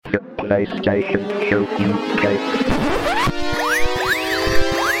PlayStation Show UK.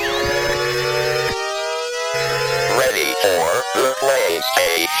 Ready for the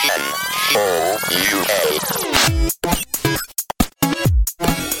PlayStation Show UK.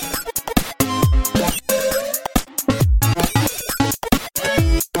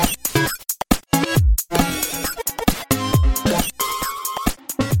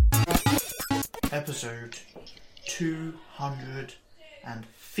 Episode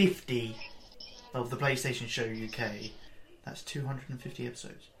 250 of the PlayStation Show UK. That's 250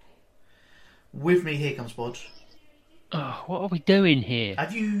 episodes. With me, here comes Bod. Oh, what are we doing here?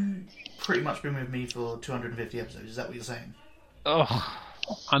 Have you pretty much been with me for 250 episodes? Is that what you're saying? Oh,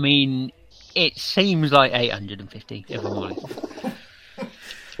 I mean, it seems like 850, if I'm honest.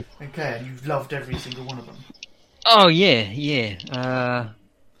 Okay, and you've loved every single one of them. Oh, yeah.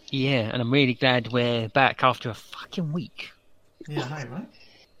 Yeah, and I'm really glad we're back after a fucking week. Yeah, I know, right?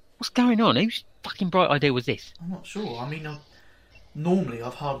 What's going on? Whose fucking bright idea was this? I'm not sure. I mean, normally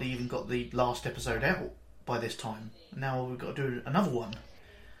I've hardly even got the last episode out by this time. Now we've got to do another one.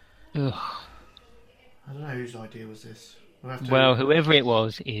 Ugh. I don't know whose idea was this. We'll have to... Well, whoever it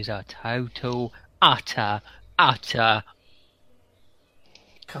was is a total, utter...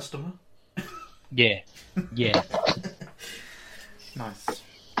 Customer? Yeah. Nice.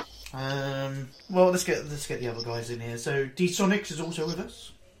 Well, let's get the other guys in here. So, D-Sonics is also with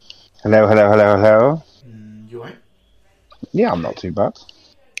us. Hello. You alright? Yeah, I'm not too bad.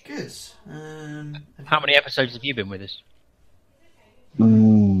 Good. How many episodes have you been with us?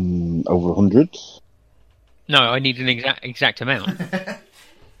 Over 100. No, I need an exact amount.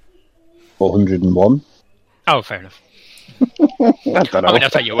 401. Oh, fair enough. I don't know. I mean, I'll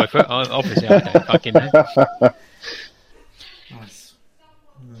take your word for it. Obviously, I don't fucking know. Nice.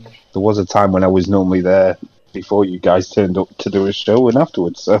 There was a time when I was normally there before you guys turned up to do a show and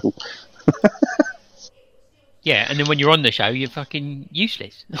afterwards, so... Yeah, and then when you're on the show, you're fucking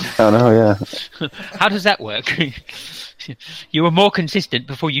useless. I know, yeah. How does that work? You were more consistent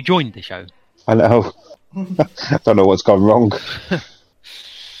before you joined the show. I know. I don't know what's gone wrong.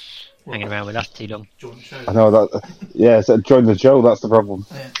 Hanging around with us too long. Join the show. I know that. Yeah, so join the show, that's the problem.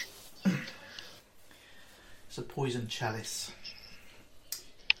 Yeah. It's a poison chalice.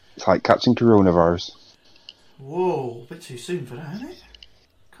 It's like catching coronavirus. Whoa, a bit too soon for that, isn't it?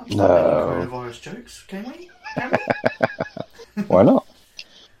 Can't No. start making coronavirus jokes, can we? Why not?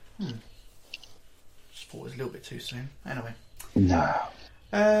 Just thought it was a little bit too soon. Anyway. No.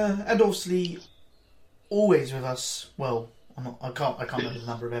 And obviously, always with us. Well, I can't remember the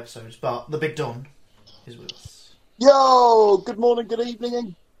number of episodes, but the Big Don is with us. Yo, good morning, good evening,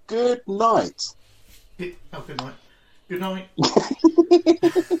 and good night. Good night. Good night.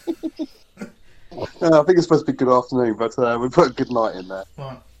 I think it's supposed to be good afternoon, but we put a good night in there.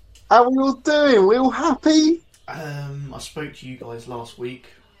 Right. How are we all doing? We all happy? I spoke to you guys last week.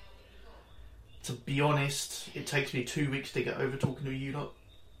 To be honest, it takes me 2 weeks to get over talking to you lot.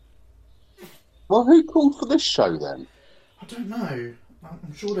 Well, who called for this show then? I don't know.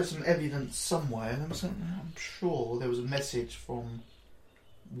 I'm sure there's some evidence somewhere. I'm sure there was a message from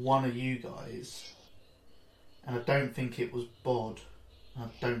one of you guys. And I don't think it was Bod. I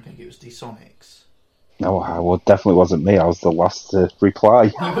don't think it was D-Sonics. No, well, it definitely wasn't me. I was the last to reply.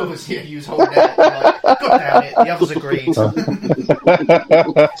 He was holding out. Like, God damn it, the others agreed.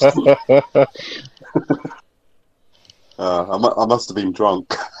 I must have been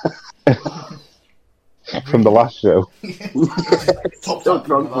drunk. From the last show. Still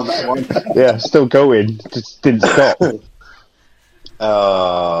drunk from that one. Yeah, still going. Just didn't stop.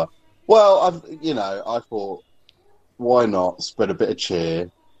 Well, I thought, why not spread a bit of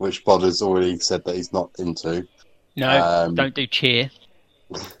cheer, which Bod has already said that he's not into. No, don't do cheer.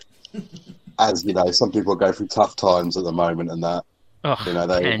 As you know, some people go through tough times at the moment, and that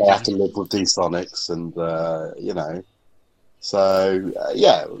they have to live with D-Sonics, and So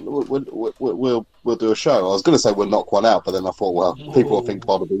we'll do a show. I was going to say we'll knock one out, but then I thought, well, people will think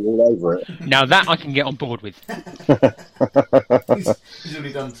Bod will be all over it. Now that I can get on board with. He's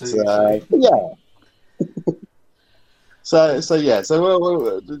already done two. So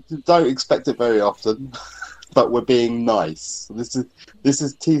we'll don't expect it very often, but we're being nice. This is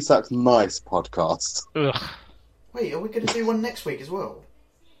TPSUK's nice podcast. Ugh. Wait, are we going to do one next week as well?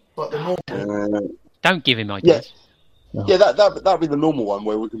 But the normal. Don't give him ideas. Yeah, that'd be the normal one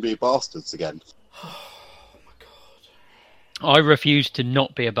where we can be bastards again. Oh my god! I refuse to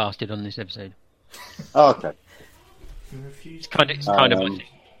not be a bastard on this episode. Oh, okay. You refuse. It's kind of my thing.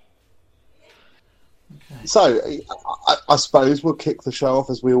 Okay. So, I suppose we'll kick the show off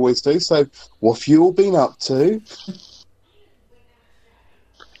as we always do. So, what have you all been up to?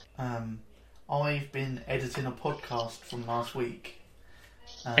 I've been editing a podcast from last week.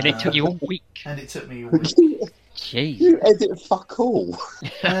 And it took you all week. And it took me a week. Jeez. You edit fuck all.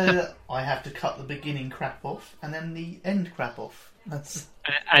 I have to cut the beginning crap off and then the end crap off.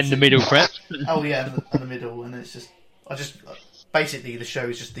 And the middle crap. Oh yeah, and the middle, and it's just basically the show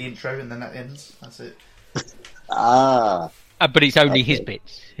is just the intro and then that ends. That's it. But it's only his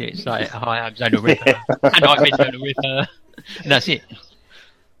bits. It's like, hi, I'm Zonal Ripper, and I've been Zonal Ripper, and that's it.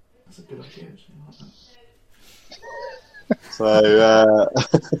 That's a good idea. So,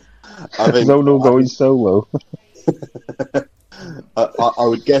 I think Zonal going solo. I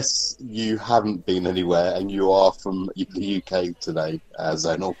would guess you haven't been anywhere, and you are from the UK today,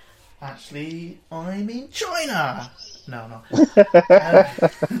 Zonal. Actually, I'm in China. No.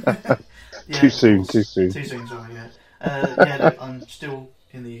 Too soon. Too soon. Sorry. Yeah. I'm still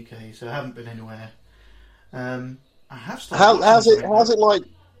in the UK, so I haven't been anywhere. I have started. How's it like?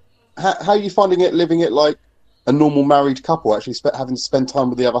 How are you finding it living it like a normal married couple? Actually, having to spend time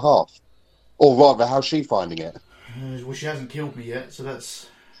with the other half, or rather, how's she finding it? Well, she hasn't killed me yet, so that's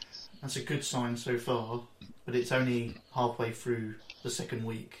a good sign so far. But it's only halfway through the second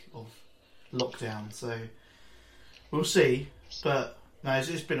week of lockdown, so we'll see. But no,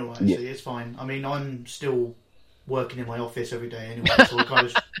 it's been alright. Yeah. It's fine. I mean, I'm still working in my office every day anyway, so I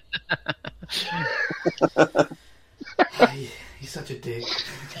kind of. He's such a dick.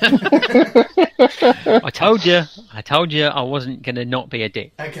 I told you I wasn't going to not be a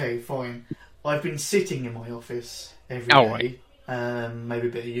dick. Okay, fine. I've been sitting in my office every day. Right. Maybe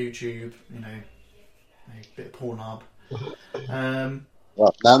a bit of YouTube, a bit of Pornhub.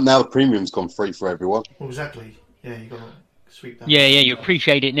 Well, now the premium's gone free for everyone. Well, exactly. Yeah, you got to sweep that. Yeah, you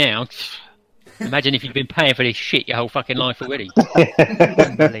appreciate it now. Imagine if you've been paying for this shit your whole fucking life already.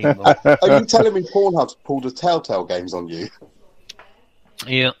 Unbelievable. Are you telling me Pornhub's pulled a Telltale Games on you?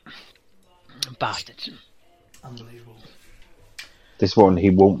 Yeah. Bastards. Unbelievable. This one,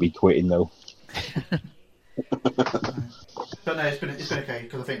 he won't be quitting though. But no, it's been okay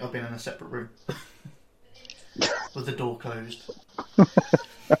because I think I've been in a separate room with the door closed.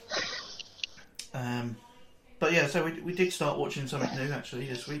 But yeah, so we did start watching something new actually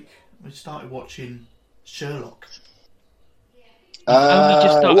this week. We started watching Sherlock. You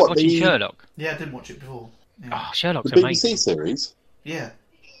just started watching Sherlock? Yeah, I didn't watch it before. Yeah. Oh, Sherlock's The BBC amazing. series? Yeah.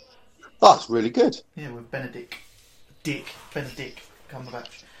 Oh, it's really good. Yeah, with Benedict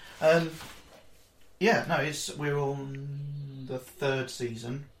Cumberbatch. Yeah, no, we're on the third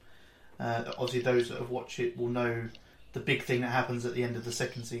season. Obviously, those that have watched it will know the big thing that happens at the end of the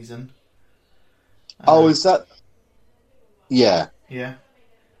second season. Is that? Yeah. Yeah.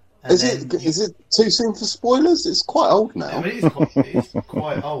 Is it too soon for spoilers? It's quite old now. I mean, it's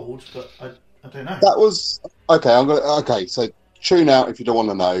quite old, but I don't know. That was okay. So tune out if you don't want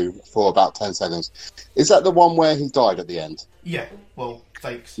to know for about 10 seconds. Is that the one where he died at the end? Yeah. Well,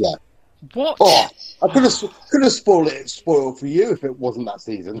 fakes. Yeah. What? Oh, I could have spoiled for you if it wasn't that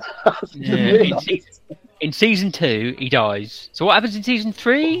season. Yeah, in season 2, he dies. So what happens in season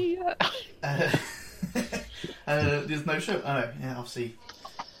 3? There's no show. Oh, no. Yeah, obviously.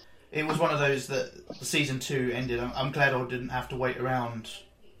 It was one of those that season 2 ended. I'm glad I didn't have to wait around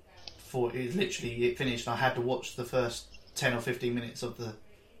for it. Literally, it finished. I had to watch the first 10 or 15 minutes of the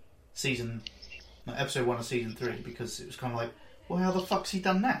season, episode 1 of season 3, because it was kind of like, well, how the fuck's he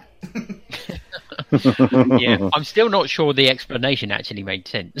done that? Yeah, I'm still not sure the explanation actually made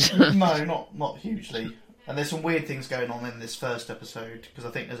sense. No, not hugely. And there's some weird things going on in this first episode, because I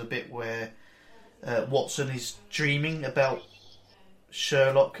think there's a bit where Watson is dreaming about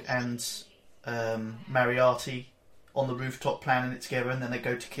Sherlock and Moriarty on the rooftop planning it together, and then they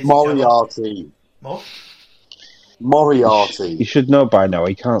go to kiss each other. What? Moriarty. You should know by now.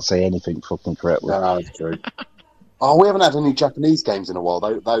 He can't say anything fucking correctly. No, that's true. Oh, we haven't had any Japanese games in a while.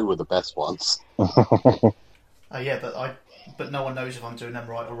 They were the best ones. Yeah, but no one knows if I'm doing them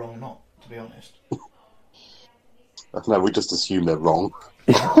right or wrong or not, to be honest. No, we just assume they're wrong.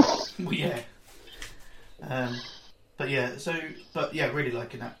 Well, yeah. But yeah, really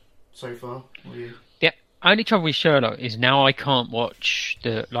liking that so far. What are you? Yeah, only trouble with Sherlock is now I can't watch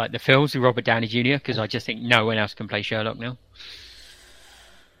the films with Robert Downey Jr. because I just think no one else can play Sherlock now.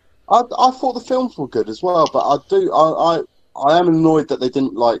 I thought the films were good as well, but I am annoyed that they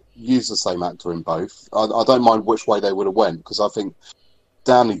didn't use the same actor in both. I don't mind which way they would have went because I think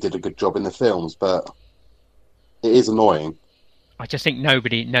Downey did a good job in the films, but it is annoying. I just think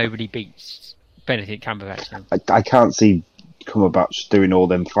nobody beats Benedict Cumberbatch now. I can't see Cumberbatch doing all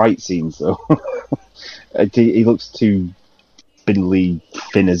them fight scenes though. He looks too spindly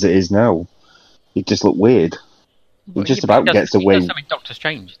thin as it is now. It just looked weird. Well, just yeah, but about gets he away. does something Doctor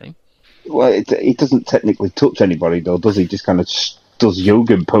Strange thing. Well, he doesn't technically touch anybody, though, does he? Just kind of does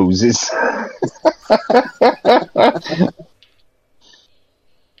yoga poses. That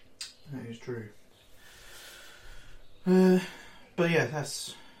is true. But yeah,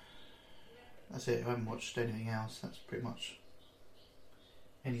 that's it. I haven't watched anything else. That's pretty much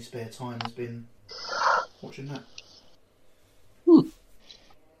any spare time has been watching that.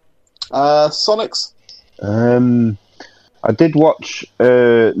 Sonics. I did watch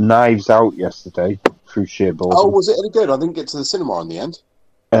Knives Out yesterday through sheer boredom. Oh, was it any good? I didn't get to the cinema in the end.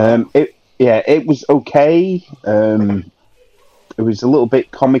 It was okay. It was a little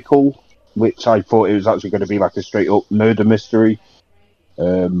bit comical, which I thought it was actually going to be like a straight up murder mystery.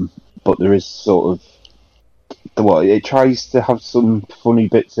 But there is sort of it tries to have some funny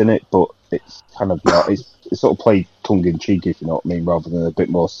bits in it, but it's kind of not. It's sort of played tongue in cheek, if you know what I mean, rather than a bit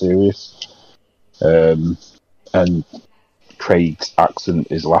more serious. And Craig's accent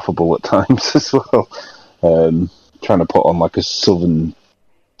is laughable at times as well. Trying to put on like a southern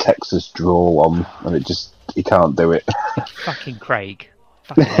Texas drawl on, and he can't do it. Fucking Craig.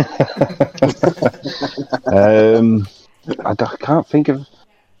 I can't think of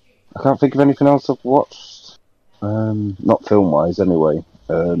anything else I've watched. Not film wise, anyway.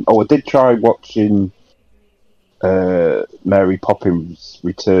 I did try watching Mary Poppins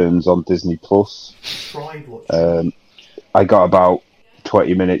Returns on Disney Plus. Tried watching. I got about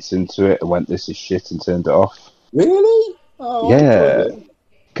 20 minutes into it and went, "This is shit," and turned it off. Really? Oh, Yeah.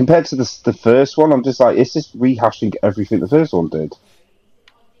 Compared to the first one, I'm just like, it's just rehashing everything the first one did.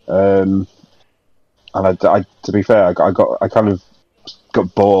 And I to be fair, I kind of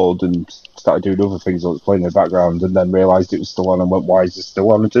got bored and started doing other things that was playing in the background, and then realised it was still on and went, "Why is it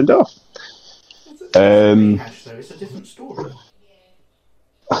still on?" and turned it off. It's a rehash, though. It's a different story.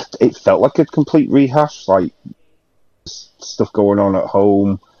 It felt like a complete rehash, like stuff going on at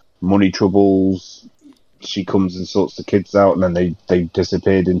home, money troubles. She comes and sorts the kids out, and then they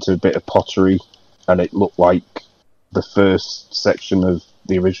disappeared into a bit of pottery, and it looked like the first section of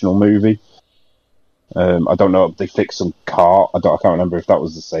the original movie. I don't know if they fixed some car. I can't remember if that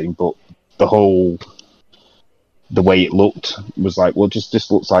was the same, but the way it looked was like, well, just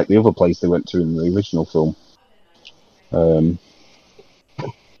looks like the other place they went to in the original film. But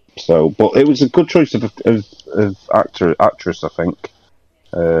it was a good choice of actress, I think.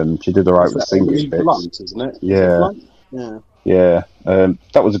 She did alright with singing bits. Blunt, isn't it? Yeah. Yeah.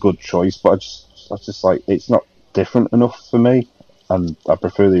 That was a good choice, but I was just like, it's not different enough for me, and I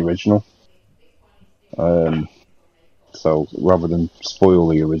prefer the original. So rather than spoil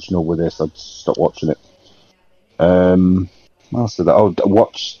the original with this, I'd stop watching it. What else did I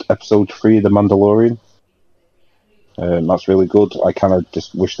watched episode 3 of The Mandalorian. That's really good. I kind of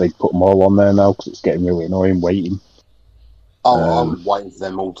just wish they'd put them all on there now, because it's getting really annoying waiting. I'm waiting for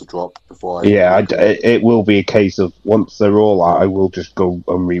them all to drop before it will be a case of once they're all out, I will just go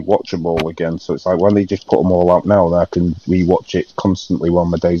and rewatch them all again. So it's like, when they just put them all out now, then I can rewatch it constantly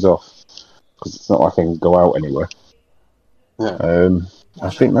on my days off, because it's not like I can go out anywhere. Yeah. I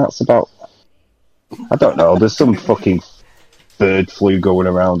think that's about. I don't know. There's some fucking bird flu going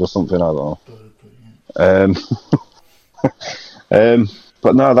around or something. I don't know.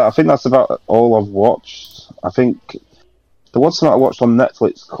 But no, I think that's about all I've watched. I think there was something I watched on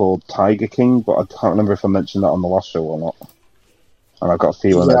Netflix called Tiger King, but I can't remember if I mentioned that on the last show or not. And I got a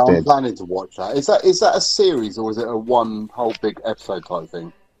feeling I did. I'm planning to watch that. Is that a series, or is it a one whole big episode type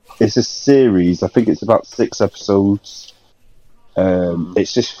thing? It's a series. I think it's about 6 episodes.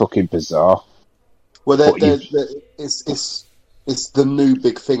 It's just fucking bizarre. Well, it's the new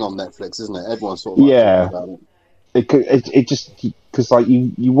big thing on Netflix, isn't it? Everyone's sort of talking about it. It just, because like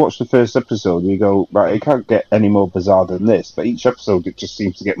you watch the first episode and you go, right, it can't get any more bizarre than this, but each episode it just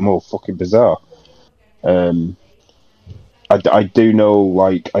seems to get more fucking bizarre. I do know,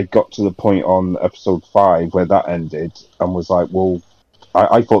 like, I got to the point on episode 5 where that ended and was like, well,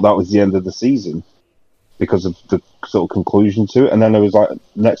 I thought that was the end of the season because of the sort of conclusion to it, and then there was like,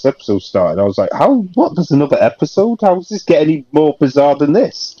 next episode started, I was like, what, there's another episode? How does this get any more bizarre than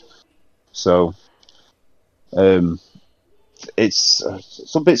this? So it's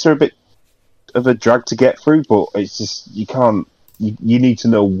some bits are a bit of a drag to get through, but it's just you need to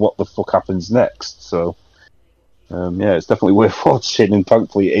know what the fuck happens next. So it's definitely worth watching, and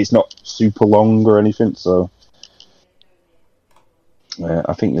thankfully it's not super long or anything, so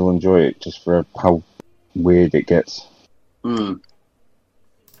I think you'll enjoy it just for how weird it gets. Anything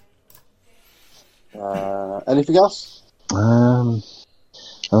else? I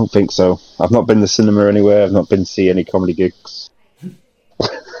don't think so. I've not been to the cinema anywhere. I've not been to see any comedy gigs.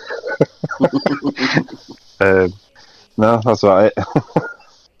 No, that's right.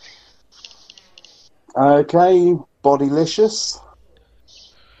 Okay, Bodylicious.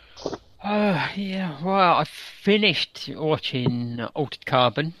 Yeah, well, I finished watching Altered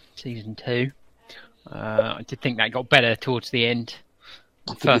Carbon season 2. I did think that got better towards the end.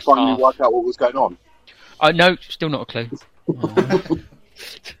 The Did you first finally half. work out what was going on? No, still not a clue.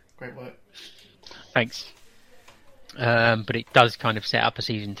 Great work. Thanks. But it does kind of set up a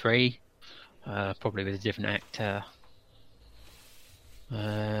season 3, probably with a different actor.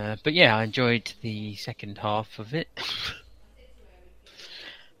 But yeah, I enjoyed the second half of it.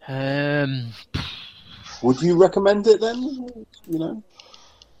 Would you recommend it then? You know?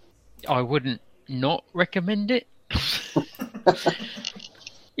 I wouldn't not recommend it.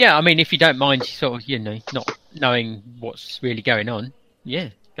 Yeah, I mean, if you don't mind sort of, not knowing what's really going on, yeah,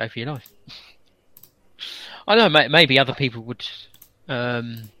 go for your life. I don't know, maybe other people would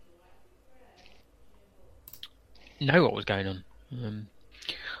know what was going on.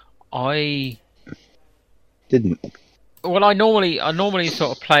 I Didn't. Well, I normally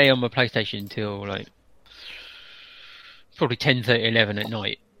sort of play on my PlayStation until like probably 10:30, 11 at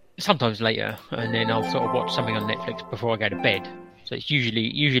night. Sometimes later, and then I'll sort of watch something on Netflix before I go to bed. So it's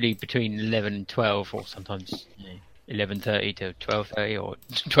usually between 11 and 12, or sometimes 11:30 to 12:30, or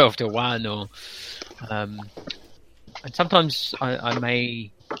 12 to 1, or and sometimes I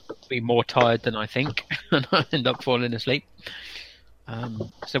may be more tired than I think, and I end up falling asleep.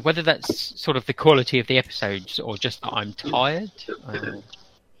 So whether that's sort of the quality of the episodes or just that I'm tired,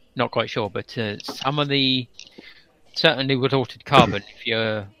 not quite sure. But some of the, certainly with Altered Carbon, if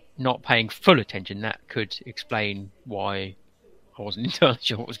you're not paying full attention, that could explain why I wasn't entirely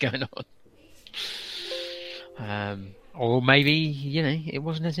sure what was going on. Or maybe, it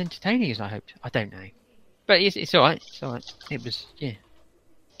wasn't as entertaining as I hoped. I don't know. But it's all right. It's all right. It was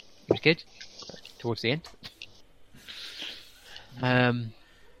good towards the end.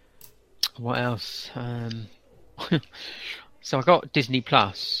 What else? So I got Disney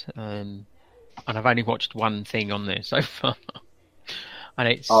Plus, and I've only watched one thing on there so far, and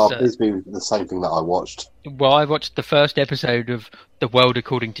it's Please be the same thing that I watched. Well, I watched the first episode of The World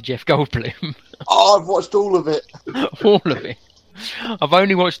According to Jeff Goldblum. I've watched all of it. All of it. I've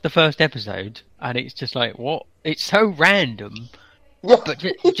only watched the first episode, and it's just like, what? It's so random. Yeah, But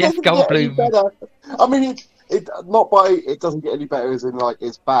it Jeff doesn't get any Goldblum. better. I mean, it doesn't get any better as in like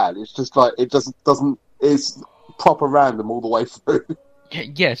it's bad. It's just like it doesn't. It's proper random all the way through.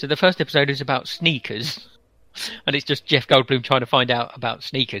 Yeah, so the first episode is about sneakers, and it's just Jeff Goldblum trying to find out about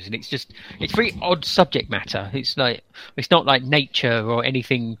sneakers, and it's very odd subject matter. It's not like nature or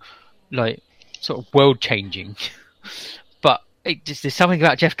anything like sort of world changing, but there's something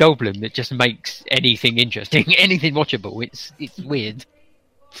about Jeff Goldblum that just makes anything interesting, anything watchable. It's weird.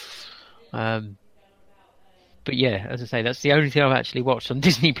 But yeah, as I say, that's the only thing I've actually watched on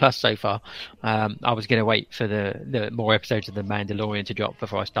Disney Plus so far. I was going to wait for the more episodes of The Mandalorian to drop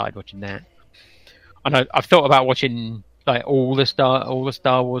before I started watching that. And I've thought about watching like all the Star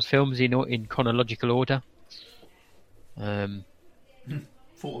Wars films in chronological order. Thought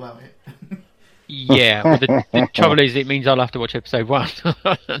about it. Yeah, but the trouble is, it means I'll have to watch episode 1.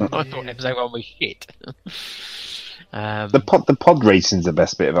 I thought episode 1 was shit. The pod racing's the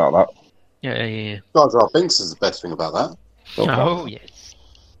best bit about that. Yeah. Jar Jar Binks is the best thing about that. Oh yes.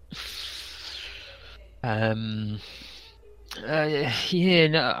 And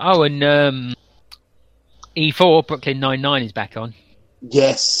E4 Brooklyn Nine-Nine is back on.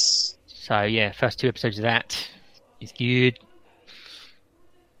 Yes. So yeah, first 2 episodes of that is good.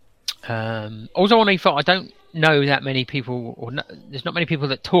 Also on E4, I don't know that many people, there's not many people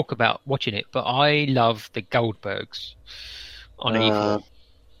that talk about watching it, but I love the Goldbergs on E4.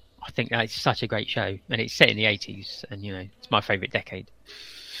 I think that's such a great show, and it's set in the 80s, and it's my favourite decade.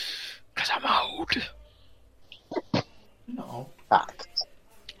 Because I'm old. No. Fact.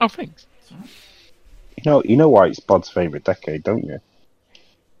 Oh, thanks. You know why it's Bod's favourite decade, don't you?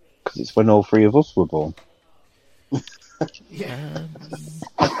 Because it's when all 3 of us were born. Yeah.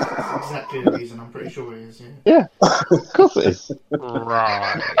 That's exactly the reason, I'm pretty sure it is, Yeah, of course it is.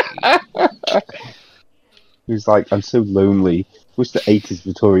 Right. He was like, I'm so lonely. Wish the 80s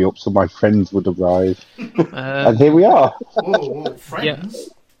would hurry up so my friends would arrive. And here we are. Whoa, friends?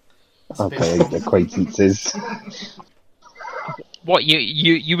 Yeah. Okay, acquaintances. What,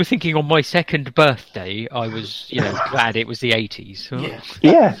 you were thinking on my second birthday, I was, glad it was the 80s. Huh?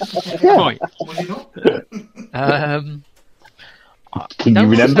 Yeah. Right. Was he not? Can you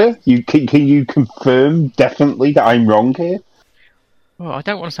remember? Can you confirm definitely that I'm wrong here? Well, I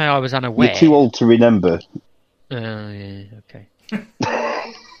don't want to say I was unaware. You're too old to remember. Yeah, okay.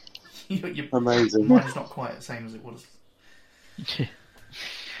 Your Amazing. Mine's not quite the same as it was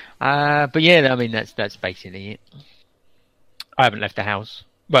But yeah, I mean that's basically it. I haven't left the house.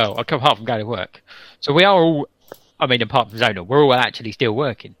 Well, apart from going to work. So we are all. I mean, apart from Zona, we're all actually still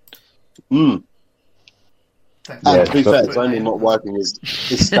working. Mm. Thanks. And Yeah, to be so- fair, Tony not working is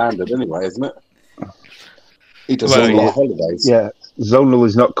standard anyway, isn't it? He does Well, a lot yeah. of holidays. Yeah, zonal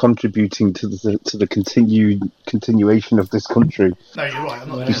is not contributing to the continuation of this country. No, you're right. I'm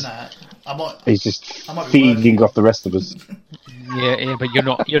not doing that. He's just I might be feeding working. off the rest of us. yeah, but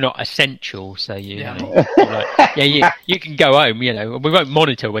you're not essential, so you Yeah, know. I'm You're like, you can go home, you know, and we won't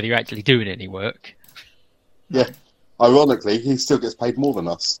monitor whether you're actually doing any work. Yeah. Ironically, he still gets paid more than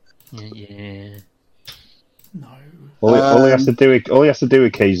us. Yeah. No. All he has to do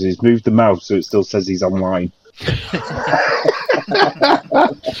occasionally is move the mouse so it still says he's online. Yeah,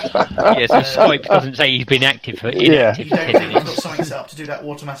 so Skype doesn't say he's been active for Yeah. You inactive don't for 10 think I've got minutes. something set up to do that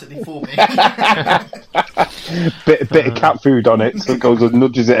automatically for me? Bit of cat food on it, so it goes and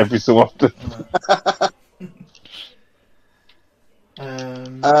nudges it every so often.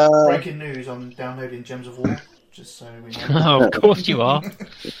 Breaking news, I'm downloading Gems of War, just so we know. Oh, of course you are.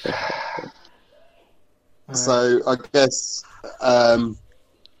 So I guess I'll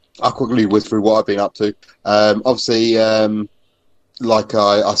quickly whiz through what I've been up to. Obviously, like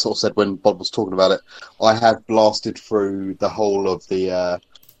I sort of said when Bob was talking about it, I have blasted through the whole of the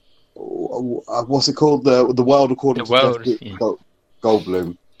what's it called, the world according The world, to Jeff yeah.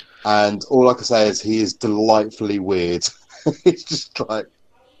 Goldblum, and all I can say is he is delightfully weird. It's just like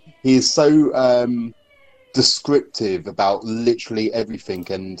he is so descriptive about literally everything,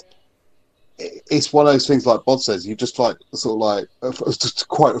 and it's one of those things like Bod says, you just like sort of like just to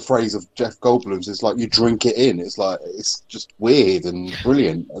quote a phrase of Jeff Goldblum's, it's like you drink it in. It's like it's just weird and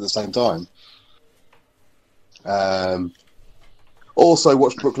brilliant at the same time. Also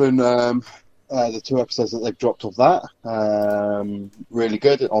watched Brooklyn, the 2 episodes that they've dropped of that. Really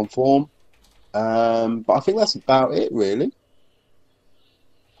good, on form. But I think that's about it, really.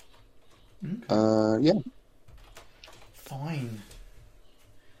 Yeah. Fine.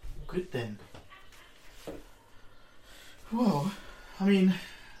 Good then. Well, I mean,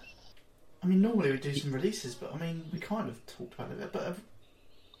 normally we do some releases, but I mean, we kind of talked about it. But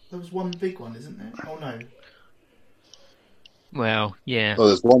there was one big one, isn't there? Oh no. Well, yeah. Well,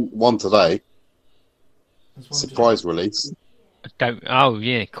 there's one today. There's one Surprise release. Oh,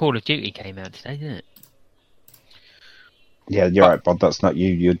 yeah. Call of Duty came out today, didn't it? Yeah, you're right, Bod. That's not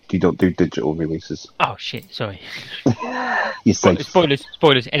you. You don't do digital releases. Oh shit! Sorry. You say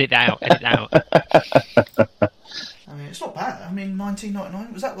Spoilers. Edit that out. I mean, it's not bad. I mean,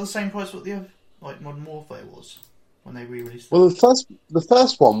 19.99, was that the same price what the other, like Modern Warfare was when they re-released it? Well, the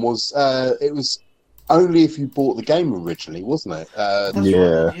first one was it was only if you bought the game originally, wasn't it? That's yeah.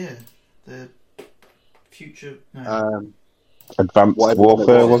 right, yeah. The future. No. Advanced Whatever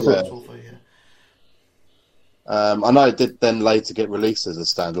Warfare, it was was, it? Advanced Warfare, yeah. I know it did then later get released as a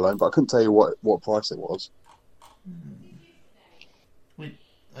standalone, but I couldn't tell you what price it was. You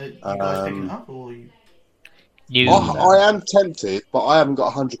guys picking it up, or you? I am tempted, but I haven't got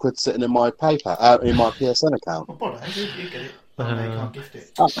 100 quid sitting in my PayPal, in my PSN account. Well, bother, you get it. Oh, no, you can't gift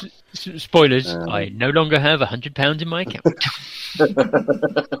it. Spoilers. I no longer have £100 in my account. God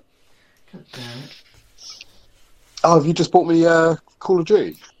damn it. Oh, have you just bought me Call of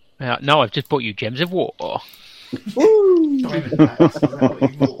Duty? No, I've just bought you Gems of War. Diamond packs, is that what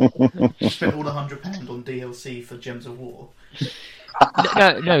you bought? You spent all the £100 on DLC for Gems of War.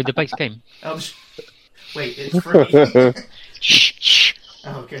 No, the base game. Wait, it's free. Shh.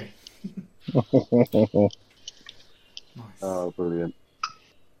 Oh, okay. Nice. Oh, brilliant.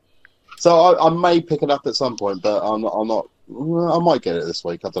 So I may pick it up at some point, but I'm not. I might get it this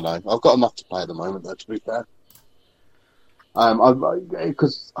week. I don't know. I've got enough to play at the moment, though, to be fair.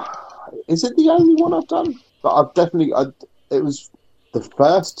 Because is it the only one I've done? But I've definitely. It was the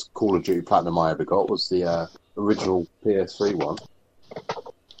first Call of Duty Platinum I ever got was the original PS3 one.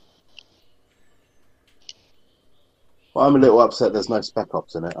 Well, I'm a little upset there's no Spec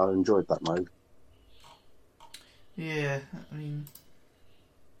Ops in it. I enjoyed that mode. Yeah, I mean,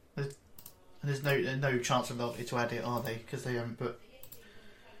 there's no chance of they'll to add it, are they? Because they haven't put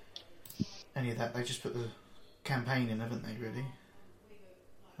any of that. They just put the campaign in, haven't they? Really?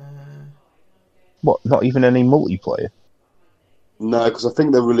 What? Not even any multiplayer? No, because I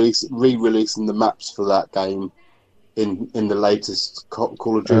think they're re-releasing the maps for that game in the latest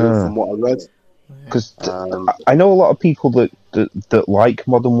Call of Duty, from what I read. Because I know a lot of people that like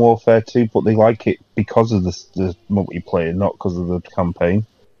Modern Warfare 2, but they like it because of the multiplayer, not because of the campaign.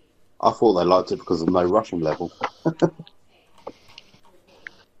 I thought they liked it because of no Russian level.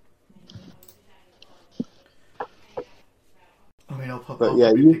 I'll But probably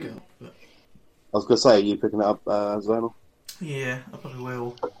yeah, pick it up. But I was going to say, are you picking it up, Zonal? yeah, I probably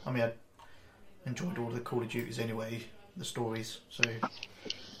will. I mean, I enjoyed all the Call of Duties anyway, the stories. So,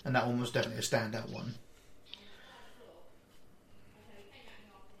 and that one was definitely a standout one.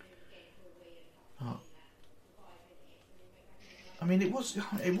 Oh. I mean, it was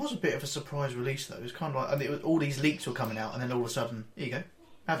a bit of a surprise release though. It was kind of like, I mean, all these leaks were coming out, and then all of a sudden, here you go,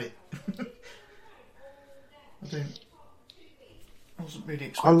 have it. I wasn't really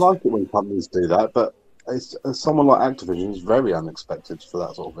expecting. I like it when companies do that, but someone like Activision is very unexpected for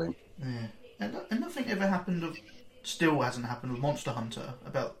that sort of thing. Yeah, and nothing ever happened of, still hasn't happened with Monster Hunter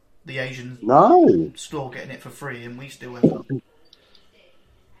about the Asian store getting it for free, and we still haven't.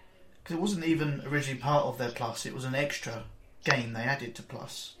 Because it wasn't even originally part of their Plus; it was an extra game they added to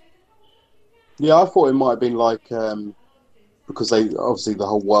Plus. Yeah, I thought it might have been like because they obviously the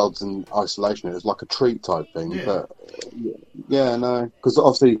whole world's in isolation. It was like a treat type thing, Yeah. but yeah, no, because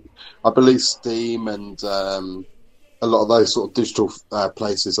obviously I believe Steam and a lot of those sort of digital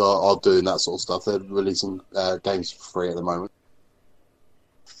places are doing that sort of stuff. They're releasing games for free at the moment.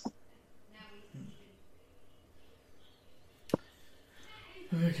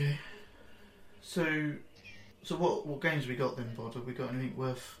 Okay. So what games have we got then, Bod? Have we got anything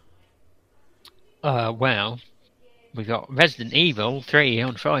worth? Well, we got Resident Evil 3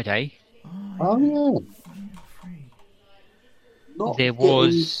 on Friday. Oh yeah. Free. Not There getting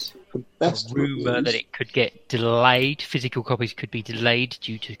was the a best rumour reviews. that it could get delayed. Physical copies could be delayed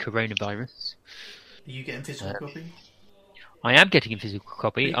due to coronavirus. Are you getting physical copy? I am getting a physical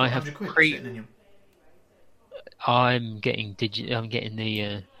copy. I have sitting in your... I'm getting I'm getting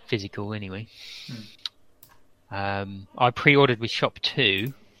the physical anyway. I pre-ordered with Shop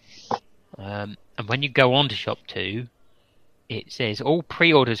 2, and when you go on to Shop 2, it says all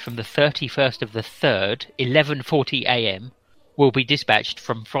pre-orders from the 31st of the 3rd, 11:40 a.m. will be dispatched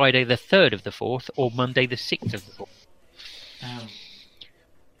from Friday the 3rd of the 4th or Monday the 6th of the 4th. Oh.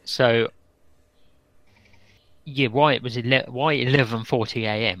 So, yeah, why 11:40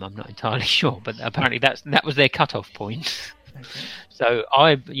 a.m. I'm not entirely sure, but apparently that was their cut-off point. Okay. So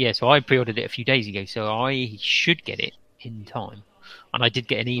I pre-ordered it a few days ago, so I should get it in time. And I did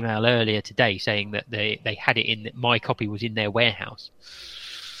get an email earlier today saying that they had it in, my copy was in their warehouse.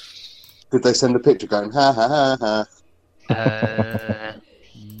 Did they send a picture going ha ha ha ha?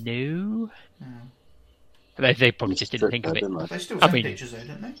 No. Oh. They probably just didn't think of it. They still send pictures though,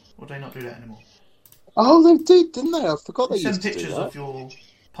 don't they? Or do they not do that anymore? Oh, they did, didn't they? I forgot They they send used to do pictures that. of your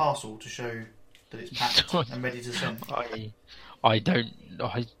parcel to show that it's packed and ready to send. I don't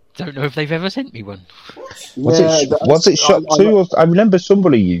know if they've ever sent me one. Was it Shop 2? I remember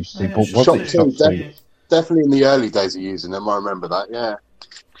somebody used it, but was it Shop 2? Yeah. Definitely in the early days of using them, I remember that, yeah.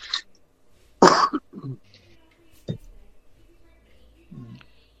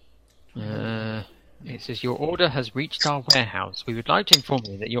 It says your order has reached our warehouse. We would like to inform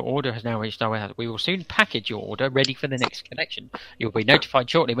you that your order has now reached our warehouse. We will soon package your order ready for the next collection. You'll be notified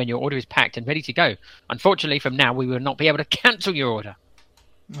shortly when your order is packed and ready to go. Unfortunately, from now we will not be able to cancel your order.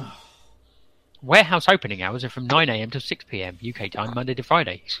 Warehouse opening hours are from 9 a.m. till 6 p.m. UK time, Monday to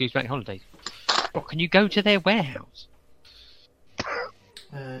Friday. Excuse bank holidays. What, can you go to their warehouse? If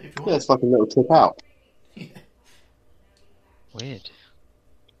you Yeah, want. it's like a little trip out. Yeah. Weird.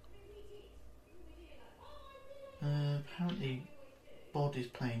 Apparently, Bod is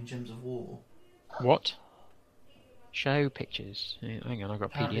playing Gems of War. What? Show pictures. Hang on, I've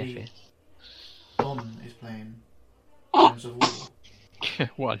got a PDF Apparently, here. Don is playing Gems of War.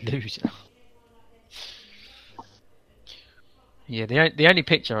 What a loser. Yeah, the only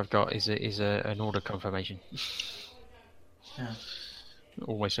picture I've got is an order confirmation. Yeah.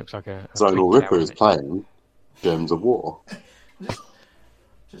 Almost looks like a Zonal print Ripper out is of it. playing Gems of War.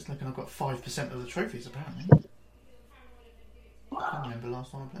 Just looking, I've got 5% of the trophies apparently. I can't remember the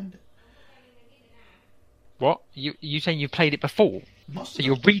last time I played it. What? You saying you played it before? Must So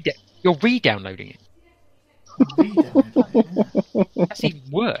have you're re-downloading it? re-downloaded it, That's even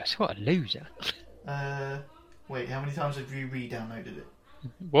worse. What a loser. yeah. Wait, how many times have you re-downloaded it?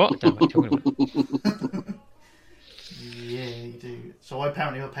 What? Don't know what you're talking about. Yeah, you do. So I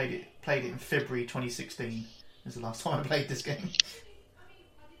apparently played it in February 2016. Is the last time I played this game.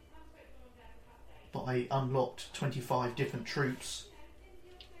 But I unlocked 25 different troops.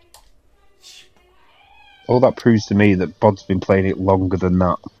 All that proves to me that Bod's been playing it longer than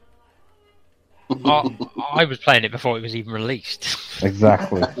that. I was playing it before it was even released.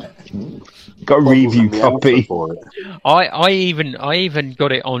 Exactly. Got a review copy. For it. I even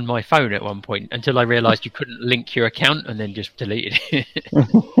got it on my phone at one point until I realised you couldn't link your account and then just deleted it.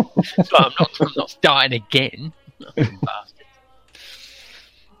 So I'm not starting again. Bastard.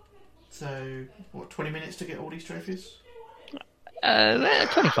 So, what, 20 minutes to get all these trophies?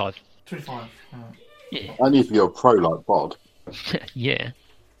 25. 25. Yeah. Only if you're a pro like Bod. Yeah.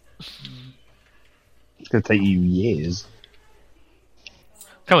 It's going to take you years.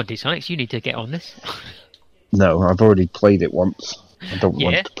 Come on, D-Sonics, you need to get on this. No, I've already played it once. I don't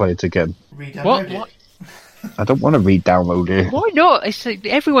Yeah. want to play it again. Re-download What? it. What? I don't want to re-download it. Why not?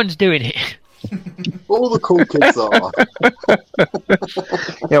 Everyone's doing it. All the cool kids are.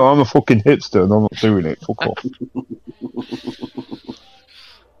 Yeah, well, I'm a fucking hipster and I'm not doing it. Fuck off.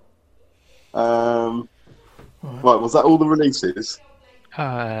 Right, was that all the releases?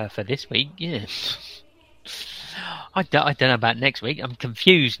 For this week, yeah. I don't know about next week. I'm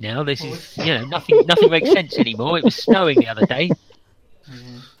confused now. This is, nothing makes sense anymore. It was snowing the other day.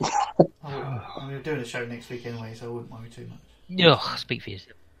 We're doing a show next week anyway, so I wouldn't worry too much. Ugh, speak for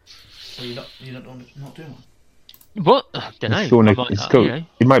yourself. So you're not doing one? What? I don't know. He's going I to- might, he's go-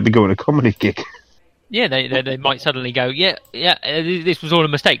 He might be going to a comedy gig. Yeah, they might suddenly go, this was all a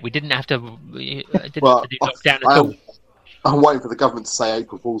mistake. We didn't have to, have to do lockdown at all. I'm waiting for the government to say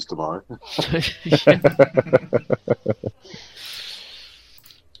April Fool's tomorrow.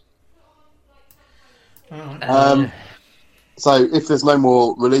 So if there's no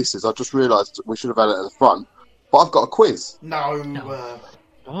more releases, I just realised we should have had it at the front. But I've got a quiz. No.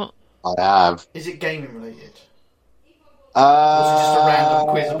 What? I have. Is it gaming related? Or is it just a random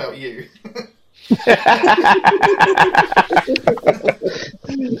quiz about you?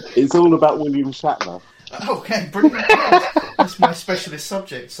 It's all about William Shatner. Okay, brilliant. That's my specialist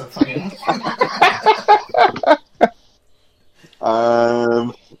subject, so funny enough.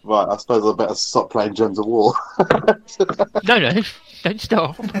 Right, I suppose I better stop playing Gems of War. No, don't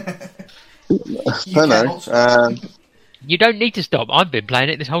stop. No. You don't need to stop. I've been playing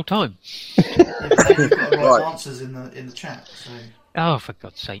it this whole time. You've got the right Right. answers in the chat. So. Oh, for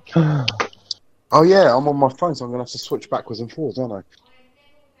God's sake. Oh yeah, I'm on my phone, so I'm going to have to switch backwards and forwards, aren't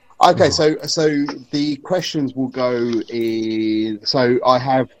I? Okay, so the questions will go in. So I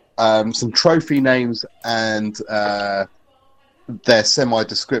have some trophy names and their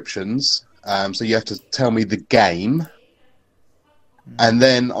semi-descriptions. So you have to tell me the game. And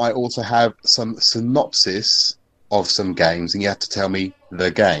then I also have some synopsis of some games, and you have to tell me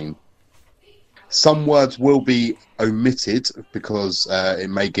the game. Some words will be omitted because it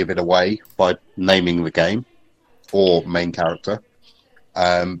may give it away by naming the game or main character.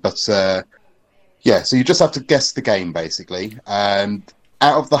 So you just have to guess the game, basically. And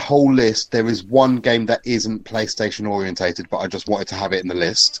out of the whole list, there is one game that isn't PlayStation orientated, but I just wanted to have it in the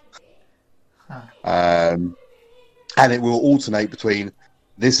list. And it will alternate between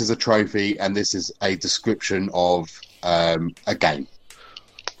this is a trophy and this is a description of a game.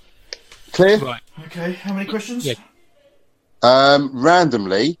 Clear? Right. Okay, how many questions? Yeah.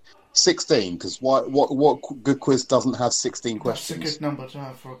 Randomly, 16, because what good quiz doesn't have 16 That's a questions? good number to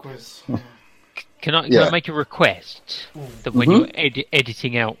have for a quiz. Yeah. Can I Yeah. make a request that when you're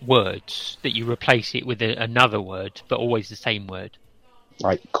editing out words, that you replace it with another word, but always the same word?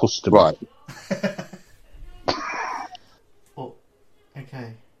 Like custom. Right. Oh,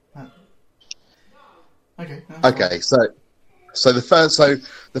 okay. Okay. that's Okay, so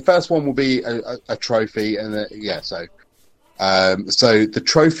the first one will be a trophy, and so the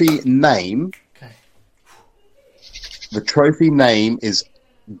trophy name. Okay. The trophy name is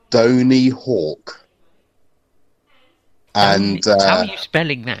Donny Hawk, and How are you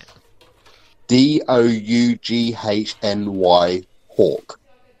spelling that? Doughny Hawk.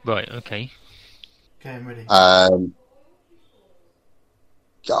 Right. Okay. Okay, I'm ready.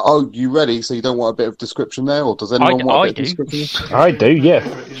 Oh, you ready? So you don't want a bit of description there, or does anyone want a bit of description? I do, yeah.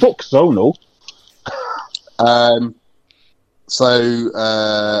 Fuck Zonal.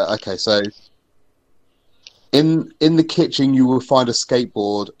 Okay, so in the kitchen you will find a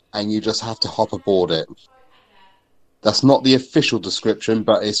skateboard and you just have to hop aboard it. That's not the official description,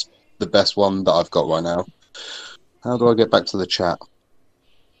 but it's the best one that I've got right now. How do I get back to the chat?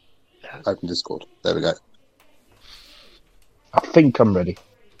 Open Discord. There we go. I think I'm ready.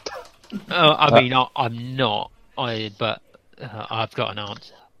 I mean, I'm not. But I've got an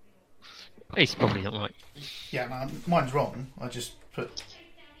answer. It's probably not right. Yeah, no, mine's wrong. I just put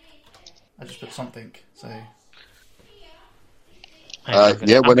something. So. I'm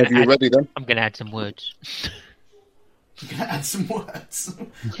whenever you're ready, then. I'm going to add some words. You're gonna add some words.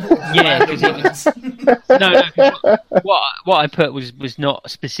 Yeah, because no. What I put was not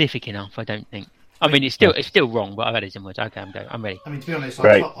specific enough. I don't think. I mean, it's still wrong, but I've added some words. Okay, I'm ready. I mean, to be honest,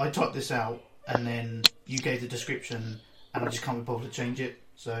 Right. I typed this out, and then you gave the description, and I just can't be bothered to change it.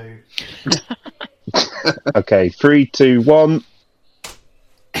 So. Okay, 3, 2, 1.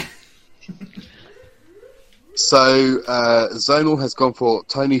 So Zonal has gone for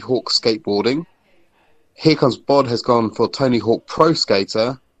Tony Hawk Skateboarding. Here Comes Bod has gone for Tony Hawk Pro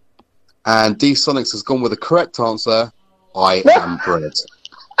Skater. And D Sonics has gone with the correct answer. I am bread.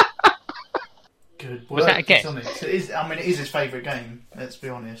 Good Was work. that a guess? Sonic. It is his favourite game. Let's be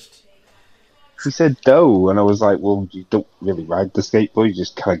honest. He said dough, and I was like, well, you don't really ride the skateboard, you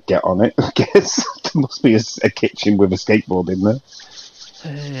just kind of get on it, I guess. There must be a kitchen with a skateboard in there.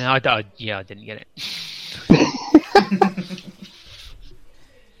 I didn't get it.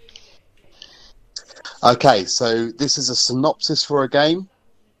 Okay, so this is a synopsis for a game.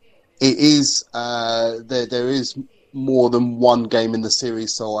 It is there is more than one game in the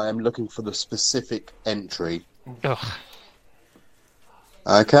series, so I am looking for the specific entry. Ugh.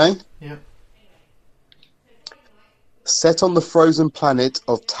 Okay. Yep. Set on the frozen planet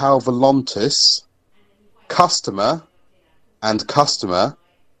of Tal Volontis, Customer and Customer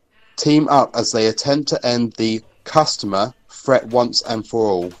team up as they attempt to end the Customer threat once and for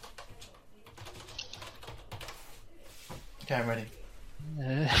all. Okay, I'm ready.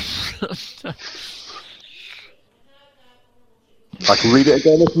 I can read it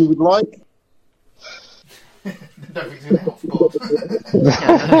again if you would like. Don't think it's off,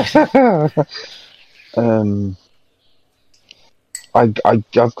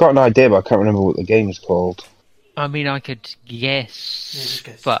 I've got an idea, but I can't remember what the game is called. I mean, I could Yeah, guess, just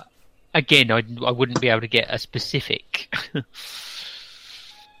guess. but again, I wouldn't be able to get a specific. I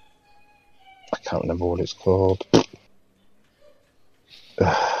can't remember what it's called.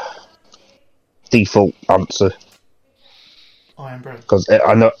 Default answer, I am bread. because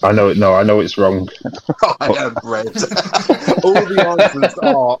I know it's wrong. I am bread. All the answers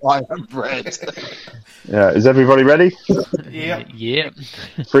are I am bread. Yeah, is everybody ready? Yep. Yeah.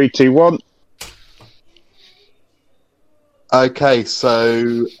 3, 2, 1. Okay,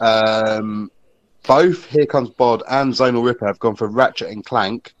 so both Here Comes Bod and Zonal Ripper have gone for Ratchet and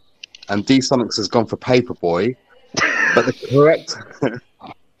Clank, and D Sonics has gone for Paperboy. But the correct,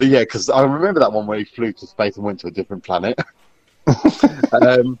 but yeah, because I remember that one where he flew to space and went to a different planet.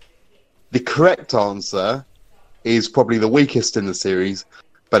 The correct answer is probably the weakest in the series,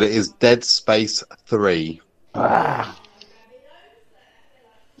 but it is Dead Space 3. I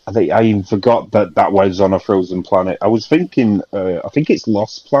think I even forgot that was on a frozen planet. I was thinking, I think it's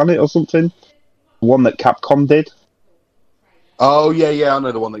Lost Planet or something. One that Capcom did. Oh, yeah, I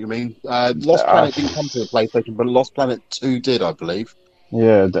know the one that you mean. Lost Planet didn't come to the PlayStation, but Lost Planet 2 did, I believe.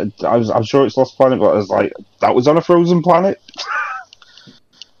 Yeah, I'm sure it's Lost Planet, but I was like, that was on a frozen planet?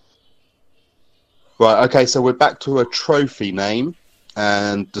 Right, okay, so we're back to a trophy name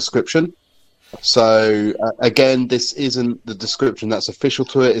and description. So, again, this isn't the description that's official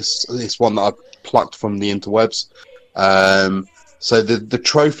to it. It's one that I've plucked from the interwebs. So the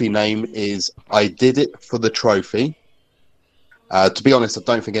trophy name is I Did It for the Trophy. To be honest, I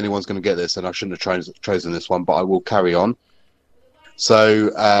don't think anyone's going to get this, and I shouldn't have chosen this one, but I will carry on.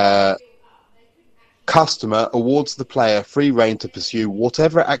 So, Customer awards the player free rein to pursue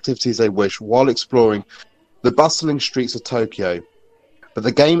whatever activities they wish while exploring the bustling streets of Tokyo. But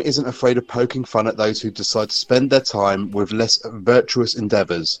the game isn't afraid of poking fun at those who decide to spend their time with less virtuous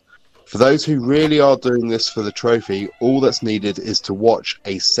endeavours. For those who really are doing this for the trophy, all that's needed is to watch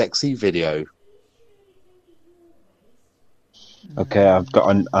a sexy video. Okay, I've got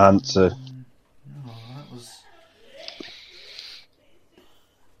an answer. Oh, that was.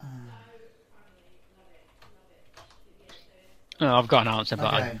 Oh, I've got an answer,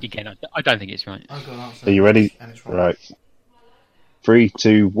 but Okay. I don't think it's right. I've got an answer. Are you ready? And it's wrong. Right. 3,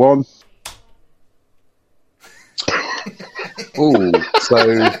 2, 1. Ooh, so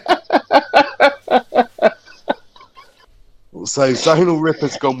Zonal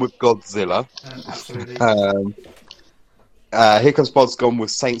Ripper's gone with Godzilla. Absolutely. Here Comes Bod's gone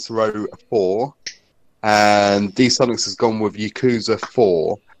with Saints Row 4, and D Sonics has gone with Yakuza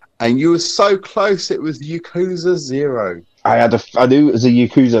 4. And you were so close; it was Yakuza 0. I knew it was a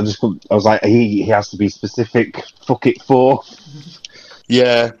Yakuza. I was like, he has to be specific. Fuck it, 4.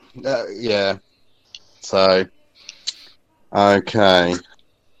 Yeah. So, okay.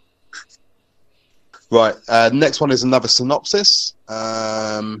 Right. Next one is another synopsis.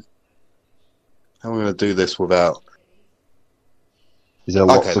 How am I going to do this without? Is there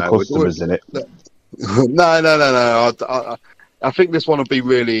lots of customers in it? No. I think this one will be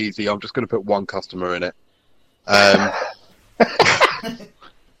really easy. I'm just going to put one customer in it.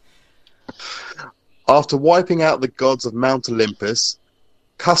 After wiping out the gods of Mount Olympus,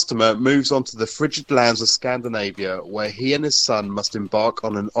 Customer moves on to the frigid lands of Scandinavia, where he and his son must embark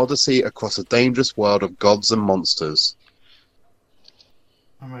on an odyssey across a dangerous world of gods and monsters.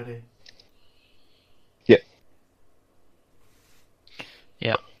 I'm ready. Yeah.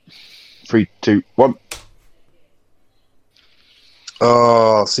 3, 2, 1.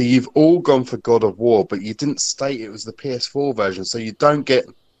 Oh, so you've all gone for God of War, but you didn't state it was the PS4 version, so you don't get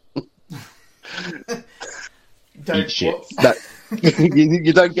Don't, Eat shit. what?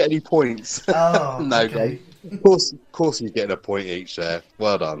 you don't get any points. Oh, No, okay. Of course, you're getting a point each there.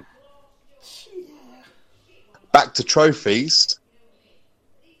 Well done. Back to trophies.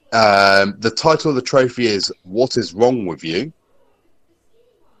 The title of the trophy is "What is Wrong with You?"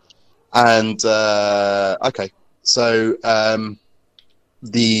 And okay, so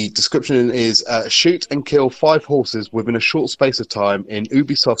the description is shoot and kill 5 horses within a short space of time in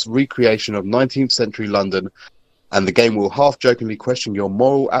Ubisoft's recreation of 19th century London, and the game will half-jokingly question your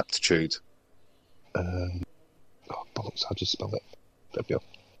moral aptitude. Oh, bollocks, I'll just spell it. There we go.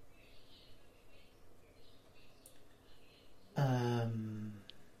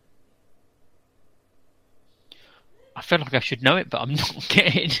 I feel like I should know it, but I'm not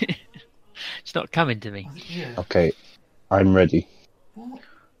getting it. It's not coming to me. Yeah. Okay, I'm ready. What?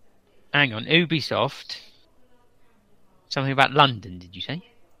 Hang on, Ubisoft. Something about London, did you say?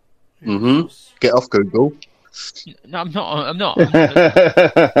 Mm-hmm. Get off Google. No, I'm not. I'm not.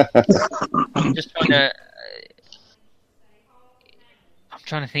 I'm just trying to. I'm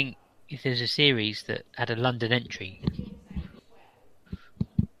trying to think if there's a series that had a London entry.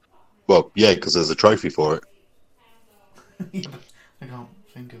 Well, yeah, because there's a trophy for it. Yeah, but I can't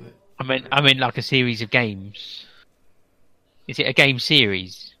think of it. I mean, like a series of games. Is it a game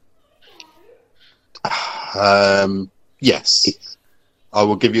series? Yes. I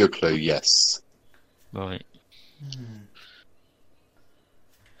will give you a clue. Yes. Right.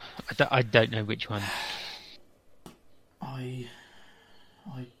 I don't know which one. I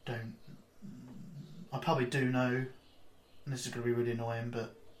don't. I probably do know. And this is going to be really annoying,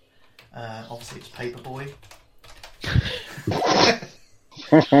 but obviously it's Paperboy.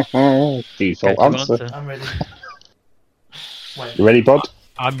 Default Go to answer. I'm ready. Wait, You ready, Bod?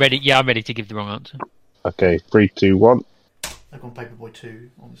 I'm ready. Yeah, I'm ready to give the wrong answer. Okay, 3, 2, 1. I've gone Paperboy 2,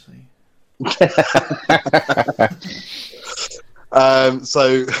 obviously.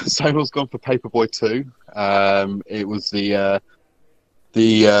 So Samuel's gone for Paperboy 2. It was the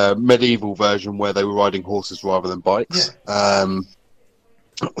medieval version where they were riding horses rather than bikes. Yeah.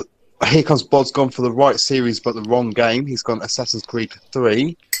 Here comes Bod's gone for the right series but the wrong game. He's gone Assassin's Creed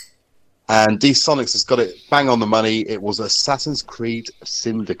 3. And D Sonics has got it bang on the money. It was Assassin's Creed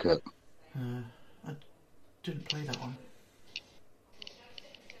Syndicate. I didn't play that one.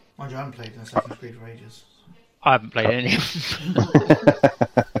 Mind you, I haven't played an Assassin's Creed for ages. I haven't played any.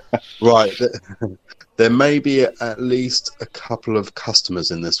 Right. There may be at least a couple of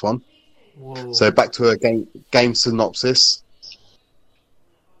customers in this one. Whoa. So back to a game synopsis.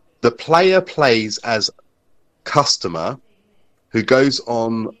 The player plays as customer who goes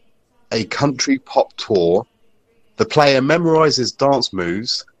on a country pop tour. The player memorizes dance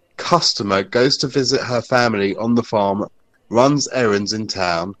moves. Customer goes to visit her family on the farm, runs errands in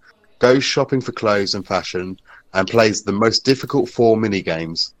town, goes shopping for clothes and fashion, and plays the most difficult 4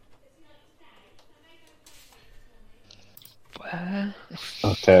 minigames.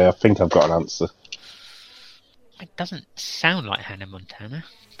 Okay, I think I've got an answer. It doesn't sound like Hannah Montana,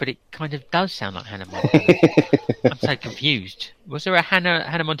 but it kind of does sound like Hannah Montana. I'm so confused. Was there a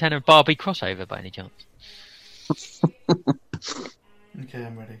Hannah Montana Barbie crossover by any chance? Okay,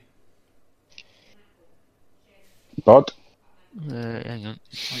 I'm ready. Bod? Hang on.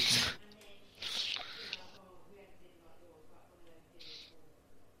 Okay.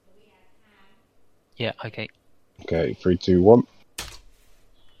 Yeah, okay. Okay, 3, 2, 1.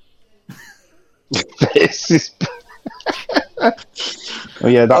 This is. Oh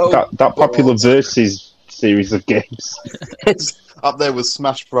yeah, that popular Versus series of games. It's up there with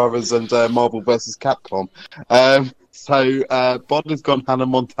Smash Brothers and Marvel vs. Capcom. So Bod has gone Hannah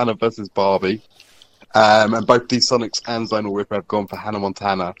Montana versus Barbie. And both D Sonics and Zonal Ripper have gone for Hannah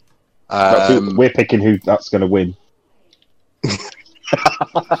Montana. We're picking who that's going to win.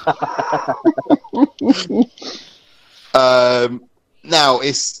 Now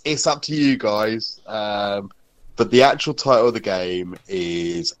it's up to you guys. But the actual title of the game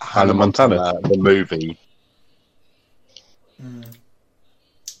is Hannah Montana, the movie.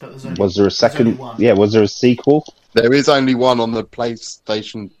 But there's only, Was there a there's only second? one. Yeah, was there a sequel? There is only one on the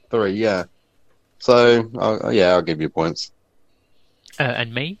PlayStation 3, yeah. So, I'll give you points.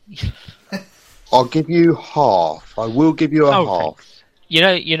 And me? I'll give you half. I will give you a half. Thanks.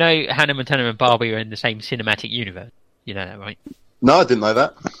 You know, Hannah Montana and Barbie are in the same cinematic universe. You know that, right? No, I didn't know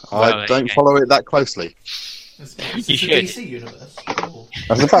that. Well, I don't okay. follow it that closely. It's You a should. DC universe. Oh.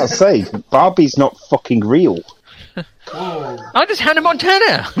 I was about to say, Barbie's not fucking real. Whoa. Oh, there's Hannah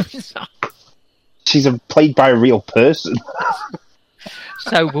Montana! she's played by a real person.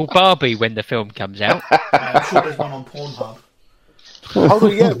 So will Barbie when the film comes out? I'm sure there's one on Pornhub. Hold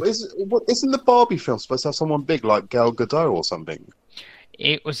on, yeah. Isn't the Barbie film supposed to have someone big like Gal Gadot or something?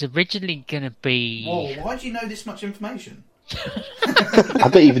 It was originally going to be... Whoa, why do you know this much information? I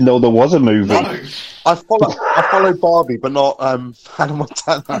didn't even know there was a movie. No! I follow Barbie, but not Hannah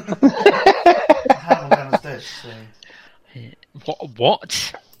Montana. Hannah Montana's dead, so...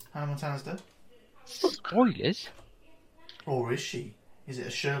 What? Hannah Montana's dead? Spoilers? Or is she? Is it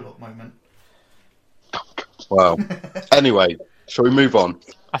a Sherlock moment? Wow. Anyway, shall we move on?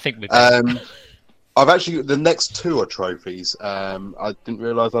 I think we better. I've actually the next two are trophies. I didn't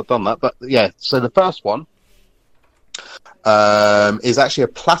realise I'd done that, but yeah. So the first one is actually a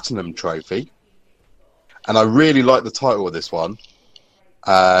platinum trophy, and I really like the title of this one.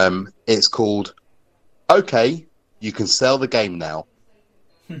 It's called "Okay, You Can Sell the Game Now."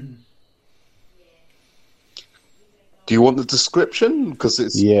 Do you want the description? Because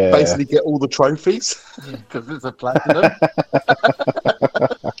it's basically get all the trophies because it's a platinum.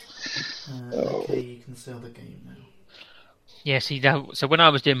 Okay, you can sell the game now. Yeah, see, so when I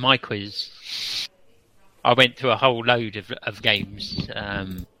was doing my quiz, I went through a whole load of games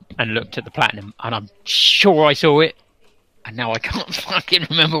and looked at the platinum, and I'm sure I saw it, and now I can't fucking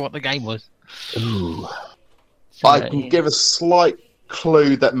remember what the game was. Ooh. So, I can give a slight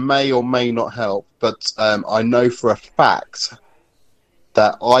clue that may or may not help, but I know for a fact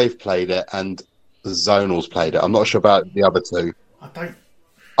that I've played it and Zonal's played it. I'm not sure about the other two.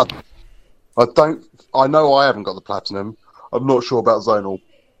 I know I haven't got the platinum. I'm not sure about Zonal.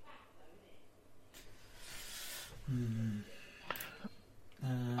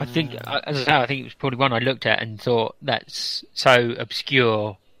 I think, as I say, I think it was probably one I looked at and thought that's so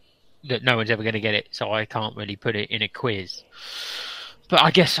obscure that no one's ever going to get it, so I can't really put it in a quiz. But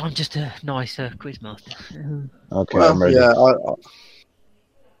I guess I'm just a nicer quizmaster. Okay, Well, I'm ready. yeah,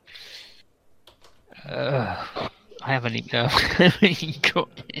 I haven't even got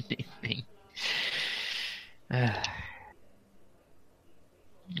anything.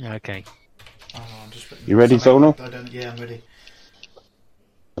 Okay. I'm just You ready, Zonal? Yeah, I'm ready.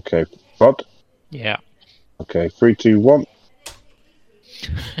 Okay, Bod? Yeah. Okay, 3, 2, 1.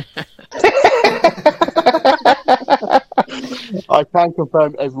 I can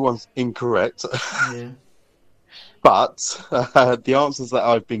confirm everyone's incorrect. Yeah. But the answers that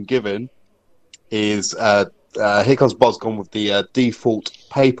I've been given is here comes Boz gone with the default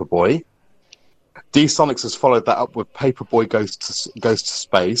Paperboy. D-Sonics has followed that up with Paperboy goes to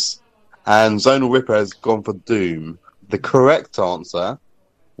space, and Zonal Ripper has gone for Doom. The correct answer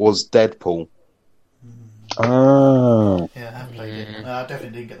was Deadpool. Oh. Yeah, I have played it. I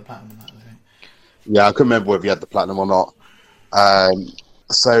definitely didn't get the platinum on that, though. Yeah, I couldn't remember whether you had the platinum or not.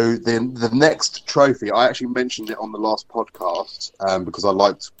 So the next trophy, I actually mentioned it on the last podcast because I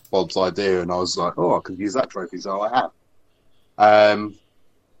liked Bob's idea, and I was like, oh, I could use that trophy, so I have.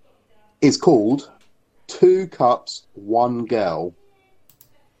 It's called 2 Cups, 1 Girl.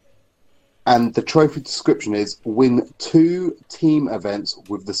 And the trophy description is win 2 team events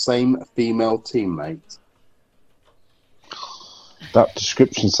with the same female teammate. That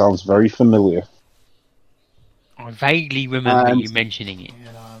description sounds very familiar. I vaguely remember you mentioning it.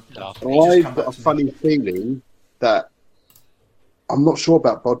 Yeah, I've got a funny feeling that I'm not sure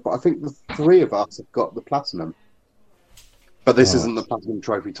about Bod, but I think the 3 of us have got the platinum. But this isn't the platinum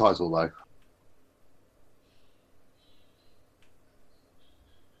trophy title, though.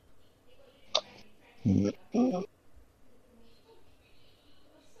 Wait,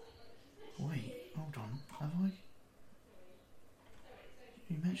 hold on. Have I?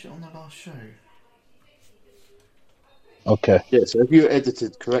 You mentioned it on the last show. Okay. Yeah, so if you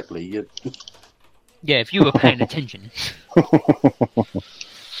edited correctly, you'd... Yeah, if you were paying attention.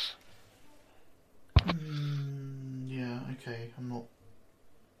 Yeah, okay. I'm not.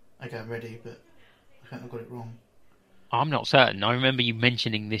 Okay, I'm ready, but I think I got it wrong. I'm not certain. I remember you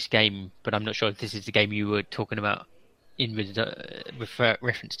mentioning this game, but I'm not sure if this is the game you were talking about in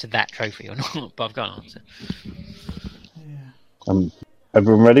reference to that trophy or not. But I've got an answer. Yeah.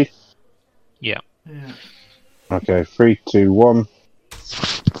 Everyone ready? Yeah. Yeah. Okay, 3, 2, 1.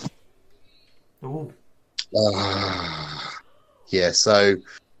 Ooh. Yeah, so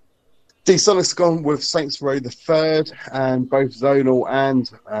D-Sonic's gone with Saints Row the Third, and both Zonal and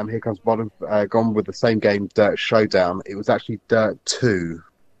Here Comes Bottom gone with the same game, Dirt Showdown. It was actually Dirt 2.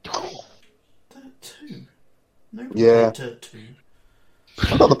 Dirt 2? Nobody Yeah. played Dirt 2.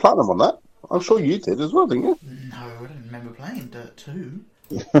 I got the platinum on that. I'm sure you did as well, didn't you? No, I don't remember playing Dirt 2.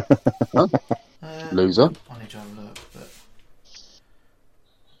 Loser. I need to have a look, but...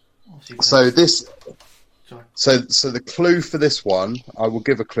 So this, Sorry. so the clue for this one, I will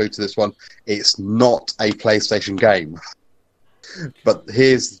give a clue to this one. It's not a PlayStation game, but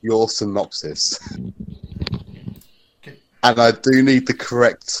here's your synopsis. Okay. And I do need the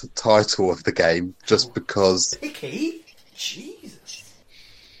correct title of the game, just because. Picky? Jesus.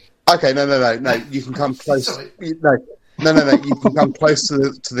 Okay, no. You can come close. Sorry. No. You can come close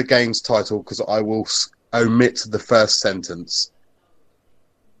to the game's title because I will omit the first sentence.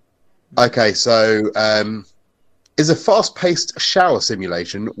 Okay, so is a fast-paced shower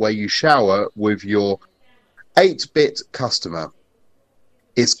simulation where you shower with your 8-bit customer.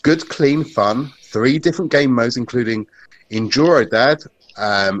 It's good, clean fun. 3 different game modes, including Enduro Dad,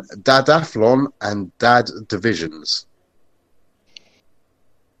 Dadathlon, and Dad Divisions.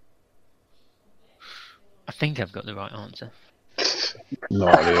 I think I've got the right answer. No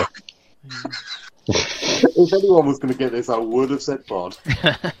idea. If anyone was going to get this, I would have said Bod.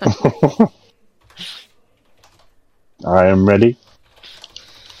 I am ready.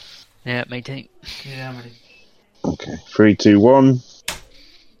 Yeah, me too. Yeah, I'm ready. Okay, 3, 2, 1.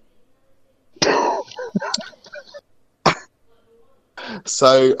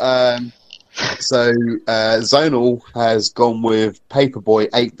 So Zonal has gone with Paperboy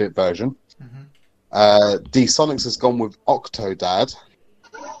 8-bit version. D-Sonics has gone with Octodad.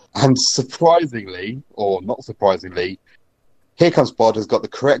 And surprisingly, or not surprisingly, Here Comes Bod has got the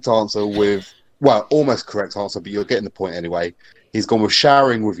correct answer with, well, almost correct answer, but you're getting the point anyway. He's gone with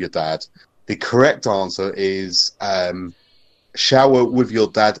Showering with Your Dad. The correct answer is Shower with Your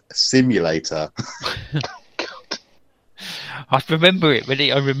Dad Simulator. I remember it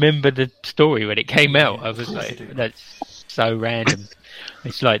I remember the story when it came out. I was like, "That's so random."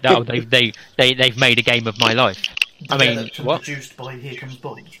 It's like, oh, they've made a game of my life. I mean, what? Produced by Here Comes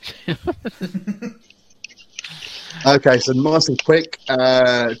Bod. Okay, so nice and quick.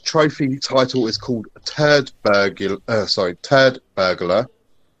 Trophy title is called Turd Burglar,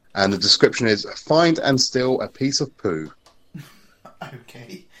 and the description is find and steal a piece of poo.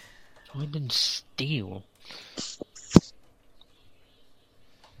 Okay. Find and steal.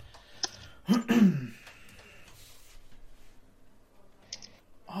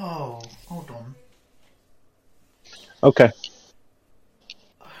 Oh, hold on. Okay.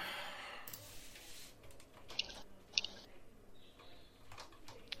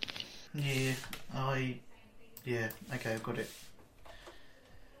 Yeah, okay, I've got it.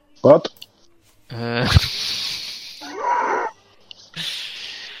 What? Okay,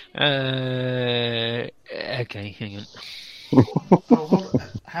 hang on.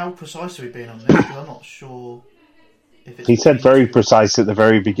 How precise are we being on this? Because I'm not sure if it's... He said very precise at the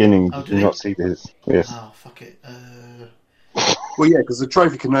very beginning. Oh, Did you not see this? Yes. Oh, fuck it. Well, yeah, because the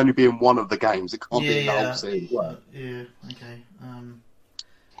trophy can only be in one of the games. It can't be in the Yeah. whole scene. Well, Yeah, okay.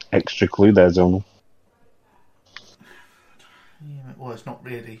 Extra clue there, Zonal. Yeah, well, it's not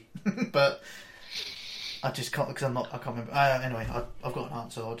really, but I just can't because I can't remember. Anyway, I've got an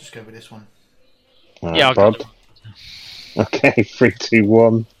answer. I'll just go with this one. Yeah, I'll Bob. Okay, 3, 2,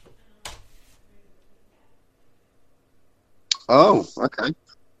 1. oh, okay.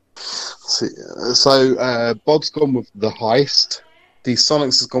 So Bod's gone with The Heist.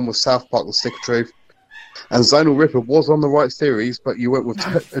 D-Sonics has gone with South Park: The Stick of Truth. And Zonal Ripper was on the right series, but you went with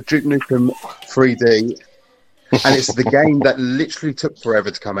Duke Nukem 3D. And it's the game that literally took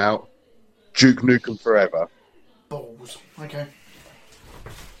forever to come out. Duke Nukem Forever. Balls. Okay.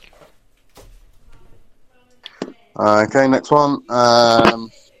 Okay, next one.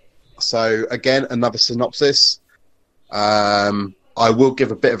 So again, another synopsis. I will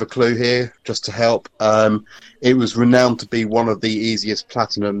give a bit of a clue here, just to help. It was renowned to be one of the easiest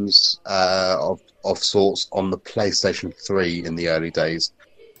platinums of sorts on the PlayStation 3 in the early days.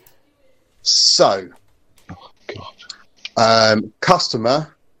 So,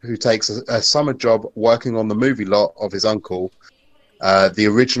 customer who takes a summer job working on the movie lot of his uncle. The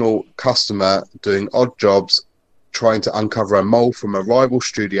original customer doing odd jobs, trying to uncover a mole from a rival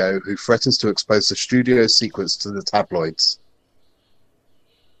studio who threatens to expose the studio's secrets to the tabloids.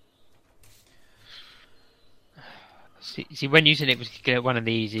 See, when you said it was one of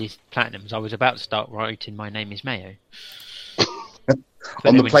the easiest platinums, I was about to start writing My Name is Mayo.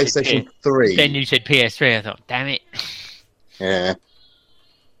 On the PlayStation 3. Then you said PS3, I thought, damn it. Yeah.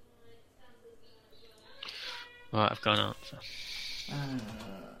 Right, I've got an answer.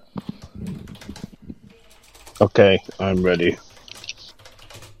 Okay, I'm ready.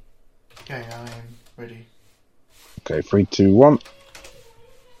 Okay, I'm ready. Okay, 3, 2, 1.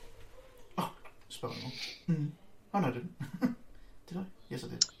 Oh, spelled it wrong. Oh, no, I didn't. Did I? Yes, I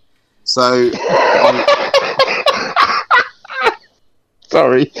did. So,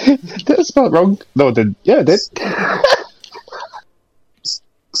 Sorry. Did I spell it wrong? No, I didn't. Yeah, I did.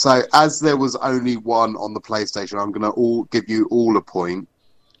 So, as there was only one on the PlayStation, I'm going to give you all a point.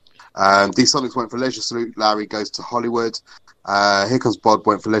 D-Sonics went for Leisure Suit Larry Goes to Hollywood. Here Comes Bod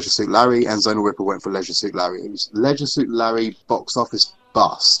went for Leisure Suit Larry, and Zonal Ripper went for Leisure Suit Larry. It was Leisure Suit Larry Box Office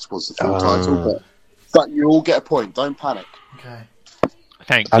Bust was the full title, but you all get a point. Don't panic. Okay.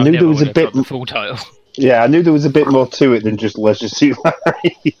 Thanks. I knew there was a bit the full title. Yeah, I knew there was a bit more to it than just Leisure Suit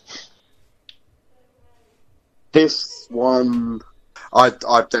Larry. This one, I've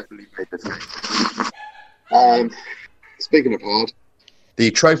definitely made this. Speaking of hard, the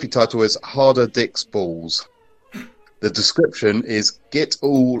trophy title is Harder Dick's Balls. The description is get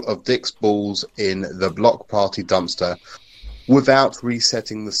all of Dick's balls in the block party dumpster without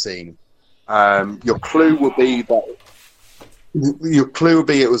resetting the scene. Your clue will be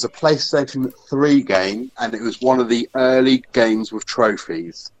it was a PlayStation 3 game, and it was one of the early games with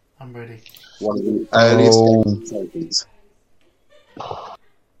trophies. I'm ready. One of the earliest games with trophies.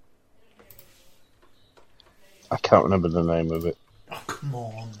 I can't remember the name of it. Oh, come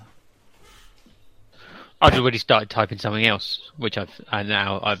on. I've already started typing something else, which I've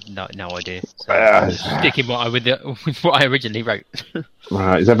no idea. So sticking with what I originally wrote.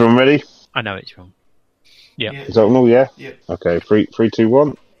 Right, is everyone ready? I know it's wrong. Yeah. Is that all? Yeah. Yep. Okay, 3, 2,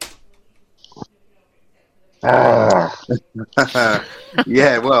 1.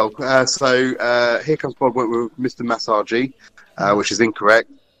 Yeah, well, so Here Comes Bod went with Mr. Massagey, which is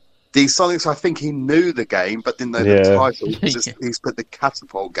incorrect. D-Sonics, I think he knew the game, but didn't know the title. He's put the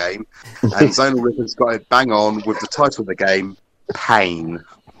Catapult game. And Zonal Ripper's got it bang on with the title of the game, Pain.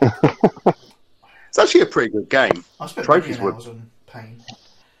 It's actually a pretty good game. I spent Trophies hours on Pain.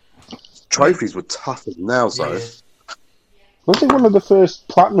 Trophies were tough as nails, though. Yeah. Was it one of the first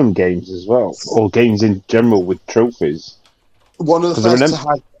Platinum games as well? Or games in general with trophies? One of the first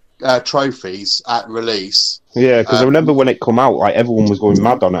to have trophies at release. Yeah, because I remember when it come out, like everyone was going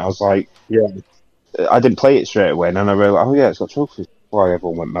mad on it. I was like, yeah, I didn't play it straight away, and then I realised, oh yeah, it's got trophies. Why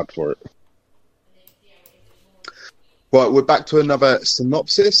everyone went mad for it? Right, we're back to another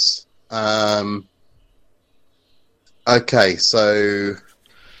synopsis. Okay, so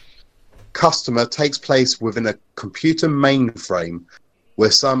customer takes place within a computer mainframe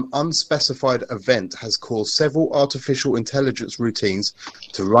where some unspecified event has caused several artificial intelligence routines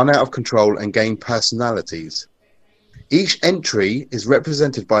to run out of control and gain personalities. Each entry is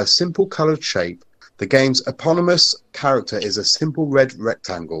represented by a simple coloured shape. The game's eponymous character is a simple red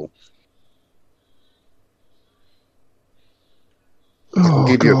rectangle. I can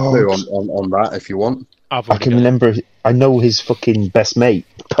give you a clue on that if you want. I can remember. I know his fucking best mate,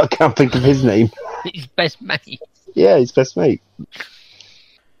 but I can't think of his name. His best mate? Yeah, his best mate.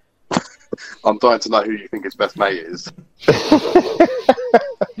 I'm dying to know who you think his best mate is.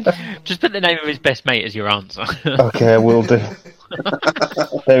 Just put the name of his best mate as your answer. Okay, I will do.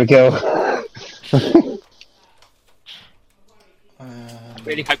 There we go. I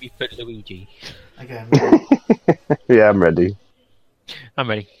really hope you put Luigi. Again. Yeah, I'm ready. I'm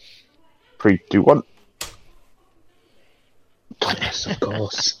ready. 3, 2, 1. Yes, of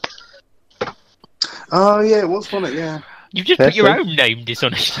course. Oh, yeah, it was funny, yeah. You've just put your own name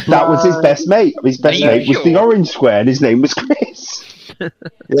dishonest. That was his best mate. His best mate was the orange square, and his name was Chris.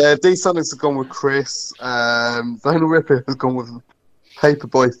 Yeah, D-Sonics has gone with Chris. Zonal Ripper has gone with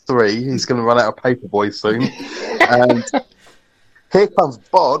Paperboy 3. He's going to run out of Paperboy soon. And Here Comes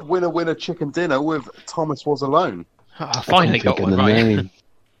Bod, winner, chicken dinner with Thomas Was Alone. I finally got one right.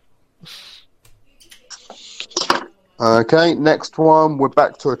 Okay, next one. We're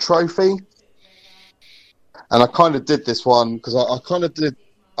back to a trophy. And I kind of did this one because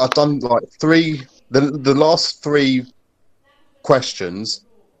I've done like the last 3 questions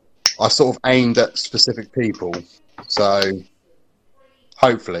I sort of aimed at specific people. So,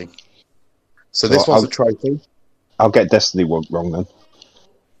 hopefully. So this one's a trophy. I'll get Destiny one wrong then.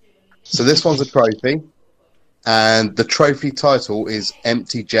 So this one's a trophy. And the trophy title is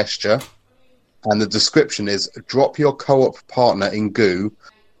Empty Gesture. And the description is drop your co-op partner in goo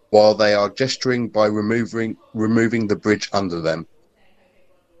while they are gesturing by removing the bridge under them.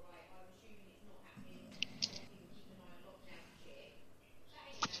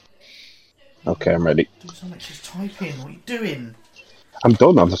 Okay, I'm ready. Do something, just type in. What are you doing? I'm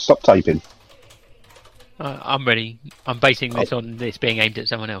done. I've stopped typing. I'm ready. I'm basing this on this being aimed at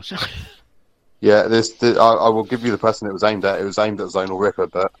someone else. Yeah, I will give you the person it was aimed at. It was aimed at Zonal Ripper,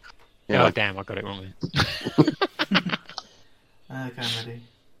 but... Oh, damn, I got it wrong then. Okay, I'm ready.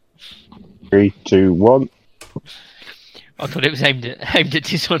 3, 2, 1. I thought it was aimed at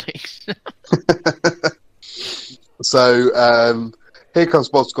Dishonix. So, Here Comes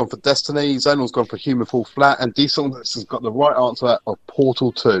Bod's gone for Destiny, Zonal's gone for Human Fall Flat, and Diesel has got the right answer of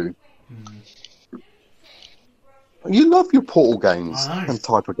Portal 2. You love your Portal games I know. and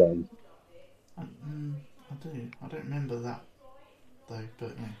type of game. I do. I don't remember that, though,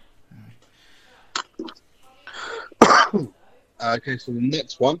 but yeah. Okay, so the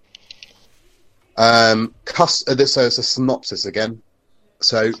next one. So it's a synopsis again.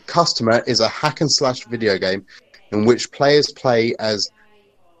 So, Customer is a hack and slash video game in which players play as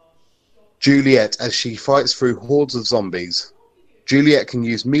Juliet as she fights through hordes of zombies. Juliet can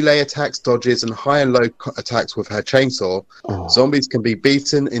use melee attacks, dodges, and high and low attacks with her chainsaw. Zombies can be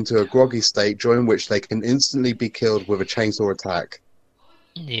beaten into a groggy state, during which they can instantly be killed with a chainsaw attack.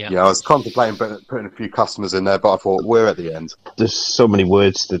 Yeah. I was contemplating putting a few customers in there, but I thought we're at the end. There's so many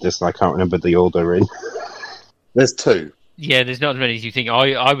words to this, and I can't remember the order in. There's 2. Yeah, there's not as many as you think.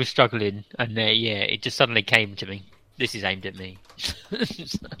 I was struggling, and it just suddenly came to me. This is aimed at me.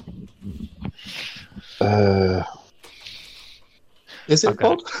 Is it Okay.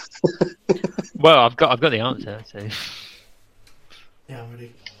 Bod? Well, I've got the answer. So Yeah, I'm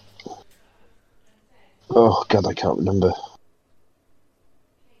ready. Oh God, I can't remember.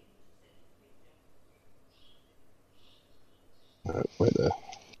 Where the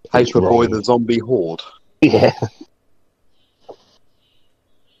Paperboy, wrong. the zombie horde. Yeah.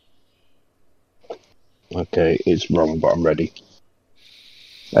 Okay, it's wrong, but I'm ready.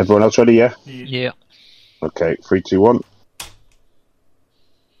 Everyone else ready? Yeah. yeah. Okay, 3, 2, 1.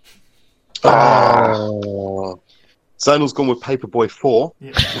 Zonal's gone with Paperboy 4.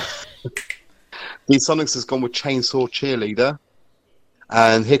 Yeah. D-Sonics has gone with Chainsaw Cheerleader.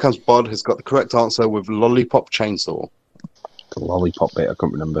 And Here Comes Bod has got the correct answer with Lollipop Chainsaw. The lollipop bit, I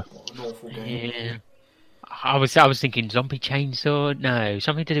can't remember. An awful game. Yeah. I was thinking zombie chainsaw. No,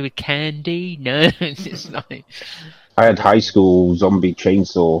 something to do with candy. No, it's just like I had high school zombie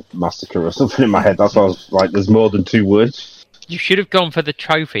chainsaw massacre or something in my head. That's why I was like, there's more than 2 words. you should have gone for the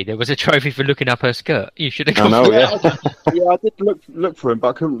trophy. There was a trophy for looking up her skirt. You should have I gone. know, for yeah. Yeah, I did look for him, but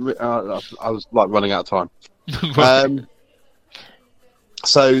I couldn't. I was like running out of time. Right.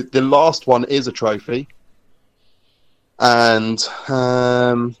 So the last one is a trophy, and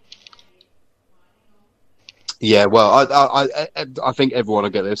yeah, well, I think everyone will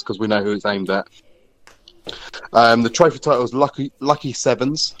get this because we know who it's aimed at. The trophy title is Lucky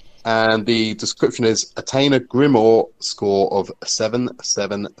Sevens, and the description is attain a Grimoire score of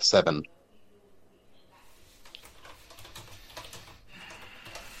 777.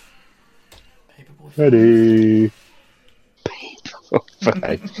 Paperboy. Ready.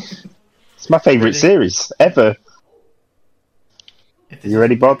 It's my favourite Ready? series ever. If You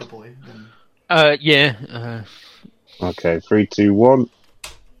ready, Bob? Paperboy, then... Yeah. Okay, 3, 2, 1.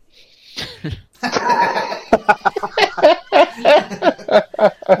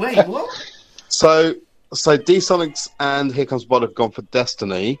 Wait, what? So D-Sonics and Here Comes Bod have gone for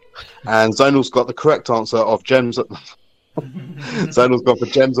Destiny, and Zonal's got the correct answer of Gems. Zonal's gone for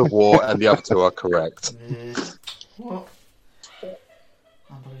Gems of War, and the other 2 are correct. What?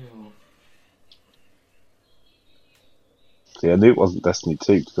 Unbelievable. See, I knew it wasn't Destiny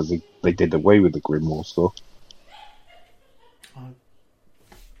 2 because they did away with the Grimoire score.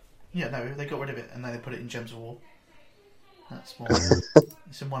 Yeah, no, they got rid of it and then they put it in Gems of War. That's more.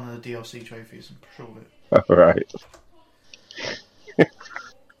 It's in one of the DLC trophies, I'm sure of it. Alright.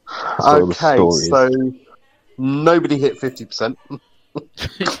 Okay, so nobody hit 50%. I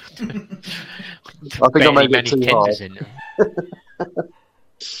think I made it too hard.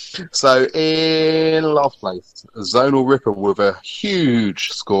 So in last place, Zonal Ripper with a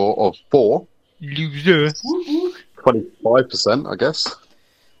huge score of 4. Loser. 25%, I guess.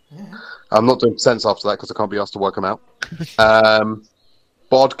 Yeah. I'm not doing percents after that because I can't be asked to work them out.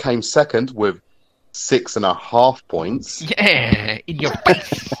 Bod came second with 6.5 points. Yeah, in your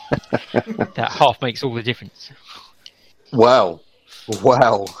face. That half makes all the difference. Well.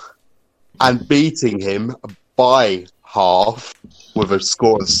 And beating him by half with a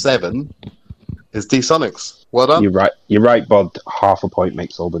score of 7 is D-Sonics. Well done. You're right, Bod. Half a point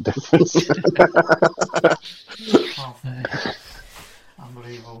makes all the difference.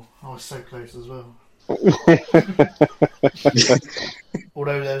 Unbelievable. I was so close as well.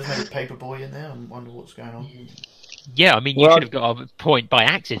 Although there's no Paperboy in there, I wonder what's going on. Yeah, I mean, you should have got a point by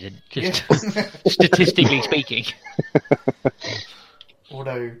accident, just statistically speaking.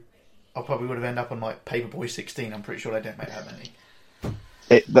 Although I probably would have ended up on like Paperboy 16. I'm pretty sure they don't make that many.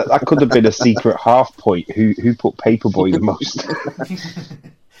 That could have been a secret half point. Who put Paperboy the most?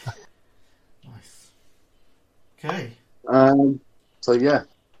 Nice. Okay. So yeah,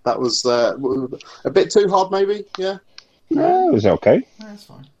 that was a bit too hard, maybe. Yeah. No, it was okay. That's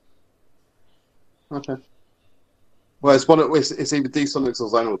fine. Okay. Well, it's either D-Sonics or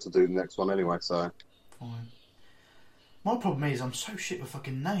Zonal to do the next one anyway, so... Fine. My problem is I'm so shit with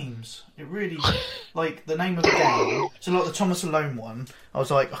fucking names. It really... like, the name of the game... So, like, the Thomas Alone one, I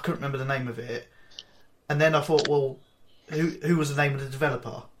was like, I couldn't remember the name of it. And then I thought, well, who was the name of the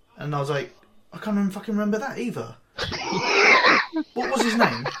developer? And I was like, I can't fucking remember that either. What was his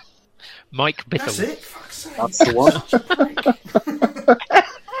name? Mike Bithell. That's it. Fuck's sake. That's the one. Such a prick.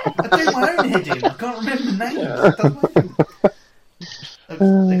 I do my own head in. I can't remember the name. It doesn't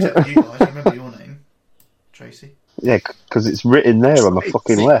matter. Except for you guys. I remember your name. Tracy. Yeah, because it's written there on the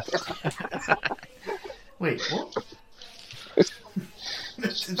fucking left. Wait, what? It's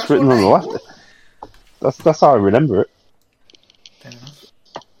written on the left. That's how I remember it. Fair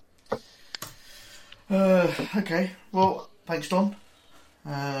enough. Okay. Well, thanks, Don.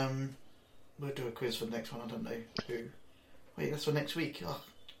 We'll do a quiz for the next one. I don't know who. Wait, that's for next week. Oh.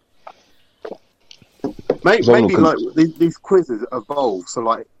 Maybe like these quizzes evolve, so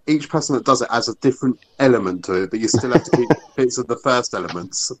like each person that does it has a different element to it, but you still have to keep bits of the first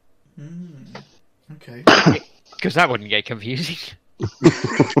elements. Okay. Because that wouldn't get confusing.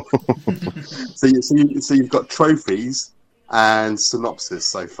 So you've got trophies and synopsis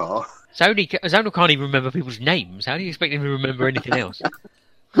so far. Zonal can't even remember people's names. How do you expect him to remember anything else?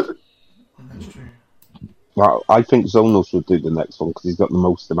 That's true. Well, I think Zonal should do the next one because he's got the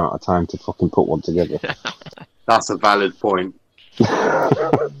most amount of time to fucking put one together. That's a valid point.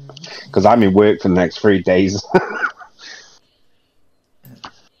 Because I'm in work for the next 3 days.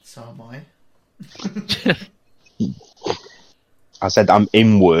 So am I. I said I'm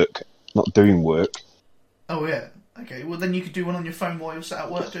in work, not doing work. Oh yeah. Okay. Well, then you could do one on your phone while you're sat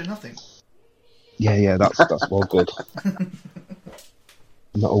at work doing nothing. Yeah, that's well good. I'm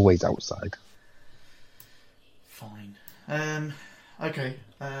not always outside. Fine. Okay.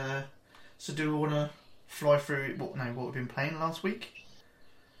 So do we want to fly through what we've been playing last week?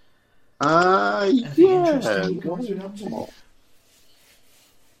 Anything interesting you guys been up to?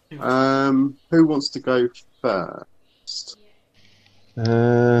 Who wants to go first?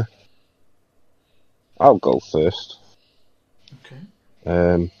 I'll go first.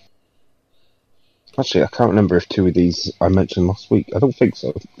 Okay. Actually, I can't remember if 2 of these I mentioned last week. I don't think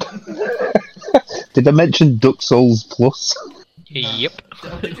so. Did I mention Duck Souls Plus? Yep.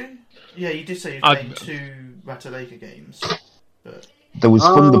 Oh, did you? Yeah, you did say you were playing 2 Ratalaika games. But... There was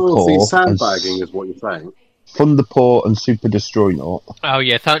Thunderpaw. So sandbagging is what you're saying. Thunderpaw and Super Destroynaut. Oh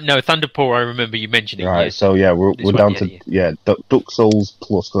yeah, Thunderpaw. I remember you mentioning. Right, yes. so yeah, we're This down one, to Duck Souls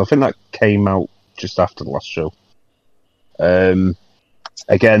Plus because I think that came out just after the last show.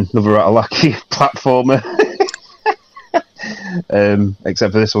 Again, another Ratalaika platformer.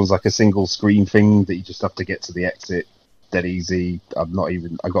 Except for this one's like a single screen thing that you just have to get to the exit dead easy. I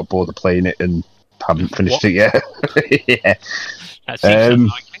got bored of playing it and haven't finished it yet. Yeah. That seems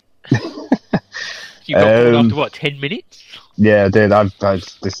unlikely. You got bored after what, 10 minutes? Yeah, I did.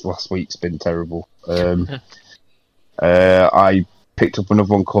 This last week's been terrible. I picked up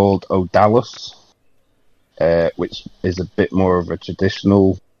another one called Odallus, which is a bit more of a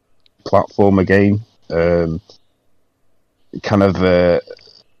traditional platformer game. Kind of a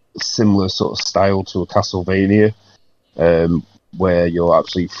similar sort of style to a Castlevania, where you're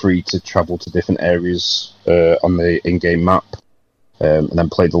actually free to travel to different areas on the in-game map, and then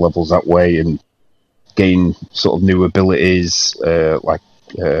play the levels that way and gain sort of new abilities, like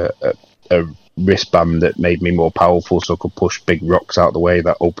a wristband that made me more powerful so I could push big rocks out of the way.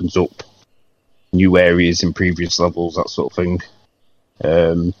 That opens up new areas in previous levels, that sort of thing.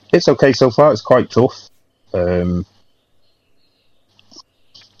 It's okay so far. It's quite tough.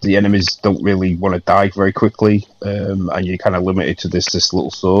 The enemies don't really want to die very quickly, and you're kind of limited to this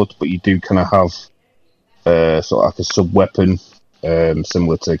little sword, but you do kind of have sort of like a sub-weapon,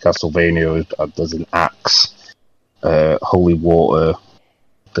 similar to Castlevania. There's an axe, holy water.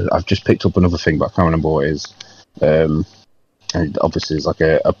 I've just picked up another thing, but I can't remember what it is. And obviously there's like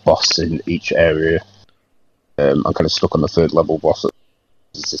a boss in each area. I'm kind of stuck on the 3rd level boss.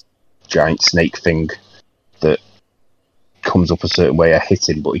 There's this giant snake thing that comes up a certain way. I hit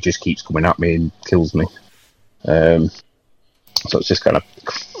him, but he just keeps coming at me and kills me. So it's just kind of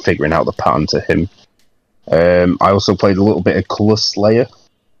figuring out the pattern to him. I also played a little bit of Colour Slayer.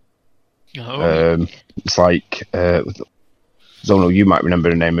 It's like Zono, you might remember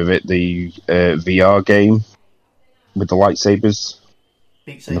the name of it. The VR game with the lightsabers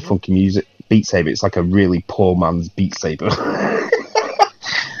and the funky music. Beat Saber. It's like a really poor man's Beat Saber,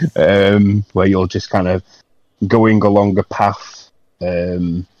 where you're just kind of going along a path,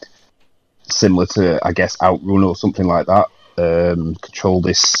 similar to, I guess, Outrun or something like that. Control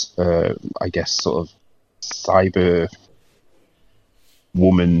this, I guess, sort of cyber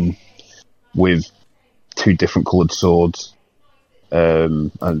woman with two different coloured swords.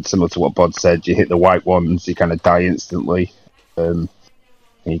 And similar to what Bod said, you hit the white ones, you kind of die instantly. And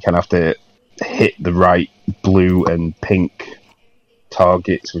you kind of have to hit the right blue and pink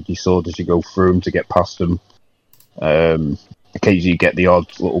targets with your sword as you go through them to get past them. Occasionally you get the odd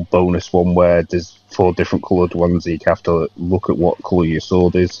little bonus one where there's 4 different coloured ones, so you have to look at what colour your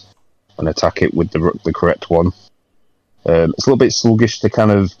sword is and attack it with the correct one. It's a little bit sluggish to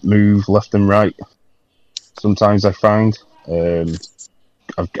kind of move left and right. Sometimes I find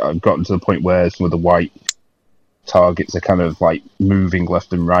I've gotten to the point where some of the white targets are kind of like moving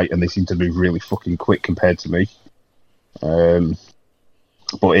left and right, and they seem to move really fucking quick compared to me.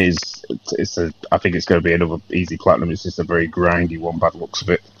 But I think it's going to be another easy platinum. It's just a very grindy one by the looks of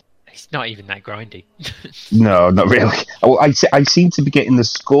it. It's not even that grindy. No, not really. Well, I seem to be getting the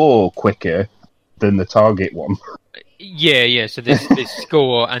score quicker than the target one. Yeah. So there's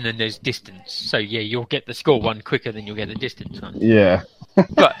score and then there's distance. So yeah, you'll get the score one quicker than you'll get the distance one. Yeah.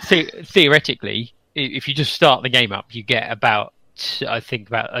 But theoretically, if you just start the game up, you get about a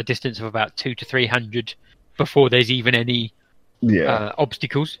distance of about 200 to 300 before there's even any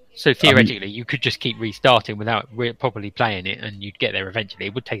obstacles. So theoretically, you could just keep restarting without properly playing it, and you'd get there eventually.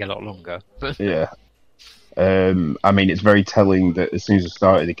 It would take a lot longer. But yeah. I mean, it's very telling that as soon as I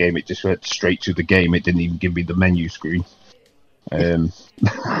started the game, it just went straight to the game. It didn't even give me the menu screen.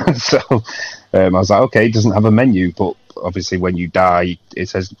 So I was like, okay, it doesn't have a menu, but obviously when you die, it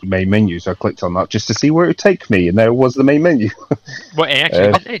says main menu. So I clicked on that just to see where it would take me, and there was the main menu. Well, it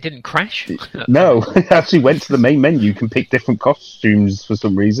actually it didn't crash. No, it actually went to the main menu. You can pick different costumes for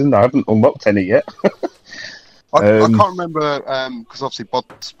some reason. I haven't unlocked any yet. I can't remember, because obviously Bob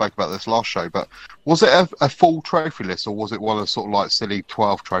spoke about this last show, but was it a full trophy list, or was it one of sort of like silly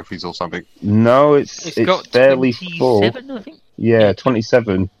 12 trophies or something? No, it's got fairly 27, full. I think. Yeah,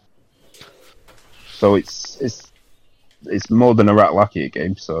 27. So it's more than a Rat Lackey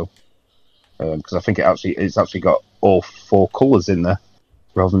game, so because I think it's actually got all 4 colours in there,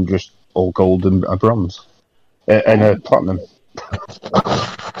 rather than just all gold and a bronze and a platinum.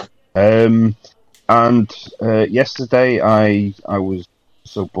 And yesterday I was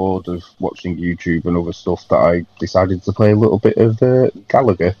so bored of watching YouTube and other stuff that I decided to play a little bit of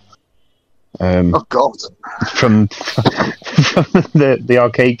Gallagher. Oh God! From the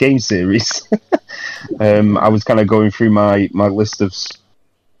arcade game series. I was kind of going through my list of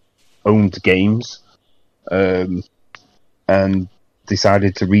owned games, and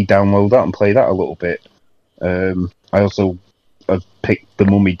decided to re-download that and play that a little bit. I also have picked The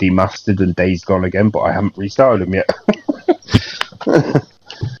Mummy Demastered and Days Gone again, but I haven't restarted them yet.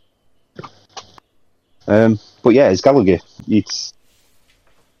 But yeah, it's Gallagher. It's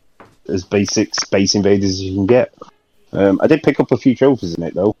as basic Space Invaders as you can get. I did pick up a few trophies in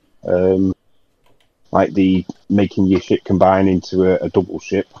it though, like the making your ship combine into a double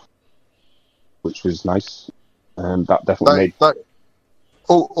ship, which was nice. That definitely made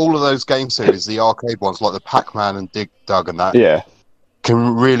all of those game series, the arcade ones like the Pac-Man and Dig Dug and that,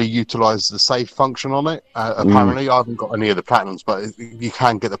 can really utilise the save function on it. Apparently, I haven't got any of the platinums, but you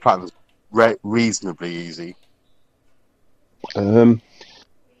can get the platinums reasonably easy.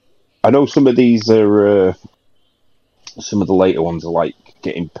 I know some of these are some of the later ones are like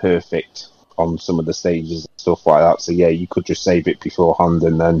getting perfect on some of the stages and stuff like that. So yeah, you could just save it beforehand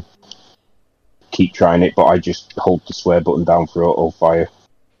and then keep trying it. But I just hold the swear button down for auto fire.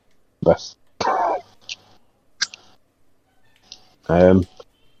 Best.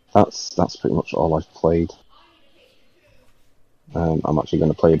 That's pretty much all I've played. I'm actually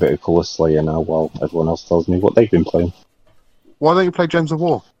going to play a bit of Colour Slayer now while everyone else tells me what they've been playing. Why don't you play Gems of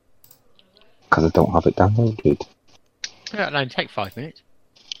War? Because I don't have it downloaded. Yeah, it'll only take 5 minutes.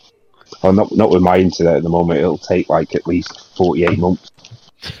 Well, not with my internet at the moment. It'll take like at least 48 months.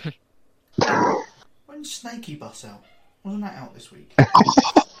 When's Snakey Bus out? Wasn't that out this week?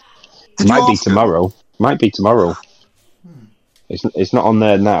 Might be tomorrow. Might be tomorrow. It's not on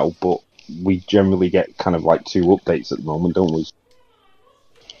there now, but we generally get kind of like 2 updates at the moment, don't we?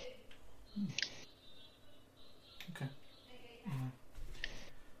 Okay.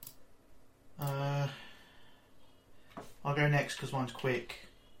 I'll go next because mine's quick.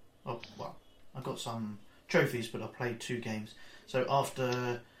 Oh, well, I got some trophies, but I played 2 games. So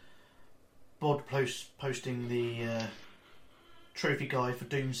after Bod posting the trophy guide for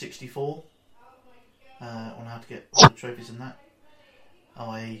Doom 64 on how to get all the trophies in that,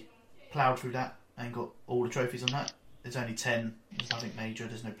 I ploughed through that and got all the trophies on that. There's only 10. There's nothing major.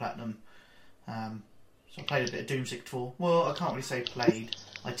 There's no platinum. So I played a bit of Doom 64. Well, I can't really say played.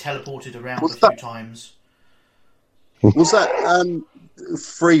 I teleported around Was a few that- times. Was that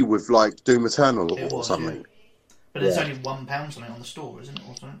free with like Doom Eternal It or was, something? yeah. But it's Yeah. only £1 something on the store, isn't it?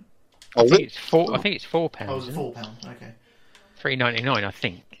 Or something? Oh, I is think it? it's four. I think it's £4. Oh, it's isn't it? £4. Okay. $3.99, I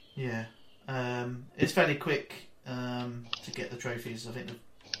think. Yeah. It's fairly quick to get the trophies. I think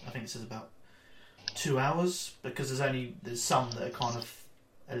it says about 2 hours, because there's some that are kind of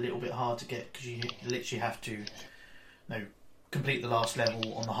a little bit hard to get, because you literally have to complete the last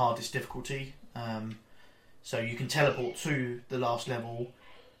level on the hardest difficulty. So you can teleport to the last level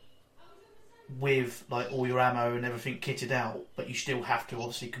with like all your ammo and everything kitted out, but you still have to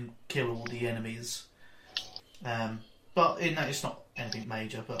obviously kill all the enemies. But it's not anything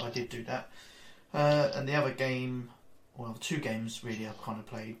major, but I did do that. And the other game, well, 2 games really I've kind of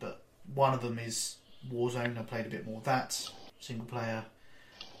played, but one of them is Warzone. I played a bit more of that, single player.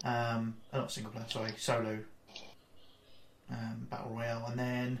 Not single player, sorry, solo battle royale, and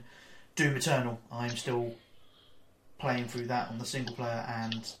then Doom Eternal. I'm still playing through that on the single player,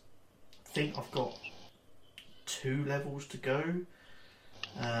 and I think I've got 2 levels to go.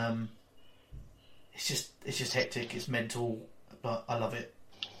 It's just hectic. It's mental, but I love it.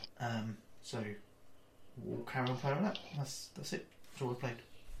 So we'll carry on playing that. That's it. That's all I played.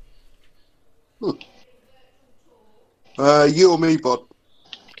 You or me, Bod?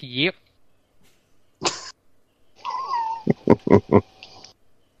 Yep.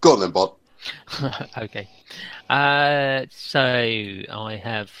 Go on then, Bod. Okay. So I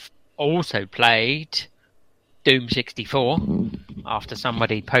have also played Doom 64 after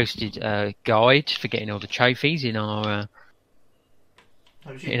somebody posted a guide for getting all the trophies in our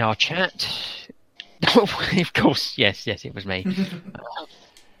chat. Of course, yes, it was me.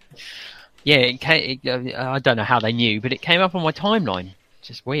 Yeah, I don't know how they knew, but it came up on my timeline.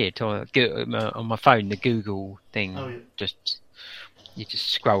 Just weird. On my phone, the Google thing, you just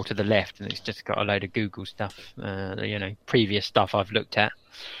scroll to the left, and it's just got a load of Google stuff. Previous stuff I've looked at.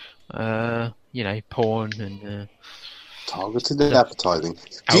 Porn and Targeted advertising.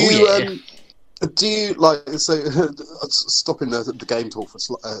 Do you like stopping the game talk for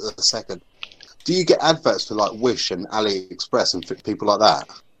a second? Do you get adverts for like Wish and AliExpress and people like that?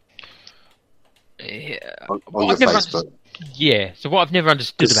 On your Facebook? Yeah. So what I've never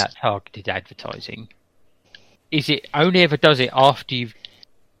understood about targeted advertising is it only ever does it after you've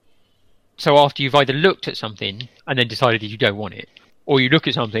either looked at something and then decided you don't want it, or you look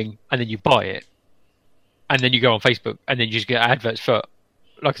at something and then you buy it, and then you go on Facebook and then you just get adverts for,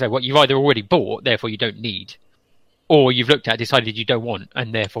 like I say, what you've either already bought, therefore you don't need, or you've looked at, decided you don't want,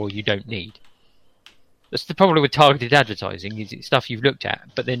 and therefore you don't need. That's the problem with targeted advertising, is it's stuff you've looked at,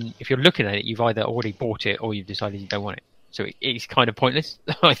 but then if you're looking at it, you've either already bought it or you've decided you don't want it. So it's kind of pointless,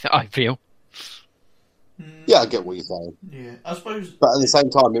 I feel. Yeah, I get what you're saying. Yeah, I suppose. But at the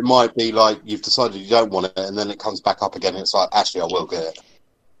same time, it might be like you've decided you don't want it, and then it comes back up again, and it's like, actually, I will get it.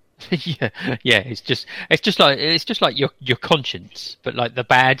 yeah. It's just like your conscience, but like the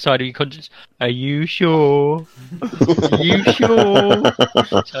bad side of your conscience. Are you sure? Are you sure?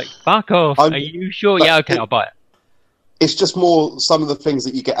 It's like, fuck off. Are you sure? Yeah, okay, I'll buy it. It's just more some of the things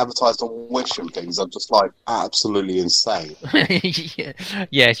that you get advertised on Wish and things are just like absolutely insane.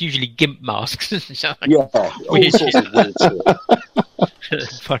 Yeah, it's usually GIMP masks. Yeah, all sorts of weird shit.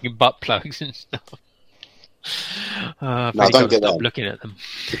 Fucking butt plugs and stuff. No, don't get stop that. looking at them.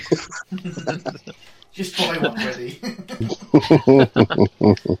 Just buy one ready.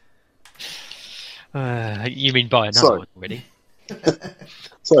 You mean buy another one already?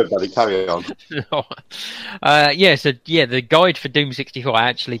 Sorry, buddy, carry on. The guide for Doom 64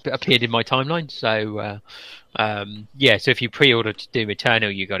 actually appeared in my timeline. So, so if you pre-ordered Doom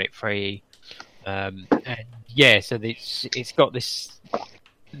Eternal, you got it free. So it's got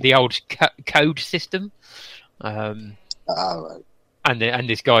the old code system. Right. And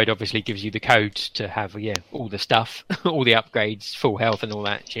this guide obviously gives you the codes to have all the stuff, all the upgrades, full health, and all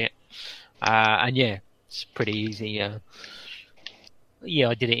that shit. It's pretty easy.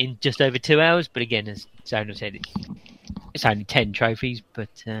 I did it in just over 2 hours, but again, as Zona said, it's only 10 trophies. But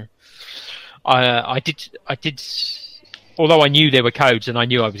I did. Although I knew there were codes and I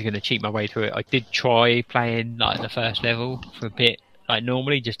knew I was going to cheat my way through it, I did try playing like the first level for a bit, like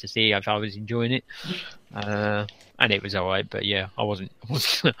normally, just to see if I was enjoying it. And it was alright, but yeah, I wasn't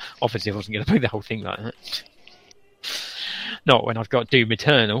obviously I wasn't going to play the whole thing like that. Not when I've got Doom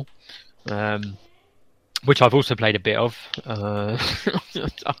Eternal. Which I've also played a bit of.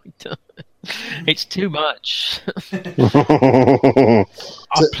 It's too much. I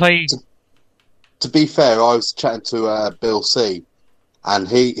played. To be fair, I was chatting to Bill C, And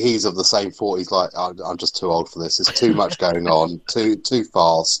he's of the same thought. He's like, I'm just too old for this. There's too much going on, too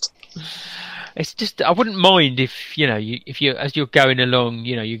fast. It's just, I wouldn't mind if, you know, if you as you're going along,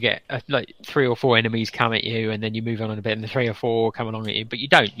 you know, you get like 3 or 4 enemies come at you, and then you move on a bit, and the 3 or 4 come along at you, but you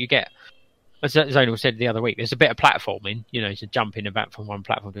don't. You get, as Zonal said the other week, there's a bit of platforming, you know, it's a jumping about from one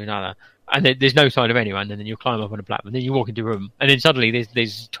platform to another, and there's no sign of anyone, and then you'll climb up on a platform, and then you walk into a room, and then suddenly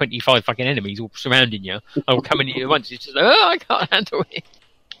there's 25 fucking enemies all surrounding you, all coming at you at once. It's just like, oh, I can't handle it.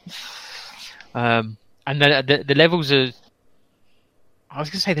 And the levels are, I was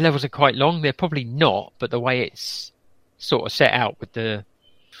going to say the levels are quite long. They're probably not, but the way it's sort of set out with the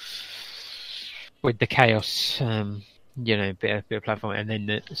chaos, you know, bit of platform, and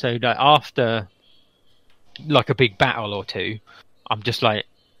then so like after like a big battle or two, I'm just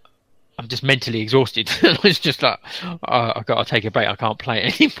mentally exhausted. It's just like, oh, I've got to take a break. I can't play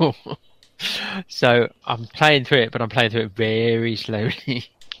it anymore. So I'm playing through it, but I'm playing through it very slowly.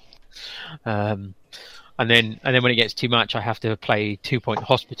 And then when it gets too much, I have to play 2 Point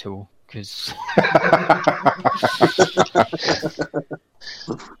Hospital because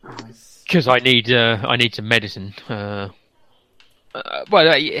I need some medicine.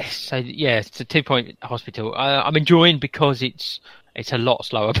 It's a 2 Point Hospital. I'm enjoying because it's a lot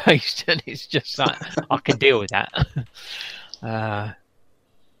slower paced, and it's just like I can deal with that.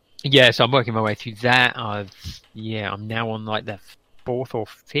 So I'm working my way through that. I'm now on like the 4th or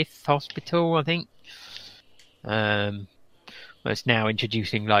 5th hospital, I think. It's now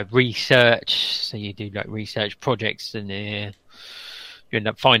introducing like research, so you do like research projects, and you end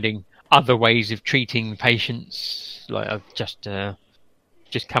up finding other ways of treating patients. Like I've just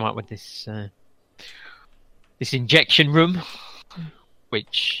come up with this injection room,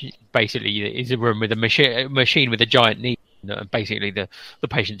 which basically is a room with a machine with a giant needle. Basically, the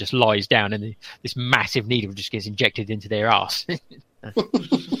patient just lies down, and this massive needle just gets injected into their ass.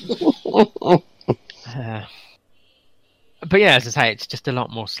 But yeah, as I say, it's just a lot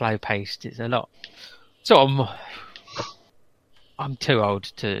more slow paced. It's a lot sort of. I'm too old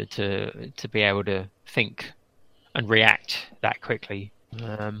to be able to think and react that quickly.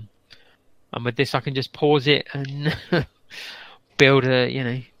 And with this, I can just pause it and build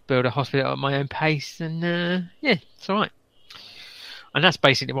a hospital at my own pace, and it's all right. And that's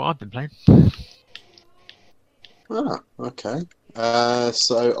basically what I've been playing. Ah, okay.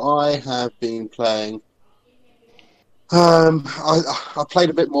 So I have been playing. I played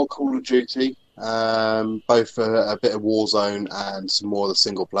a bit more Call of Duty, both a bit of Warzone and some more of the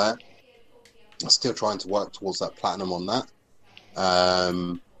single player. I'm still trying to work towards that platinum on that.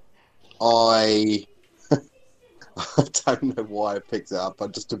 I don't know why I picked it up,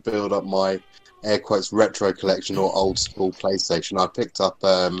 but just to build up my air quotes retro collection or old school PlayStation, I picked up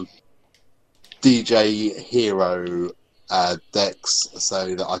DJ Hero decks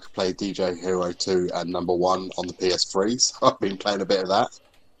so that I could play DJ Hero 2 and number 1 on the PS3. So I've been playing a bit of that.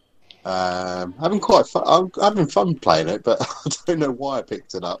 Having quite fun. I'm having fun playing it, but I don't know why I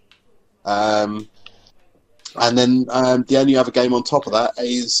picked it up. And then the only other game on top of that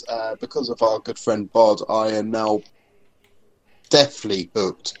is because of our good friend Bod, I am now deathly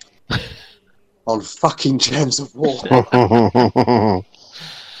hooked on fucking Gems of War.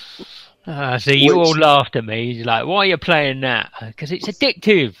 So you all laughed at me. You're like, why are you playing that? Because it's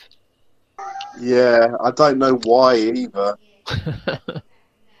addictive. Yeah, I don't know why either.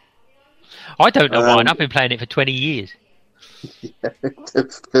 I don't know why, and I've been playing it for 20 years. Yeah,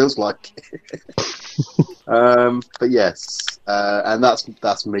 it feels like it. But yes, and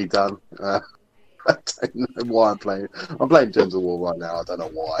that's me done. I don't know why I'm playing. I'm playing Gems of War right now. I don't know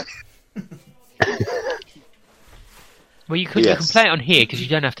why. Well, you can play it on here because you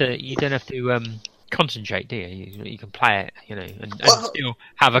don't have to concentrate, do you? You can play it, you know, and still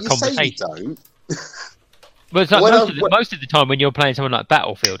have a conversation. You don't. But it's like most of the time when you're playing something like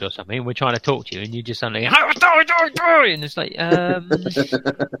Battlefield or something, we're trying to talk to you, and you just suddenly, and it's like, I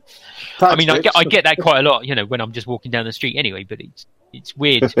mean, I get that quite a lot, you know, when I'm just walking down the street anyway. But it's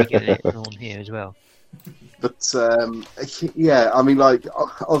weird to be getting it on here as well. But yeah, I mean, like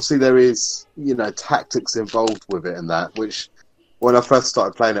obviously there is, you know, tactics involved with it and that. Which when I first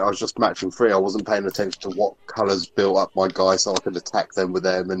started playing it, I was just matching 3. I wasn't paying attention to what colours built up my guy, so I could attack them with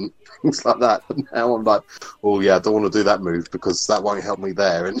them and things like that. But now I'm like, oh yeah, I don't want to do that move because that won't help me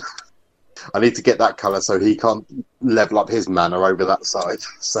there, and I need to get that colour so he can't level up his mana over that side.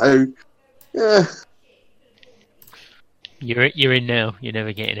 So yeah, you're in now. You're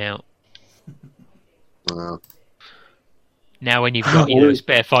never getting out. Now, when you've got a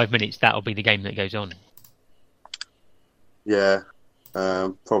spare 5 minutes, that'll be the game that goes on. Yeah,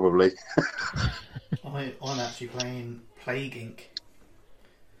 probably. I'm actually playing Plague Inc.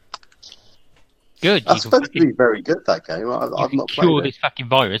 Good. That's You supposed to can, be very good, that game. you I've can not cure played it. this fucking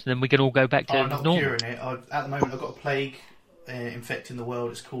virus, and then we can all go back to I'm not normal. curing it. At the moment, I've got a plague infecting the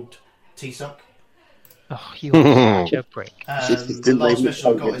world. It's called TPSUK. Oh, you are such a prick. The Didn't last they message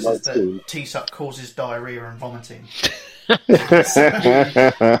I've got is that COVID-19? TPSUK causes diarrhea and vomiting. So I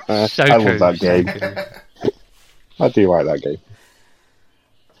true. love that so game. true. I do like that game.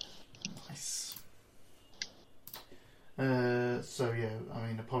 Nice. So yeah, I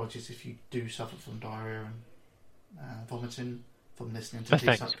mean, apologies if you do suffer from diarrhea and vomiting from listening to No,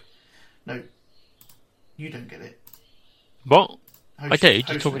 thanks. TPSUK. No, you don't get it. What? Hosts, I do, just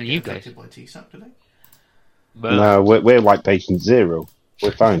hosts talking don't to you get guys. infected by TPSUK, do they? Well, No, we're like patient zero.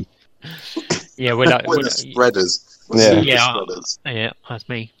 We're fine. yeah, we're like, We're the spreaders. We're Yeah. super yeah, spreaders. yeah, that's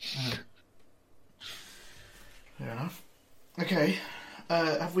me. Fair enough. Okay,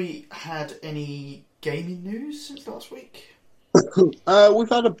 have we had any gaming news since last week? We've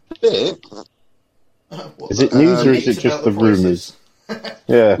had a bit. What, Is it news or is leaks it just about the prices?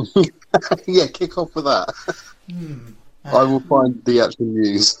 Yeah. Yeah, kick off with that. I will find the actual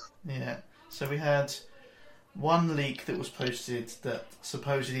news. Yeah. So we had one leak that was posted that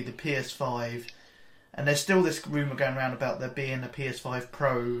supposedly the PS5, and there's still this rumour going around about there being a PS5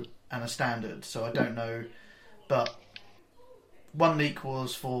 Pro and a standard, so I don't know. But one leak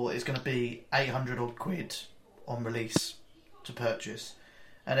was for it's going to be 800 odd quid on release to purchase.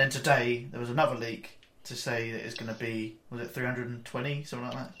 And then today there was another leak to say that it's going to be, was it 320, something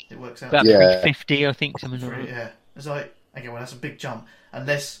like that? It works out. About Yeah. 350, I think, something like that. Yeah. It's like, okay, well that's a big jump.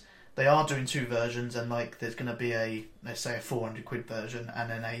 Unless they are doing two versions and like there's going to be a, let's say, a 400 quid version and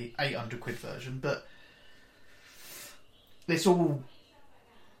then a 800 quid version. But it's all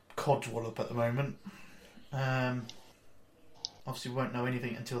codswallop at the moment. Obviously we won't know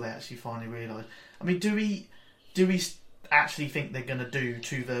anything until they actually finally realise. I mean, do we actually think they're going to do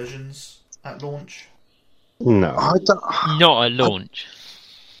two versions at launch? No. Not at launch.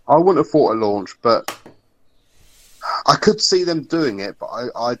 I wouldn't have thought a launch, but I could see them doing it, but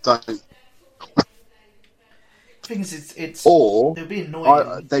I don't. The thing is, it's Or it'll be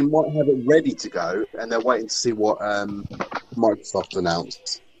annoying. they might have it ready to go, and they're waiting to see what Microsoft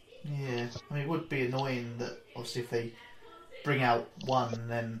announced. Yeah, I mean, it would be annoying that obviously if they bring out one, and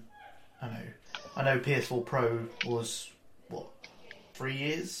then I know PS4 Pro was what 3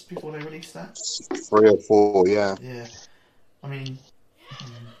 years before they released that. 3 or 4, yeah. Yeah, I mean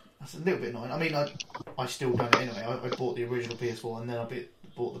that's a little bit annoying. I mean, I still done it anyway. I bought the original PS4 and then I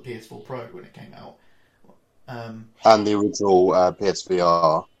bought the PS4 Pro when it came out. And the original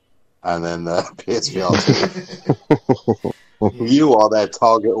PSVR, and then the PSVR 2. Yeah. You are their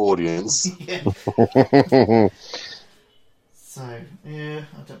target audience. Yeah. So yeah,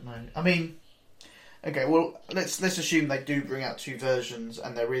 I don't know. I mean, okay, well let's assume they do bring out two versions,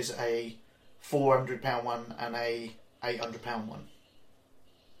 and there is a £400 one and a £800 one.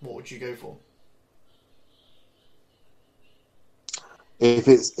 What would you go for? If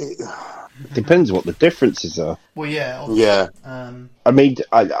it's Depends what the differences are. Well, yeah, obviously, yeah, I mean,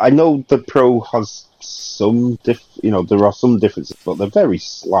 I know the Pro has some there are some differences, but they're very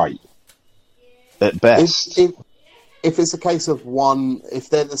slight at best. if it's a case of one, if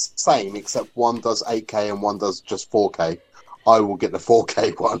they're the same except one does 8K and one does just 4K, I will get the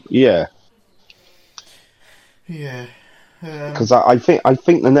 4K one. Yeah, yeah. because I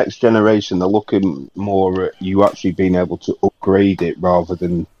think the next generation they're looking more at you actually being able to upgrade it rather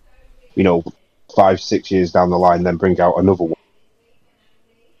than 5-6 years down the line then bring out another one.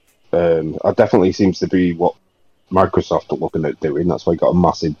 That definitely seems to be what Microsoft are looking at doing. That's why you got a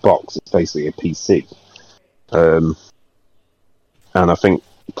massive box. It's basically a PC. And I think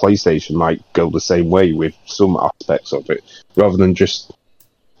PlayStation might go the same way with some aspects of it. Rather than just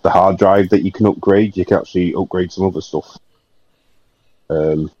the hard drive that you can upgrade, you can actually upgrade some other stuff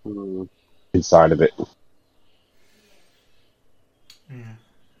inside of it.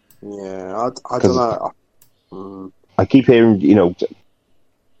 Yeah, I don't know. I keep hearing,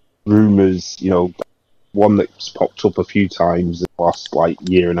 rumours, one that's popped up a few times in the last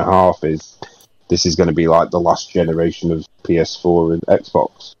year and a half is this is going to be like the last generation of PS4 and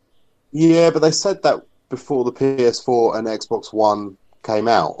Xbox. Yeah, but they said that before the PS4 and Xbox One came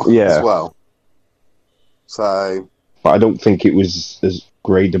out Yeah. as well. So, But I don't think it was as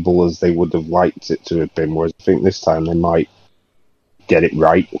gradable as they would have liked it to have been, whereas I think this time they might get it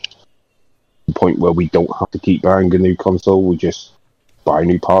right. The point where we don't have to keep buying a new console, we just buy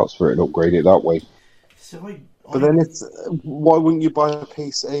new parts for it and upgrade it that way. So but then why wouldn't you buy a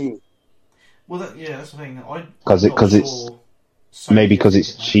PC? well, that's the thing. Because it's maybe because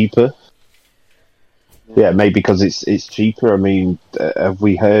it's cheaper. Yeah, maybe because it's cheaper. I mean, have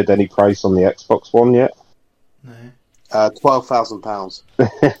we heard any price on the Xbox One yet? No. £12,000.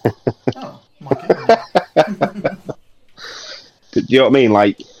 Oh, my goodness. Do you know what I mean?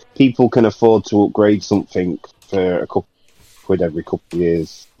 Like, people can afford to upgrade something for a couple of quid every couple of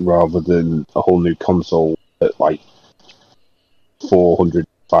years rather than a whole new console at like £400,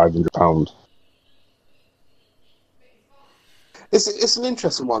 £500. It's an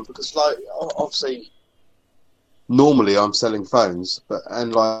interesting one because, like, obviously, normally I'm selling phones,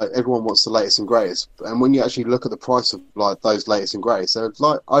 and like everyone wants the latest and greatest. And when you actually look at the price of like those latest and greatest, they're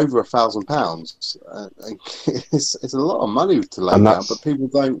like over £1,000. It's a lot of money to lay down, but people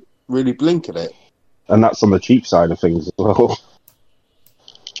don't really blink at it. And that's on the cheap side of things as well.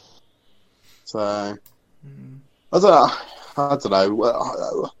 So I don't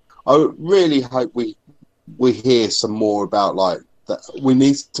know. I really hope we hear some more about like that. We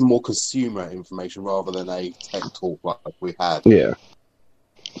need some more consumer information rather than a tech talk like we had. Yeah.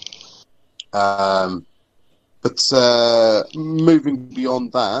 But moving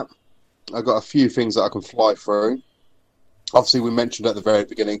beyond that, I've got a few things that I can fly through. Obviously, we mentioned at the very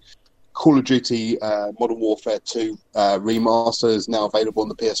beginning, Call of Duty Modern Warfare 2 remaster is now available on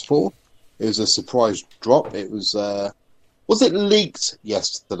the PS4. It was a surprise drop. It was it leaked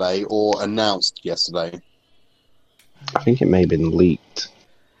yesterday or announced yesterday? I think it may have been leaked.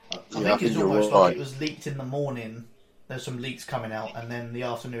 I think it's almost like it was leaked in the morning. There's some leaks coming out, and then the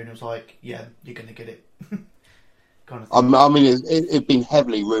afternoon it was like, yeah, you're going to get it. Kind of thing. I mean, it'd been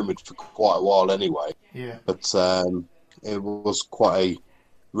heavily rumoured for quite a while anyway. Yeah. But it was quite a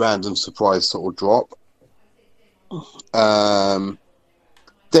random surprise sort of drop.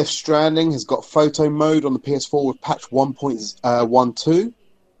 Death Stranding has got photo mode on the PS4 with patch 1.12.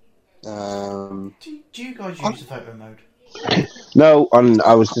 Do you guys use the photo mode? No, and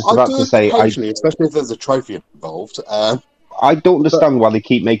I was just about to say, especially if there's a trophy involved. I don't understand why they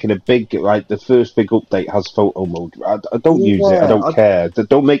keep making a big, like, the first big update has photo mode. I don't use it, I don't care.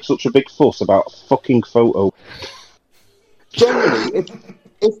 Don't make such a big fuss about a fucking photo. Generally,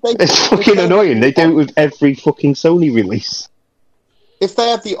 if they... It's fucking annoying, they do it with every fucking Sony release. If they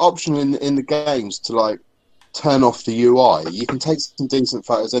have the option in the games to, like, turn off the UI, you can take some decent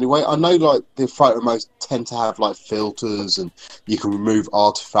photos anyway. I know, like, the photo modes tend to have, like, filters and you can remove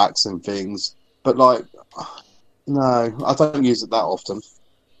artifacts and things, but, like... No, I don't use it that often.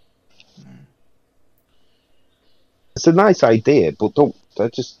 It's a nice idea, but don't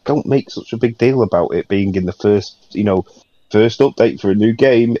make such a big deal about it being in the first update for a new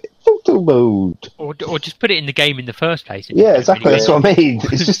game. Photo mode, or just put it in the game in the first place. Yeah, exactly. That's what I mean.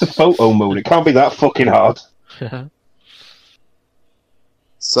 It's just a photo mode. It can't be that fucking hard.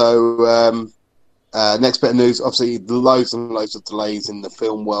 So, next bit of news, obviously, loads and loads of delays in the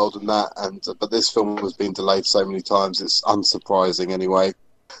film world and that, but this film has been delayed so many times, it's unsurprising anyway.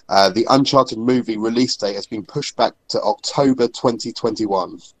 The Uncharted movie release date has been pushed back to October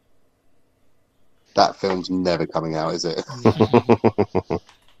 2021. That film's never coming out, is it?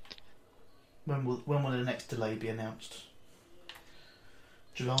 When will the next delay be announced?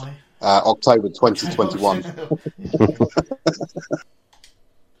 July? October 2021.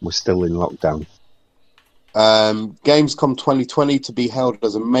 We're still in lockdown. Gamescom 2020 to be held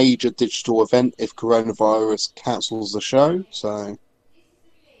as a major digital event if coronavirus cancels the show. So,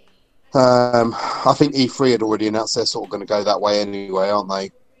 I think E3 had already announced they're sort of going to go that way anyway, aren't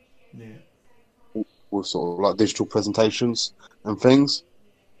they? Yeah. With sort of like digital presentations and things.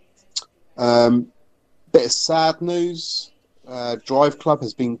 Bit of sad news. Drive Club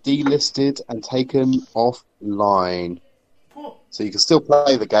has been delisted and taken offline. What? So you can still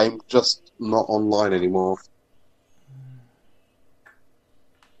play the game, just not online anymore.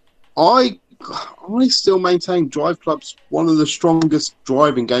 I still maintain Drive Club's one of the strongest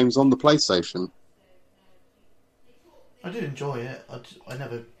driving games on the PlayStation. I did enjoy it. I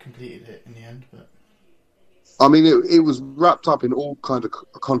never completed it in the end, but... I mean, it was wrapped up in all kind of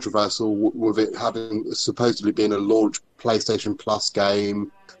controversial with it having supposedly been a launch PlayStation Plus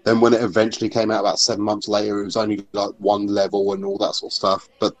game. Then when it eventually came out about 7 months later, it was only like one level and all that sort of stuff.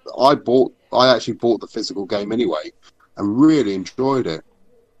 But I actually bought the physical game anyway and really enjoyed it.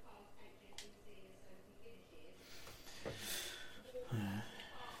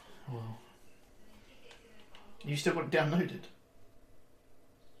 Well, you still got it downloaded?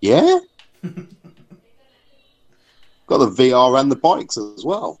 Yeah. Got the VR and the bikes as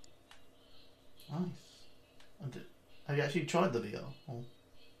well. Nice. Have you actually tried the VR? Or...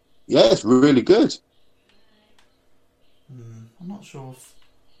 Yeah, it's really good. I'm not sure if...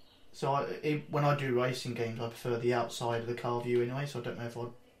 So when I do racing games, I prefer the outside of the car view anyway, so I don't know if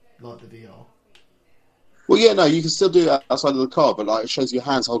I'd like the VR. Well, yeah, no, you can still do it outside of the car, but like it shows your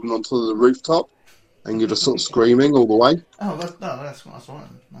hands holding onto the rooftop, and you're just sort of screaming all the way. Oh, that's all right.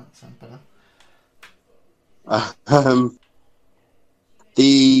 That sounds better.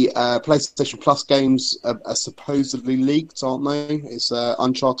 The PlayStation Plus games are supposedly leaked, aren't they? It's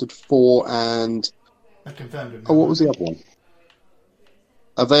Uncharted 4 and... I confirmed it. Oh, what was the other one?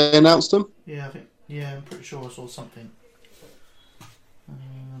 Have they announced them? Yeah, I'm pretty sure I saw something.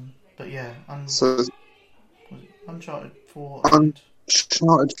 But yeah, Uncharted 4 and...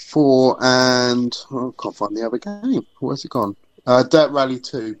 Uncharted 4 and... Oh, I can't find the other game. Where's it gone? Dirt Rally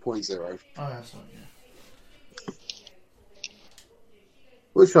 2.0. Oh, that's right, yeah.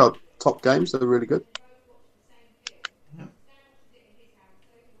 Which are top games. They're really good.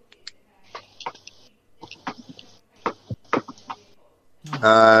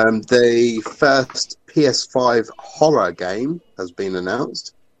 The first PS5 horror game has been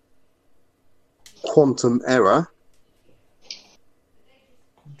announced. Quantum Error.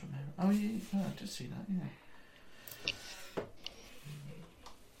 Oh, yeah, I did see that, yeah.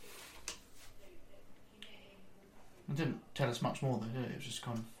 It didn't tell us much more, though, did it? It was just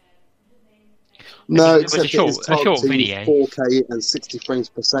kind of... No, it was except a it's short targeting video. 4K and 60 frames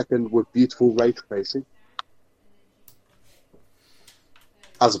per second with beautiful ray tracing.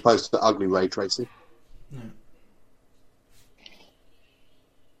 As opposed to ugly ray tracing. No.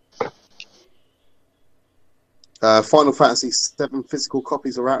 Final Fantasy 7 physical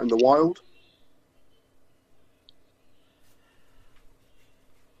copies are out in the wild.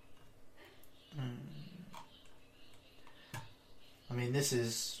 I mean, this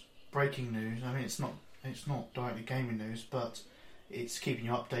is breaking news. I mean, it's not directly gaming news, but it's keeping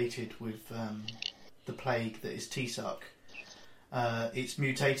you updated with the plague that is TPSUK. It's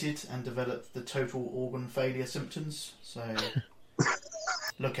mutated and developed the total organ failure symptoms, so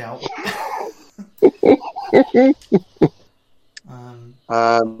look out.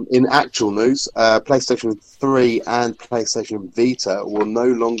 In actual news, PlayStation 3 and PlayStation Vita will no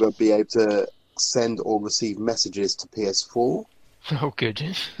longer be able to send or receive messages to PS4. Oh,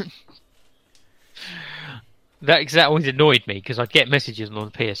 good. That always annoyed me because I'd get messages on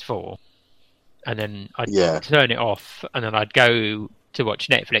the PS4, and then I'd turn it off, and then I'd go to watch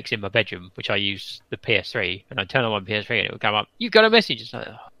Netflix in my bedroom, which I use the PS3, and I'd turn on my PS3, and it would come up, "You've got a message." It's like,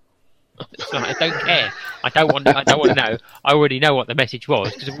 I don't care. I don't want to know. I already know what the message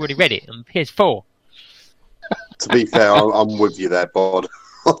was because I've already read it on PS4. To be fair, I'm with you there, Bod,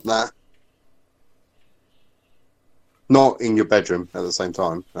 on that. Not in your bedroom at the same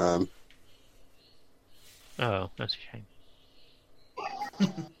time. Oh, that's a shame.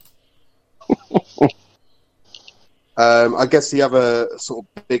 I guess the other sort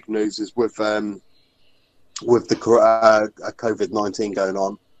of big news is with the COVID-19 going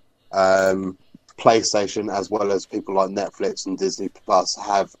on, PlayStation as well as people like Netflix and Disney Plus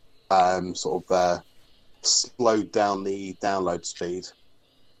have slowed down the download speed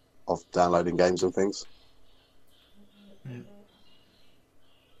of downloading games and things. Yeah.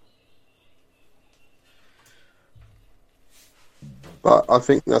 But I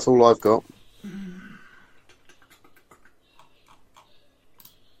think that's all I've got.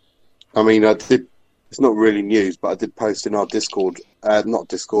 I mean, it's not really news, but I did post in our Discord, our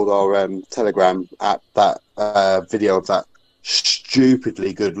Telegram app, that video of that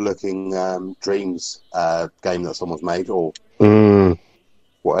stupidly good-looking Dreams game that someone's made, or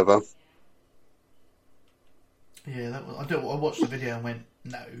whatever. Yeah, I watched the video and went,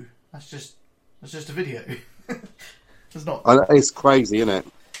 no, that's just a video. It's not. It's crazy, isn't it?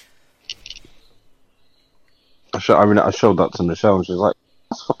 I showed that to Michelle, and she was like,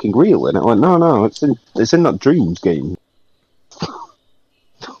 "That's fucking real." And I went, "No, it's in that Dreams game."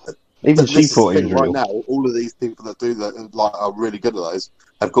 Even she thought it was real. Right now, all of these people that do that are really good at those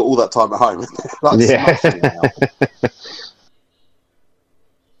have got all that time at home. Yeah.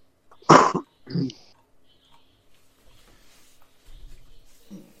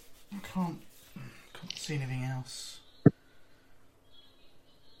 I can't see anything else.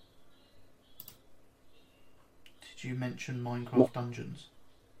 Did you mention Minecraft Dungeons?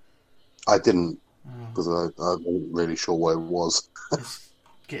 I didn't, because I wasn't really sure what it was. It's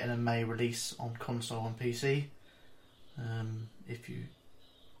getting a May release on console and PC. If you're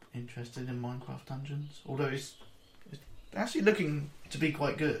interested in Minecraft Dungeons, although it's actually looking to be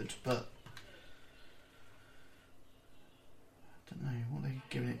quite good, but I don't know what they're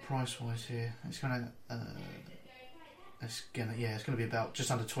giving it price wise here. It's gonna be about just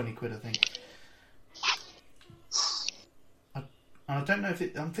under £20, I think. I don't know if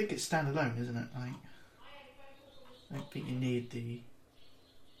I think it's standalone, isn't it? I don't think you need the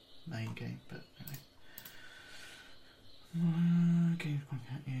main game, but anyway. Okay,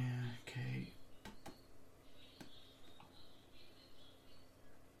 yeah, okay.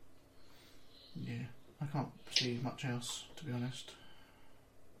 Yeah, I can't see much else, to be honest.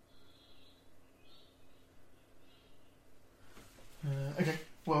 Okay,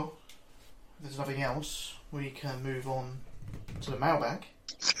 well, if there's nothing else, we can move on to the mailbag.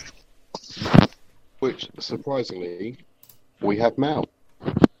 Which, surprisingly, we have mail.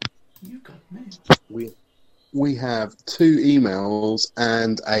 You got mail. We have 2 emails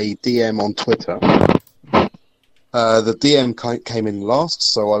and a DM on Twitter. The DM came in last,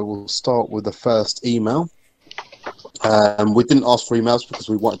 so I will start with the first email. We didn't ask for emails because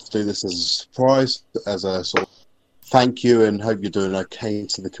we wanted to do this as a surprise, as a sort of thank you, and hope you're doing okay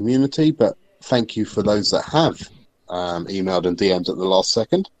to the community. But thank you for those that have emailed and DM'd at the last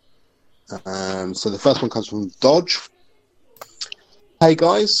second. So the first one comes from Dodge. Hey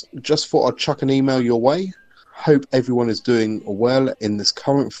guys, just thought I'd chuck an email your way. Hope everyone is doing well in this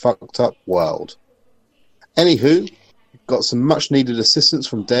current fucked up world. Anywho, got some much needed assistance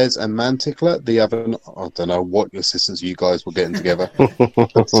from Des and Mantickler the other night. I don't know what assistance you guys were getting together.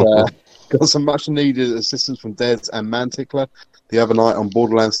 But, got some much needed assistance from Des and Mantickler the other night on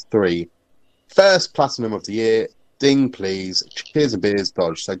Borderlands 3. First platinum of the year. Ding, please. Cheers and beers,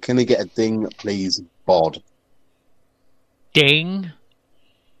 Dodge. So can he get a ding, please, bod? Ding.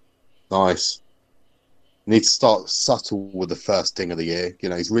 Nice. Need to start subtle with the first ding of the year. You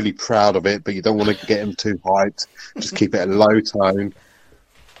know, he's really proud of it, but you don't want to get him too hyped. Just keep it a low tone.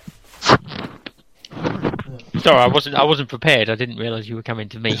 Sorry, I wasn't prepared. I didn't realise you were coming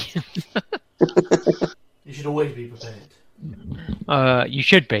to me. You should always be prepared. You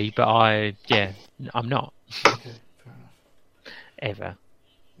should be, but I'm not. Okay, fair enough. Ever.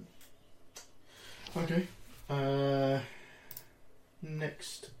 Okay.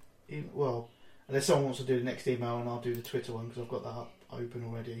 Next, well, unless someone wants to do the next email, and I'll do the Twitter one because I've got that up open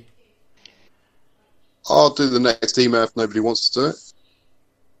already. I'll do the next email if nobody wants to do it.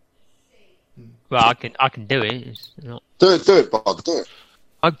 Well, I can do it. It's not... Do it, Bod, do it.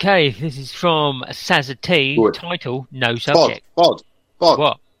 Okay, this is from Sazza T. Do it. Title, no subject. Bod.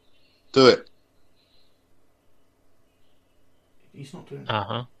 What? Do it. He's not doing it.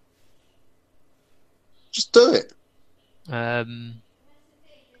 Uh-huh. Just do it.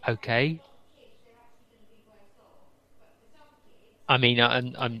 Okay. I mean,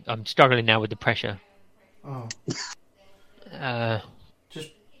 I'm struggling now with the pressure. Oh.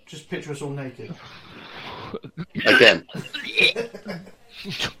 Just picture us all naked. Again.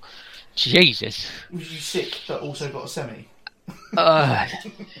 Jesus. Was you sick but also got a semi?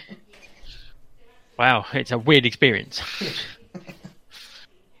 Wow, it's a weird experience.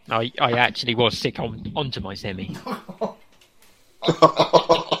 I actually was sick onto my semi. Oh.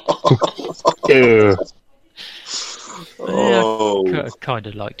 Yeah, kind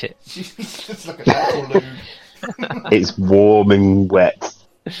of liked it. It's like an apple lube. It's warm and wet.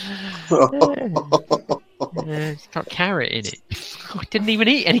 It's got carrot in it. I didn't even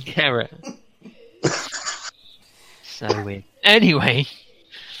eat any carrot. So weird. Anyway,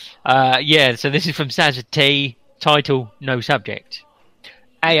 so this is from Sazza T. Title, no subject.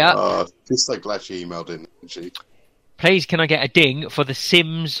 Hey up. Just so glad she emailed in, didn't she? Please, can I get a ding for The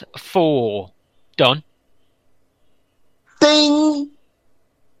Sims 4? Don? Ding!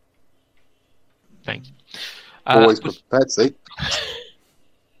 Thanks. Always prepared, see?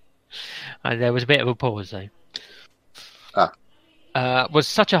 There was a bit of a pause, though. Was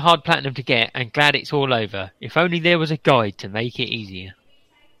such a hard platinum to get, and glad it's all over. If only there was a guide to make it easier.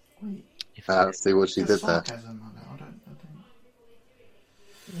 Wait, Let's see what she did there.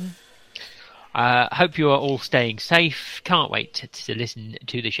 Hope you are all staying safe. Can't wait to listen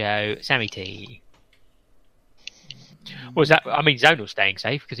to the show. Sammy T. Was that? I mean, Zonal's staying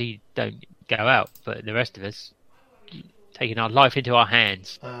safe because he don't go out, but the rest of us taking our life into our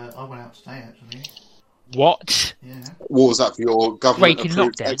hands. I went out today, actually. What? Yeah. What was that for your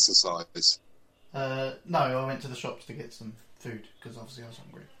government-approved lockdown? exercise? No, I went to the shops to get some food because obviously I was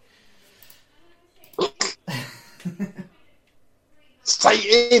hungry.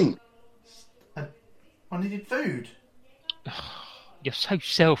 Stay in! I needed food. You're so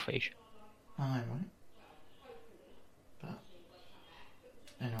selfish. I know, right? But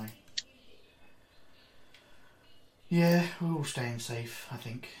anyway, yeah, we're all staying safe, I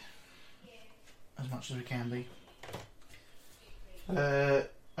think, as much as we can be.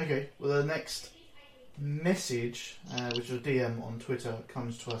 Okay, well, the next message, which is a DM on Twitter,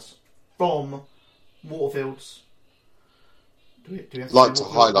 comes to us from Waterfields. Do we have to Like say to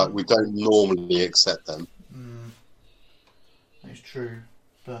Waterfields? highlight, we don't normally accept them. That is true,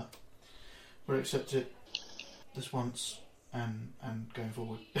 but we'll accept it this once and going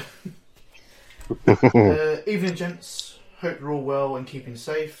forward. Evening, gents. Hope you're all well and keeping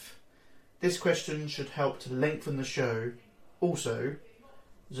safe. This question should help to lengthen the show. Also,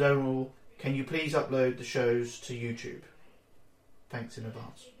 Zonal, can you please upload the shows to YouTube? Thanks in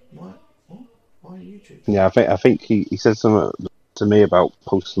advance. What? Why YouTube? Yeah, I think he said something to me about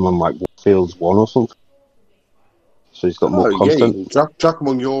posting them on like Fields 1 or something. So he's got more content. Yeah, chuck them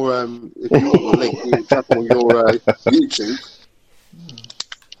on your if you want the link, you chuck them on your YouTube.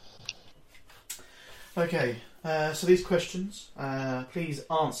 Okay, so these questions, please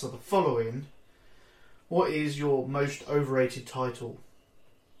answer the following. What is your most overrated title?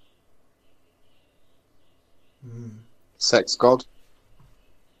 Sex God.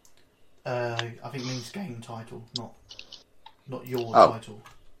 I think it means game title, not your Oh. title.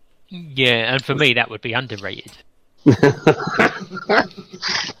 Yeah, and for me that would be underrated.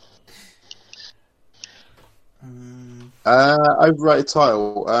 Overrated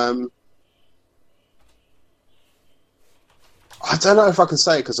title. I don't know if I can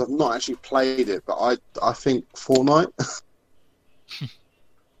say it because I've not actually played it, but I think Fortnite.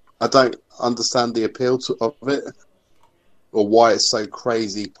 I don't understand the appeal of it or why it's so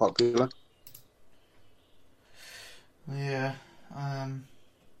crazy popular. Yeah, I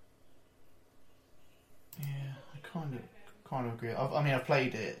kind of agree. I've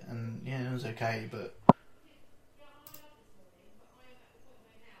played it and yeah, it was okay, but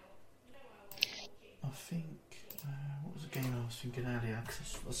I think what was the game I was thinking earlier?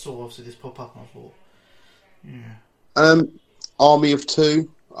 'Cause I saw obviously this pop up and I thought, yeah. Army of Two.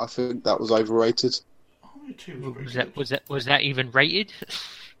 I think that was overrated. Army 2 was pretty good. Was that even rated?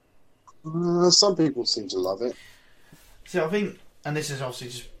 Some people seem to love it. See, I think, and this is obviously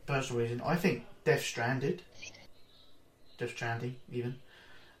just personal reason, I think Death Stranding even,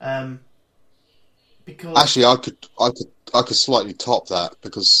 because Actually, I could slightly top that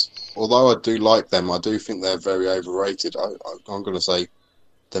because although I do like them, I do think they're very overrated. I'm going to say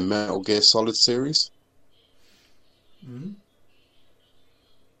the Metal Gear Solid series.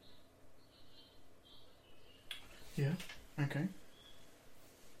 Yeah. Okay.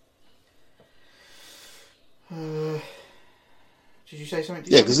 Did you say something?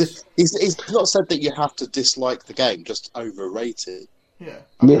 Yeah, because he's not said that you have to dislike the game, just overrated. Yeah.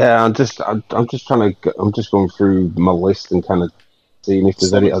 Yeah, I'm just going through my list and kind of seeing if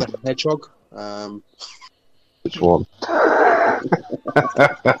there's any. Sonic the Hedgehog. Which one?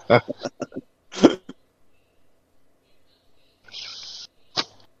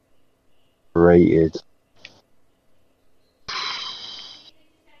 Rated.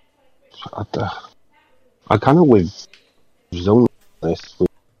 I kind of with zone this. With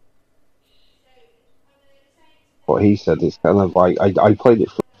what he said, it's kind of like I played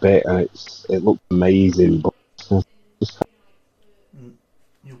it for a bit and it looked amazing, but just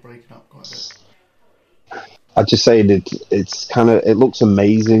You're breaking up quite a bit. I just say it's kind of it looks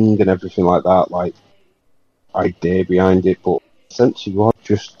amazing and everything like that, like idea behind it, but essentially you are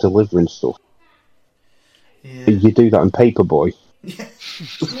just delivering stuff. Yeah. You do that in Paperboy. Yeah.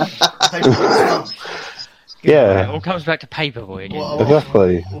 Yeah. It all comes back to Paperboy again.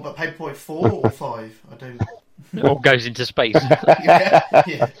 Exactly. What about Paperboy 4 or 5? I don't. It all goes into space. Yeah.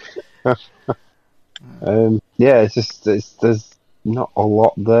 Yeah, it's just there's not a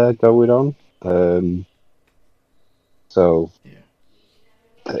lot there going on. So Yeah.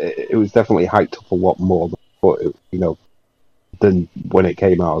 it was definitely hyped up a lot more than when it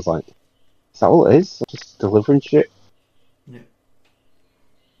came out. I was like, is that all it is? Just delivering shit? Yeah.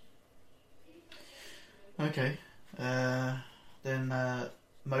 Okay. Then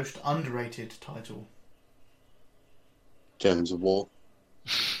most underrated title. Gems of War.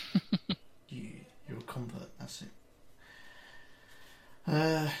 You're a convert. That's it.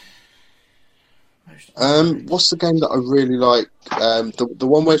 Most underrated. What's the game that I really like? The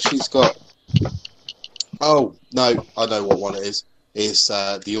one where she's got. Oh no, I know what one it is. It's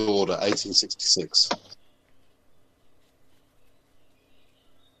The Order 1866.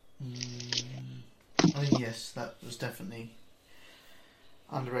 I mean, yes, that was definitely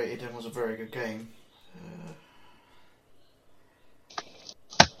underrated and was a very good game.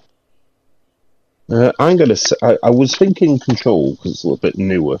 I'm gonna say I was thinking Control because it's a little bit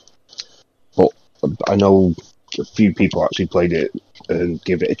newer, but I know a few people actually played it and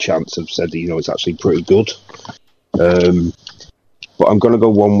give it a chance. Have said that, it's actually pretty good. But I'm gonna go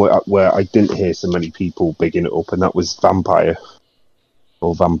one where I didn't hear so many people bigging it up, and that was Vampire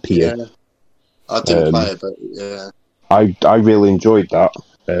or Vampire. Yeah. I didn't play it, but yeah. I really enjoyed that.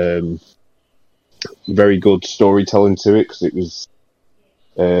 Very good storytelling to it because it was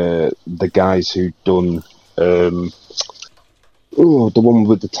the guys who'd done The one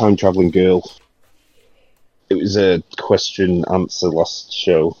with the time traveling girl. It was a question answer last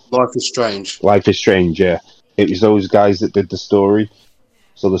show. Life is Strange. Life is Strange, yeah. It was those guys that did the story.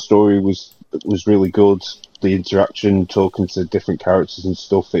 So the story was really good. The interaction, talking to different characters and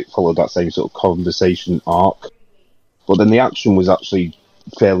stuff, it followed that same sort of conversation arc. But then the action was actually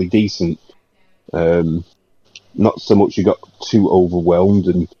fairly decent. Not so much you got too overwhelmed,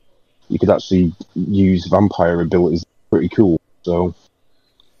 and you could actually use vampire abilities. Pretty cool. So,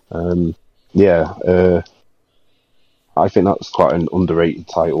 I think that's quite an underrated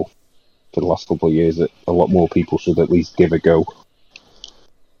title for the last couple of years that a lot more people should at least give a go.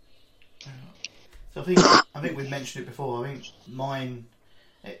 So I think we've mentioned it before. I think mine,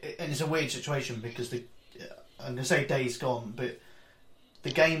 and it's a weird situation because I'm going to say Days Gone, but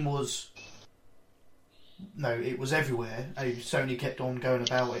the game was, it was everywhere. Sony kept on going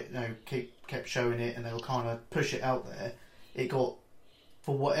about it, kept showing it, and they were kind of push it out there. It got,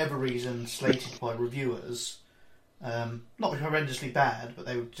 for whatever reason, slated by reviewers, not horrendously bad, but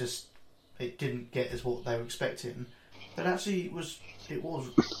it didn't get as what they were expecting. But actually, it was a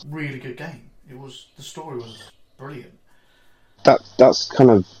really good game. The story was brilliant. That's kind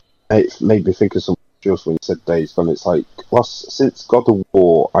of, it made me think of something just when you said Days Gone. It's like, since God of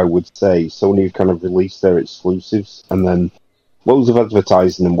War, I would say Sony have kind of released their exclusives and then loads of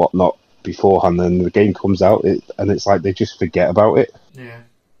advertising and whatnot beforehand, then the game comes out and it's like they just forget about it. Yeah.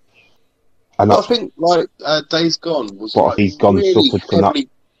 And I think Days Gone was he's gone really suffered from heavily. that.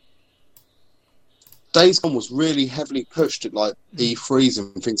 Days Gone was really heavily pushed at E3s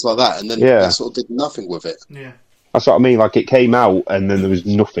and things like that, and then Yeah. they sort of did nothing with it. Yeah. That's what I mean. Like, it came out and then there was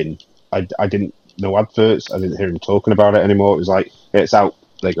nothing. I didn't know adverts. I didn't hear him talking about it anymore. It was like, it's out.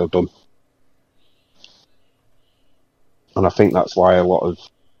 There you go, done. And I think that's why a lot of,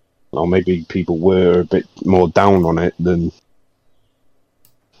 maybe people were a bit more down on it than,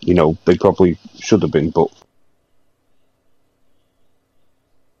 they probably should have been, but.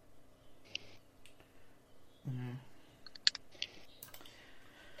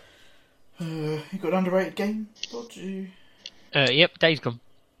 You got an underrated game? Yep, Days Gone.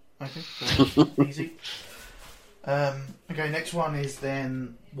 Okay, so easy. Okay, next one is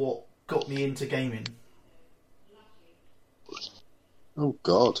then what got me into gaming. Oh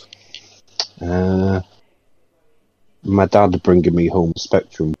God! My dad bringing me home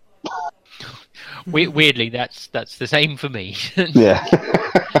Spectrum. Weirdly, that's the same for me. Yeah.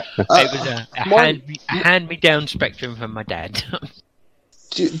 It was a hand-me-down Spectrum from my dad.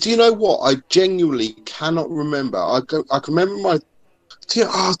 Do you know what? I genuinely cannot remember. I can remember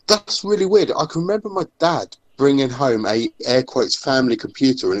that's really weird. I can remember my dad bringing home a air quotes family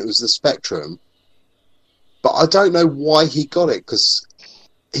computer, and it was the Spectrum. But I don't know why he got it, because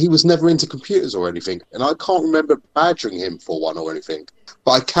he was never into computers or anything, and I can't remember badgering him for one or anything.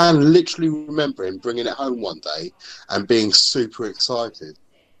 But I can literally remember him bringing it home one day and being super excited.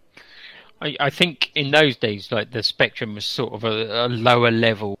 I think in those days, like, the Spectrum was sort of a lower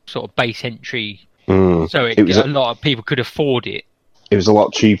level, sort of base entry, so a lot of people could afford it. It was a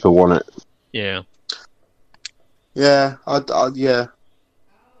lot cheaper, wasn't it? Yeah. Yeah, yeah.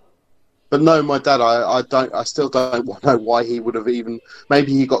 But no, my dad, I still don't know why he would have even.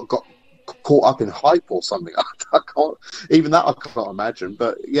 Maybe he got caught up in hype or something. I can't, even that I can't imagine.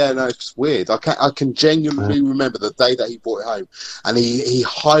 But yeah, no, it's just weird. I can genuinely remember the day that he brought it home, and he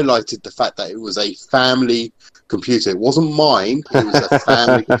highlighted the fact that it was a family computer. It wasn't mine. It was a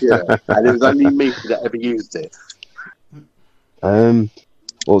family computer, and it was only me that ever used it.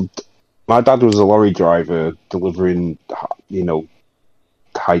 Well, my dad was a lorry driver delivering,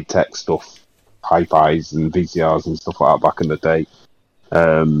 high-tech stuff, hi-fis and VCRs and stuff like that back in the day.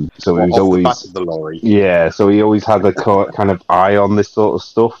 So he was always the back of the lorry. Yeah, so he always had a kind of eye on this sort of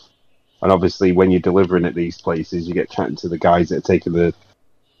stuff. And obviously, when you're delivering at these places, you get chatting to the guys that are taking the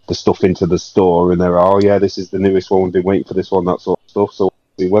stuff into the store, and they're this is the newest one. We've been waiting for this one, that sort of stuff. So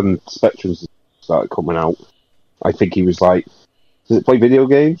when Spectrums started coming out, I think he was like, "Does it play video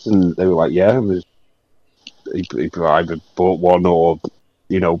games?" And they were like, "Yeah." And he either bought one or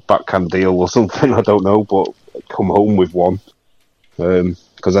backhand deal or something. I don't know, but come home with one.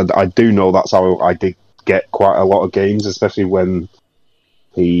 Because I do know that's how I did get quite a lot of games, especially when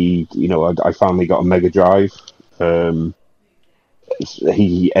I finally got a Mega Drive.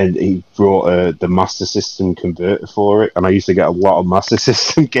 He brought the Master System converter for it, and I used to get a lot of Master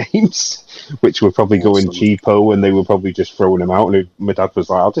System games, which were probably going cheapo, and they were probably just throwing them out. And my dad was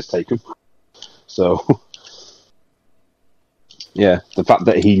like, "I'll just take them." So, yeah, the fact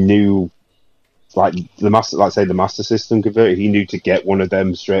that he knew like the master, like say the Master System converter, he knew to get one of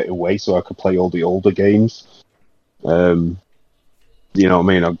them straight away, so I could play all the older games. You know what I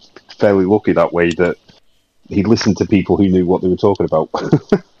mean? I'm fairly lucky that way that he listened to people who knew what they were talking about.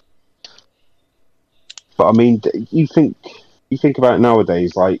 But I mean, you think about it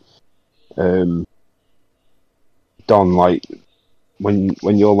nowadays, like Don, like when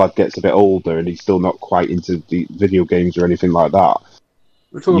your lad gets a bit older and he's still not quite into the video games or anything like that,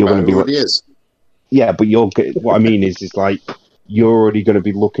 We're talking you're about going to who be already is. yeah. But what I mean is like you're already going to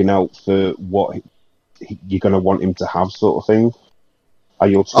be looking out for what you're going to want him to have, sort of thing. Are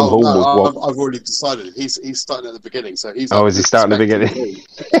you come home with what? I've already decided. He's starting at the beginning, so he's. Oh, is he starting at the beginning?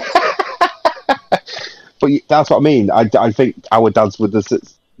 But that's what I mean. I think our dads were the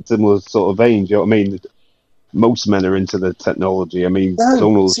similar sort of age. You know what I mean? Most men are into the technology. I mean,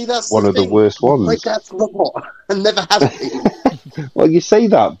 Donald's one of the worst ones. My dad's not, and never has been. Well, you say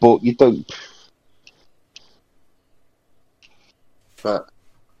that, but you don't. But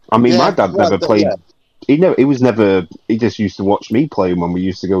I mean, my dad never played. Yeah. He just used to watch me play when we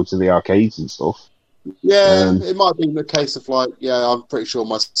used to go to the arcades and stuff. Yeah, it might have been a case of like, I'm pretty sure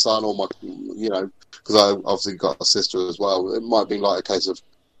my son or because I obviously got a sister as well. It might be like a case of,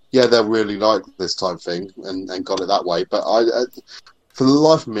 they'll really like this type of thing and got it that way. But for the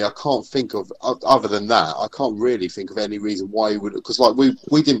life of me, I can't think of, other than that, I can't really think of any reason why he would, because like we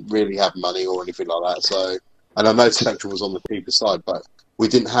didn't really have money or anything like that. So, and I know Spectrum was on the cheaper side, but we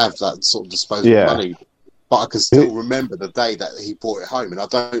didn't have that sort of disposable money. But I can still remember the day that he brought it home, and I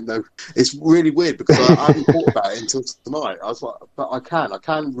don't know. It's really weird because I haven't thought about it until tonight. I was like, but I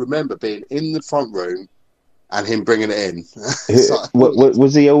can remember being in the front room and him bringing it in.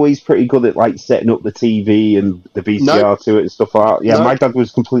 Was he always pretty good at like setting up the TV and the VCR to it and stuff like that? Yeah, my dad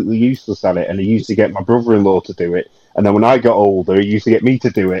was completely useless at it, and he used to get my brother-in-law to do it. And then when I got older, he used to get me to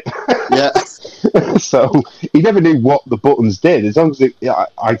do it. Yeah. So he never knew what the buttons did. As long as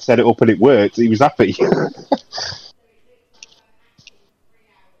I set it up and it worked, he was happy.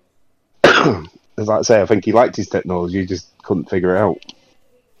 As I say, I think he liked his technology, he just couldn't figure it out.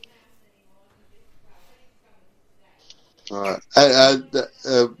 All right.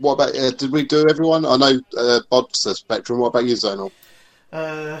 What about? Did we do everyone? I know Bod says Spectrum. What about you, Zonal?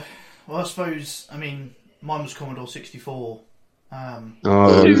 Well, I suppose. I mean, mine was Commodore 64.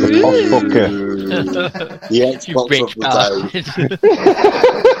 Oh, he's a posh fucker. Yeah, You bitch bastard.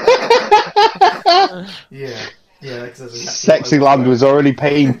 Yeah. That's exactly Sexy Land was already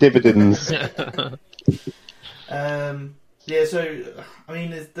paying dividends. So I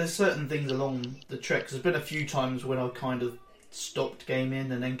mean, there's certain things along the trek. There's been a few times when I've kind of stopped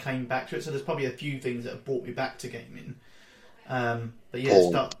gaming and then came back to it. So there's probably a few things that have brought me back to gaming. But yeah,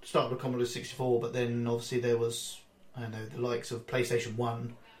 started with Commodore 64, but then obviously there was, I don't know, the likes of PlayStation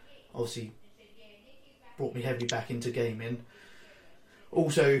 1. Obviously, brought me heavily back into gaming.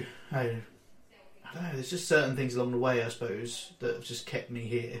 Also, I don't know, there's just certain things along the way, I suppose, that have just kept me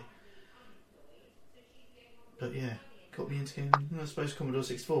here. But yeah, got me into gaming. I suppose Commodore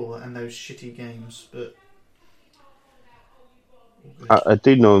 64 and those shitty games, but... I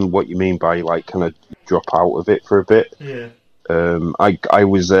do know what you mean by, like, kind of drop out of it for a bit. Yeah. I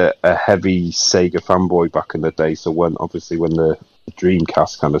was a heavy Sega fanboy back in the day, so when the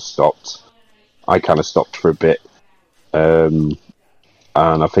Dreamcast kind of stopped, I kind of stopped for a bit. And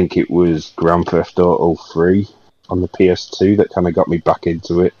I think it was Grand Theft Auto 3 on the PS2 that kind of got me back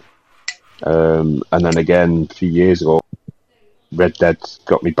into it. And then again, a few years ago, Red Dead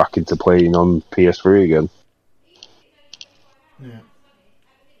got me back into playing on PS3 again. Yeah.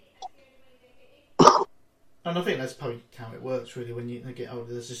 And I think that's probably how it works, really, when you get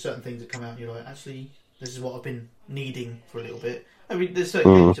older. There's just certain things that come out and you're like, actually, this is what I've been needing for a little bit. I mean, there's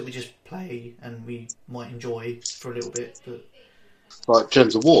certain games that we just play and we might enjoy for a little bit, but... Like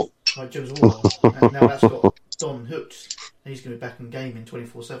Gems of War. And now that's got Don hooked. And he's going to be back in gaming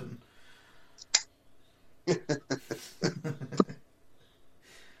 24/7.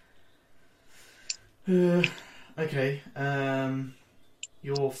 Okay.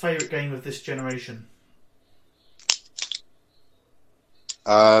 Your favourite game of this generation?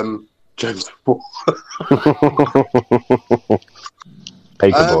 Gems of War.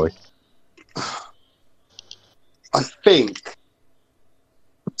 Paperboy. I think...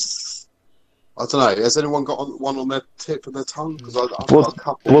 I don't know. Has anyone got one on their tip of their tongue? Because I've got a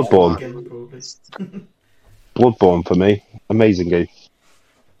couple. Bloodborne. Bloodborne for me. Amazing game.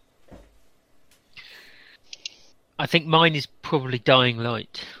 I think mine is probably Dying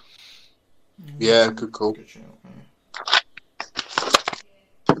Light. Yeah, good call. Good shout,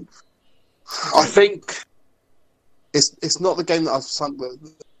 I think it's not the game that I've sunk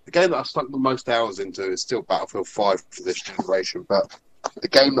the the game that I stuck the most hours into is still Battlefield 5 for this generation. But the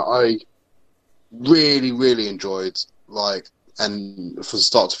game that I really, really enjoyed, like, and from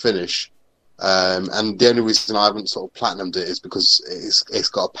start to finish, and the only reason I haven't sort of platinumed it is because it's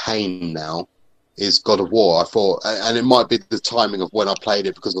got a pain now, is God of War. I thought, and it might be the timing of when I played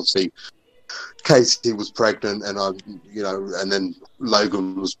it, because obviously Katie was pregnant, and and then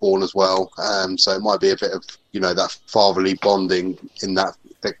Logan was born as well. So it might be a bit of that fatherly bonding in that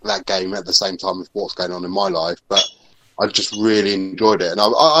game at the same time with what's going on in my life. But I just really enjoyed it, and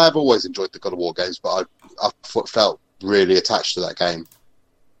I have always enjoyed the God of War games, but I felt really attached to that game.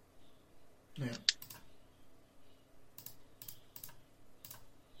 Yeah.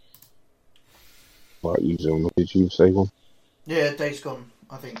 What you Zona? Did you say one? Yeah, Days Gone,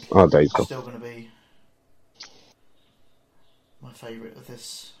 I think. Oh, Days Gone. Still going to be my favourite of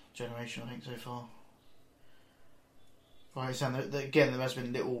this generation, I think, so far. Right, so again, there has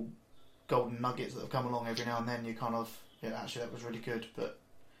been little golden nuggets that have come along every now and then. You kind of, actually that was really good, but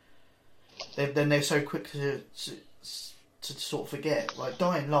then they're so quick to sort of forget. Like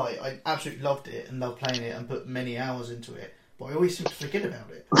Dying Light, I absolutely loved it and loved playing it and put many hours into it, but I always seem to forget about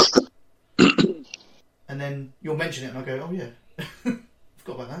it. And then you'll mention it and I'll go, oh yeah,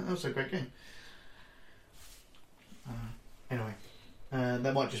 forgot about that. That was a great game. Anyway,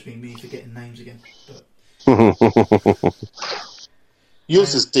 that might just be me forgetting names again. But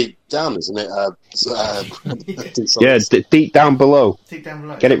yours is deep down, isn't it? Yeah, deep down below. Deep down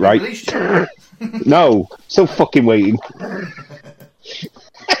below. Get it right. No, still fucking waiting.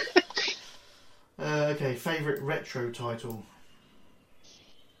 Okay, favourite retro title.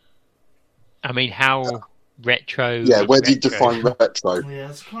 I mean, how retro? Yeah, where do you retro? define retro? Yeah,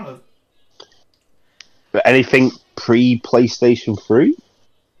 it's kind of. But anything pre-PlayStation 3?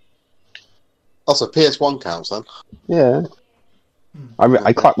 Also, PS1 counts then. Yeah.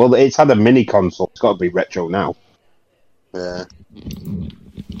 Well, it's had a mini console. It's got to be retro now. Yeah.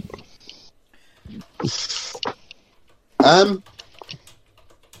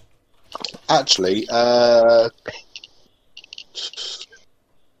 Actually,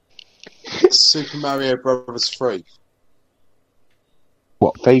 Super Mario Bros. 3.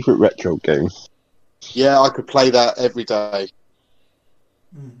 What, favourite retro game? Yeah, I could play that every day. I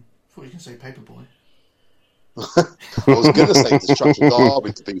thought you were going to say Paperboy. I was going to say Destruction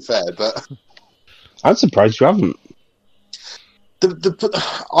Derby, to be fair, but I'm surprised you haven't.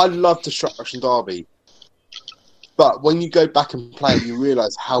 I love Destruction Derby, but when you go back and play it, you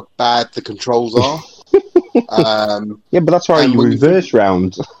realise how bad the controls are. Yeah, but that's why you reverse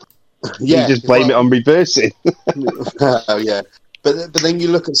round. Yeah, you just blame it on reversing. Oh yeah, but then you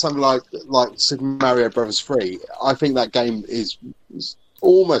look at something like Super Mario Bros. 3. I think that game is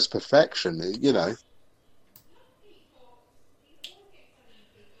almost perfection. Yeah,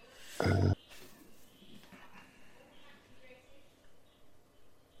 I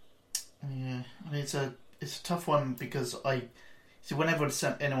mean it's a tough one because whenever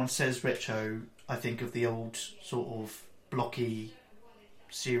anyone says retro, I think of the old sort of blocky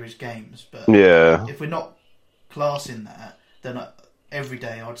series games. But yeah, if we're not classing that, then every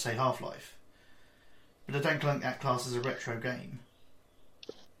day I'd say Half-Life. But I don't think that class as a retro game.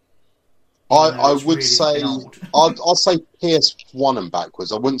 I would say I'd say PS1 and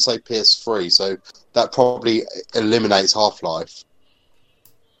backwards. I wouldn't say PS3, so that probably eliminates Half-Life.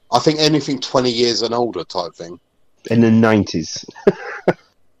 I think anything 20 years and older type thing. In the 90s.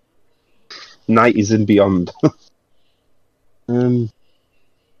 90s and beyond.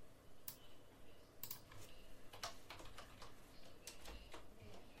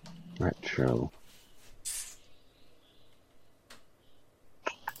 Retro.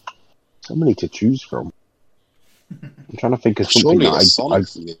 So many to choose from. I'm trying to think of something Surely that Sonic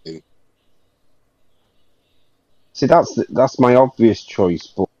for you. See, that's my obvious choice,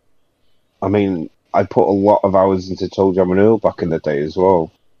 but I mean, I put a lot of hours into Toe Jam and Earl back in the day as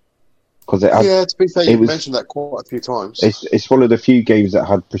well. Because to be fair, you mentioned that quite a few times. It's one of the few games that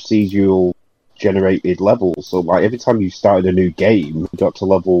had procedural generated levels. So like every time you started a new game, you got to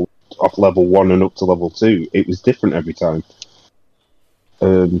level 1 and up to level 2. It was different every time.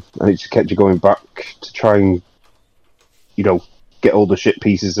 And it just kept you going back to try and, get all the shit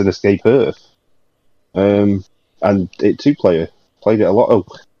pieces and escape Earth. And it 2-player. Played it a lot. Oh,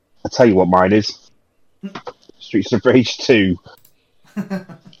 I'll tell you what mine is. Streets of Rage 2.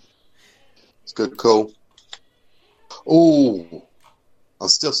 It's good, cool. Ooh, I'm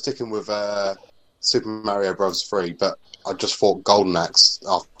still sticking with Super Mario Bros. 3, but I just thought Golden Axe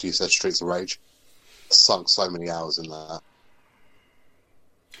after you said Streets of Rage. Sunk so many hours in that.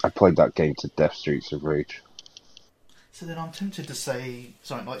 I played that game to death, Streets of Rage. So then I'm tempted to say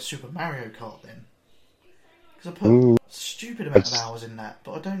something like Super Mario Kart then. Because I put a stupid amount of hours in that,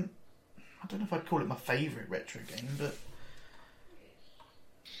 but I don't know if I'd call it my favourite retro game, but...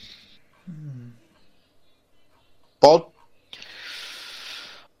 Bod?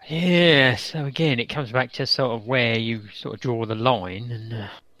 Yeah, so again, it comes back to sort of where you sort of draw the line, and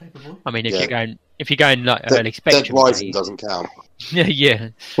Paperboy? I mean, if Yeah. you're going like early Dead Spectrum Rising days, doesn't count. yeah,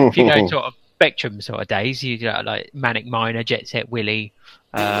 if you're going sort of Spectrum sort of days, you got like Manic Miner, Jet Set Willy.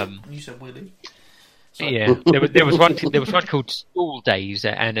 You said Willy. Sorry. Yeah, there was one called School Days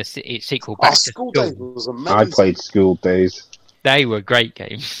and its sequel Back to School School. Days was I amazing. played School Days. They were great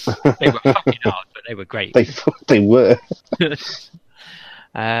games. They were fucking hard, but they were great. They were.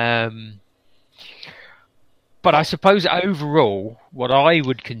 But I suppose overall, what I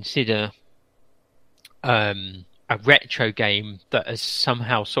would consider a retro game that has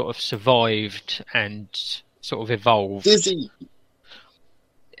somehow sort of survived and sort of evolved. Dizzy.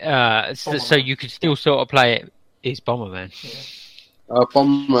 So you could still sort of play it is Bomberman.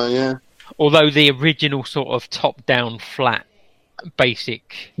 Bomber, yeah. Although the original sort of top-down flat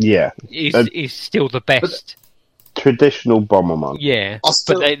basic Yeah. is still the best. Traditional Bomberman. Yeah, I'll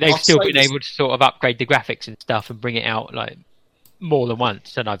still- but they've I'll still say been this- able to sort of upgrade the graphics and stuff and bring it out like more than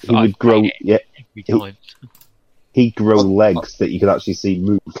once. And I've He would grow. played it Yeah, every time. he'd grow legs that you could actually see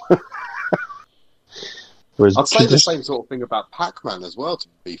move. Whereas I'd say the tradi- same sort of thing about Pac-Man as well, to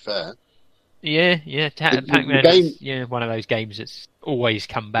be fair. Yeah, The Pac-Man game- is one of those games that's always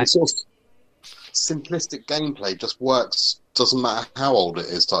come back. The sort of simplistic gameplay just works, doesn't matter how old it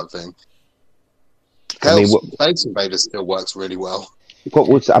is, type thing. I mean, Hell's Space Invaders still works really well.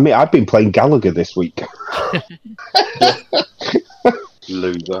 I've been playing Gallagher this week.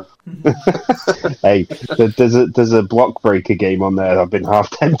 Loser. Hey, there's a block breaker game on there I've been half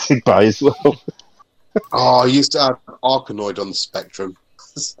tempted by as well. Oh, I used to have Arkanoid on the Spectrum.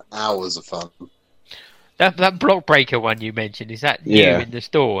 Hours of fun. That block breaker one you mentioned, is that new Yeah. in the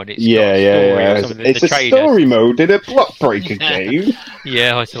store? And it's Yeah. got a story or something, It's the a trailers. story mode in a block breaker game.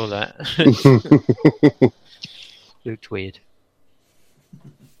 Yeah, I saw that. Looked weird.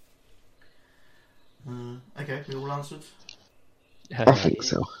 Okay, we all answered. I think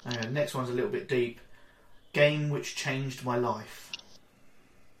so. Next one's a little bit deep. Game which changed my life.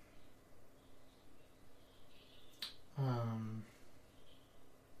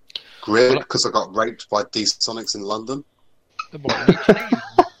 Grit, because I got raped by D-Sonics in London.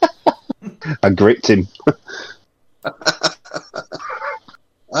 I gripped him.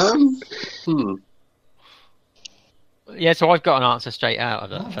 Yeah, so I've got an answer straight out of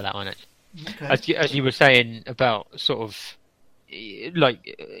that for that one. Actually. Okay. As you were saying about sort of like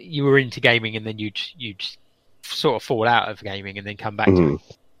you were into gaming and then you'd sort of fall out of gaming and then come back to it.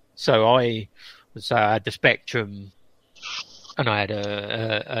 So I had the Spectrum and I had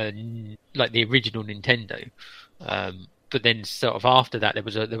a like the original Nintendo. But then sort of after that there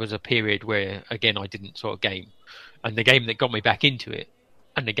was a period where again I didn't sort of game, and the game that got me back into it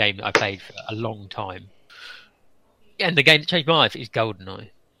and the game that I played for a long time and the game that changed my life is GoldenEye.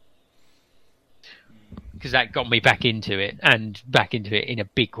 Because that got me back into it, and back into it in a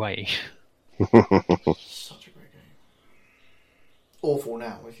big way. Such a great game. Awful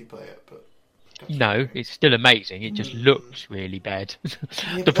now if you play it, but No, it's still amazing. It just looks really bad.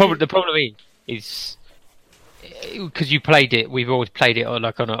 Yeah, The problem is because you played it. We've always played it on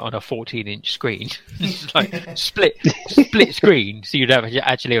a 14-inch screen, it's like split screen. So you'd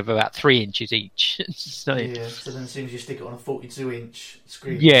actually have about 3 inches each. So, yeah. So then as soon as you stick it on a 42-inch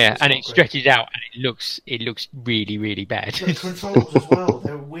screen, yeah, it's and not it great. stretches out, and it looks really really bad. But the controls as well,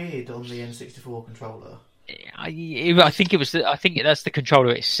 they're weird on the N64 controller. I think that's the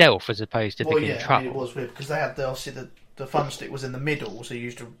controller itself as opposed to Well, the yeah, controller. I mean, it was weird because they had obviously the thumbstick was in the middle, so you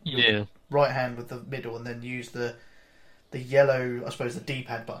used your Yeah. right hand with the middle, and then use the yellow, I suppose, the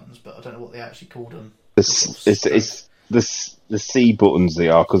D-pad buttons, but I don't know what they actually called them. It's the C buttons they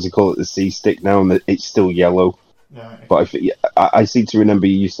are, because they call it the C stick now, and it's still yellow. No, okay. But I seem to remember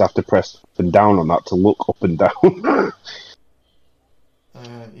you used to have to press up and down on that to look up and down.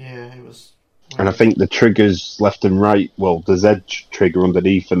 Yeah, it was. And I think the triggers left and right, well, the Z trigger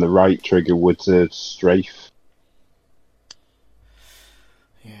underneath and the right trigger were to strafe.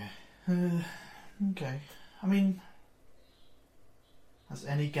 Yeah. Okay. I mean, has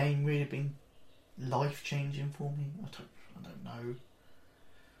any game really been life changing for me? I don't know.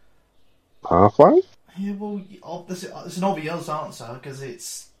 Half-Life? Yeah, well, it's an obvious answer because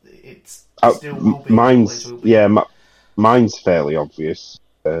it's Oh, still will be. mine's always will be. yeah, mine's fairly obvious.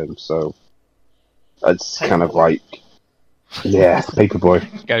 So it's kind of Paperboy. like, yeah,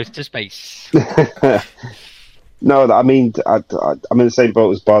 Paperboy. Goes to space. No, I mean, I'm in the same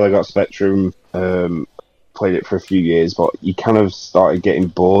boat as Bob. I got Spectrum, played it for a few years, but you kind of started getting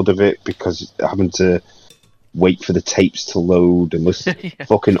bored of it because having to wait for the tapes to load and listen to Yeah.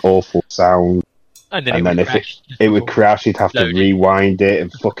 fucking awful sound. And then And it then would if crash. it would crash, you'd have to Loaded. rewind it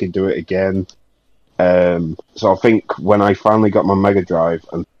and fucking do it again. So I think when I finally got my Mega Drive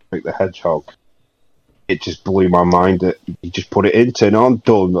and picked the Hedgehog, it just blew my mind that you just put it in, turn it on,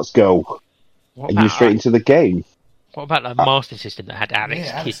 done, let's go. What And you're about, straight into the game. what about the Master System that had Alex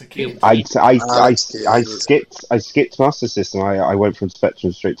Yeah, Alex Kidd the Kid. built in? I skipped Master System. I went from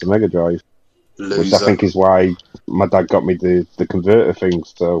Spectrum straight to Mega Drive, which I Loser. think is why my dad got me the converter thing.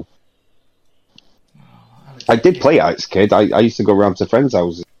 So Alex I the did Kid. play Alex Kidd. I used to go around to friends'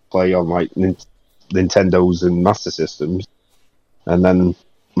 houses and play on like Nintendos and Master Systems, and then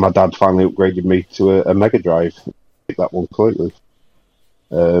my dad finally upgraded me to a Mega Drive. Picked that one completely.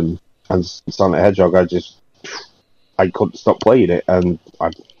 And Sonic Hedgehog, I couldn't stop playing it, and I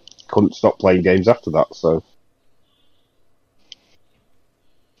couldn't stop playing games after that. So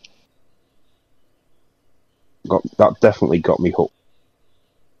that definitely got me hooked.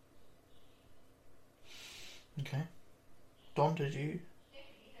 Okay. Don, did you?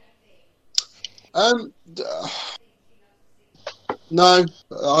 No,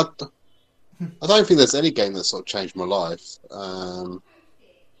 I don't think there's any game that sort of changed my life.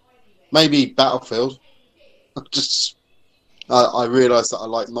 Maybe Battlefield. I realised that I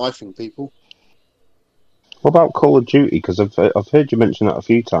like knifing people. What about Call of Duty? Because I've heard you mention that a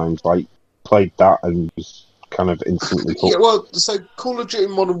few times. Like played that and was kind of instantly hooked. Yeah, well, so Call of Duty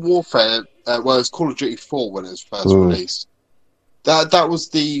Modern Warfare, well, it's Call of Duty 4 when it was first released. That was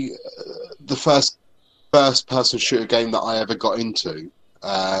the first person shooter game that I ever got into.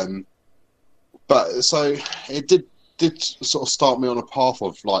 But so it did sort of start me on a path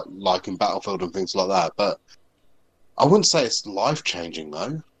of liking Battlefield and things like that. But I wouldn't say it's life changing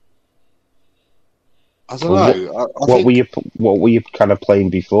though. I don't know. I What think were you kind of playing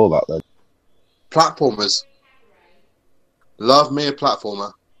before that then? platformers. Love me a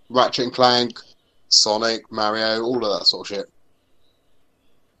platformer. Ratchet and Clank, Sonic, Mario, all of that sort of shit.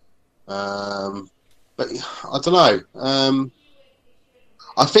 But I don't know.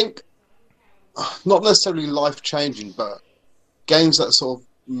 I think not necessarily life changing, but games that sort of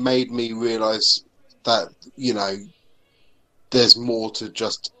made me realise that, you know, there's more to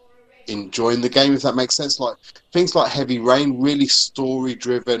just enjoying the game, if that makes sense. Like things like Heavy Rain, really story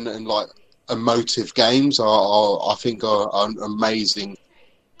driven and like emotive games I think are an amazing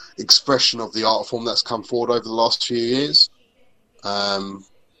expression of the art form that's come forward over the last few years. And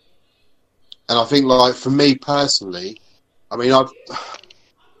I think, like, for me personally, I mean,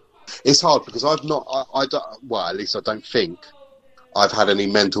 it's hard because I've not, I don't, well, at least I don't think I've had any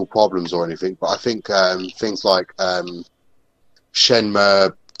mental problems or anything, but I think things like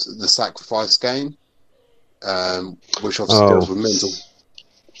Shenmue, the Sacrifice game, which obviously deals with mental.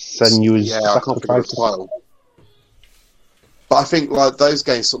 Senua's Yeah, I can't think of the title. But I think like those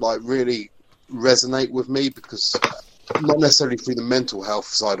games sort of like really resonate with me because not necessarily through the mental health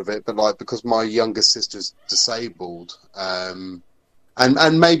side of it, but like because my younger sister's disabled, and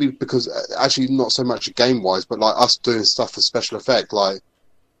maybe because actually not so much game wise, but like us doing stuff for special effect, like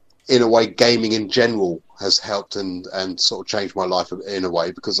in a way, gaming in general has helped and sort of changed my life in a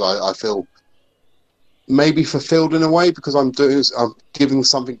way because I feel maybe fulfilled in a way because I'm giving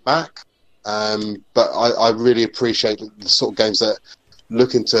something back. But I really appreciate the sort of games that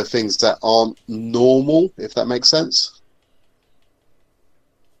look into things that aren't normal, if that makes sense.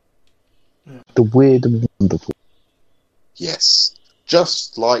 The weird and wonderful. Yes,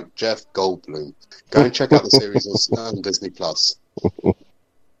 just like Jeff Goldblum. Go and check out the series on Disney Plus. Okay.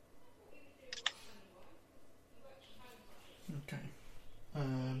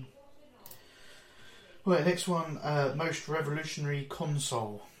 Right, next one. Most revolutionary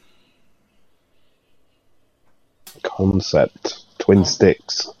console. Concept. Twin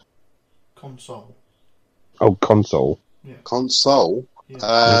sticks. Console. Oh, console. Yeah. Console. Yeah.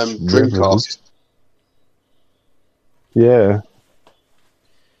 Dreamcast. Yeah.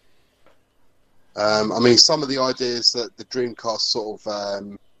 I mean, some of the ideas that the Dreamcast sort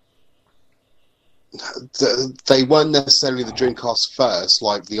of they weren't necessarily the Dreamcast first,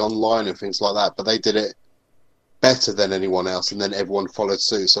 like the online and things like that, but they did it better than anyone else, and then everyone followed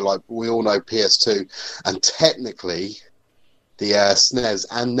suit. So, like, we all know PS2, and technically the SNES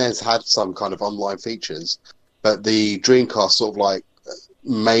and NES had some kind of online features, but the Dreamcast sort of like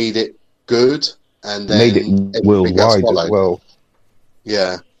made it good, and then Made it everything else worldwide followed. as well.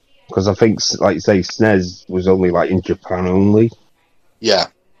 Yeah, Because I think, like you say, SNES was only like in Japan only. yeah,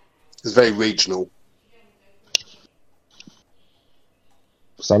 it's very regional.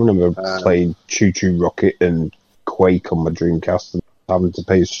 Because I remember playing Choo Choo Rocket and Quake on my Dreamcast and having to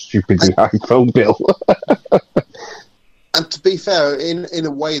pay a stupidly high phone bill. And to be fair, in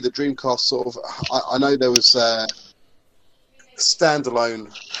a way, the Dreamcast sort of... I know there was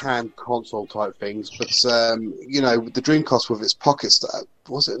standalone hand console type things, but, the Dreamcast with its Pocket...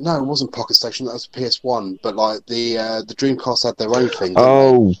 Was it? No, it wasn't Pocket Station, that was PS1, but, like, the Dreamcast had their own thing,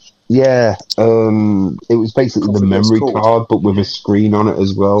 didn't they? Yeah. It was basically the memory card, but with a screen on it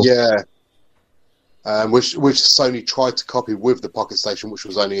as well. Yeah. Which Sony tried to copy with the Pocket Station, which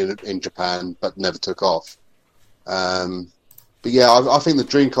was only in Japan, but never took off. But yeah, I think the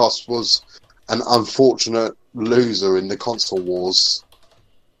Dreamcast was an unfortunate loser in the console wars.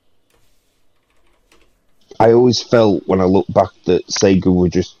 I always felt, when I look back, that Sega were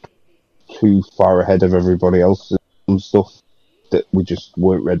just too far ahead of everybody else and stuff that we just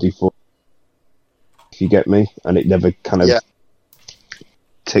weren't ready for, if you get me, and it never kind of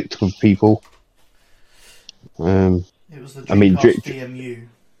ticked with people. It was the Dreamcast VMU.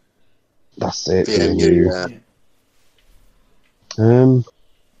 That's it. VMU.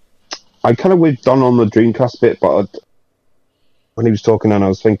 I kind of with Don on the Dreamcast bit, but when he was talking, and I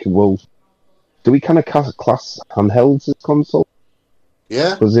was thinking, well, do we kind of class handhelds as console?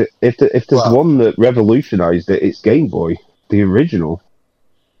 Yeah. Because if there's one that revolutionised it, it's Game Boy, the original.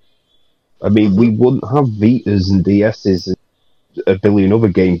 I mean, we wouldn't have Vitas and DSs and a billion other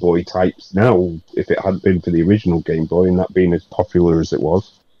Game Boy types now if it hadn't been for the original Game Boy and that being as popular as it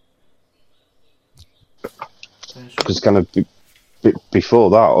was. Just kind of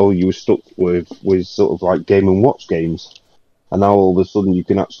before that, you were stuck with sort of like Game & Watch games, and now all of a sudden you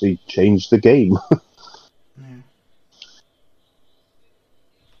can actually change the game.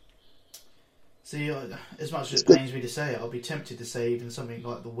 See, as much as it pains me to say it, I'll be tempted to say even something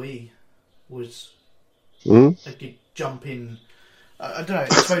like the Wii was a good jump in. I don't know, I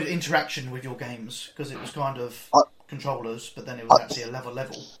suppose interaction with your games, because it was kind of controllers, but then it was actually a level.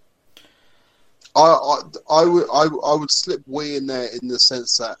 I would slip Wii in there in the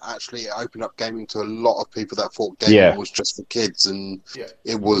sense that actually it opened up gaming to a lot of people that thought gaming was just for kids, and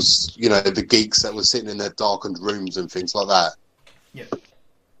it was the geeks that were sitting in their darkened rooms and things like that.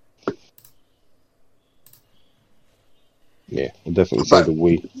 Yeah, I'll definitely say the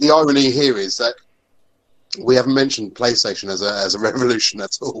Wii. The irony here is that we haven't mentioned PlayStation as a revolution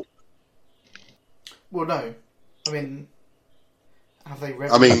at all. Well, no, I mean. Have they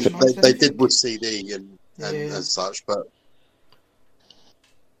they did with CD and such, but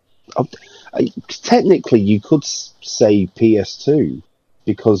technically you could say PS2,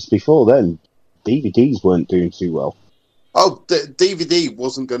 because before then DVDs weren't doing too well. DVD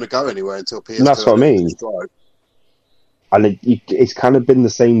wasn't going to go anywhere until PS2. And that's what I mean. And it's kind of been the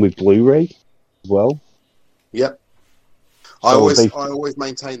same with Blu-ray as well. Yep. I always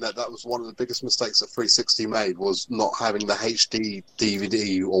maintain that was one of the biggest mistakes that 360 made, was not having the HD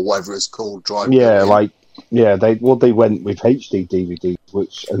DVD or whatever it's called drive. They went with HD DVD,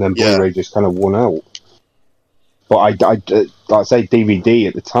 and then Blu-ray just kind of won out. But I like I say, DVD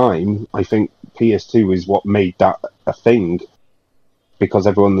at the time, I think PS2 is what made that a thing, because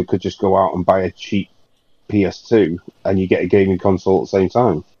everyone could just go out and buy a cheap PS2 and you get a gaming console at the same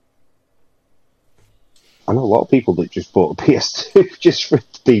time. I know a lot of people that just bought a PS2 just for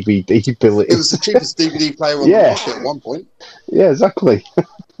DVD ability. It was the cheapest DVD player on the market at one point. Yeah, exactly.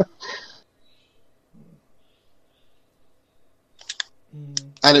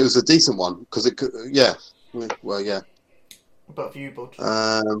 And it was a decent one, because it could, Well, yeah. What about you, Bod?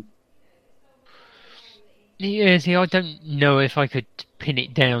 Yeah, see, I don't know if I could pin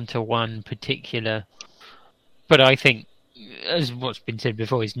it down to one particular, but I think, as what's been said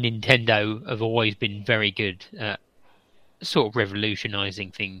before, is Nintendo have always been very good at sort of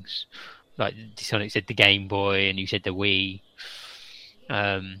revolutionising things. Like Sonic said, the Game Boy, and you said the Wii.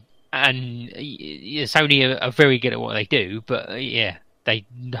 And Sony are very good at what they do, but they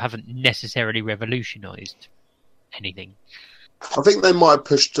haven't necessarily revolutionised anything. I think they might have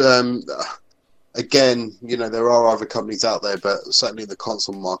pushed. Again, there are other companies out there, but certainly in the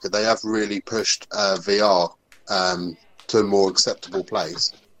console market, they have really pushed VR to a more acceptable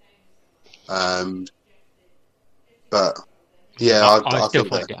place. But yeah, I still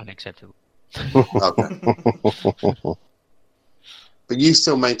find it unacceptable. Okay. But you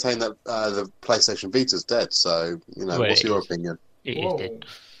still maintain that the PlayStation Vita's dead, so what's your opinion? It is dead.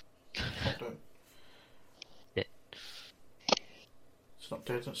 Yeah. It's not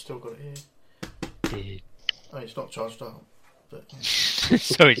dead. I've still got it here. Dead. I mean, it's not charged up. But,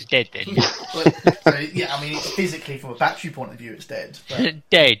 so it's dead then. It's physically, from a battery point of view, it's dead. But...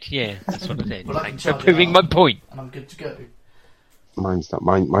 Dead, yeah, that's what I said. Well, Thanks for proving my point. And I'm good to go. Mine's not.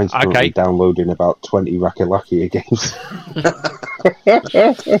 Mine's Okay. currently downloading about 20 Rakalaki games.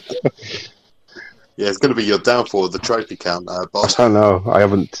 Yeah, it's going to be your downfall of the trophy count, boss. I don't know. I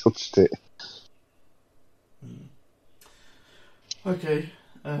haven't touched it. Okay.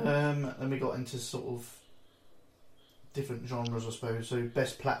 Then we got into sort of different genres, I suppose. So,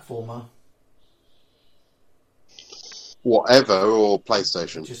 best platformer. Whatever, or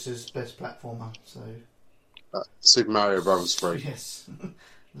PlayStation. It just says best platformer. So, Super Mario Bros. 3. yes.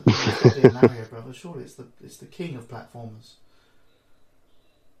 It's got to be a Mario Brothers. Surely it's the king of platformers.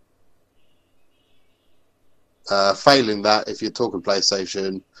 Failing that, if you're talking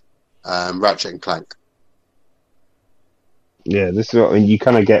PlayStation, Ratchet and Clank. Yeah, this is what, and you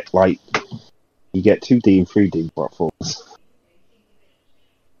kind of get like you get 2D and 3D platforms.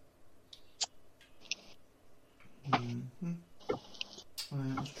 Mm-hmm.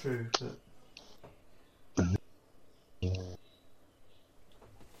 That's true, but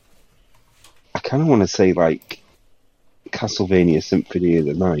I kind of want to say like Castlevania Symphony of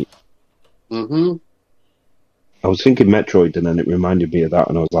the Night. Mm-hmm. I was thinking Metroid, and then it reminded me of that,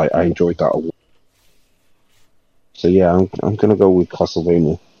 and I was like, I enjoyed that a lot. So yeah, I'm gonna go with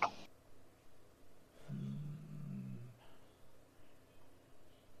Castlevania.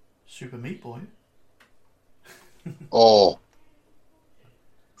 Super Meat Boy. Oh.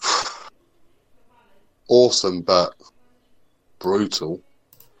 Awesome, but brutal.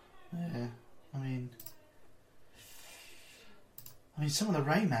 Yeah, I mean, some of the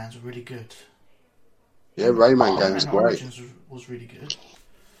Raymans were really good. Yeah, Rayman game's Rayman great. Origins was really good.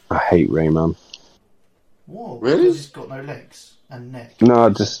 I hate Rayman. Whoa, Really? because it's got no legs and neck.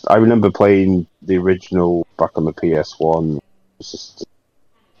 No, I remember playing the original back on the PS1.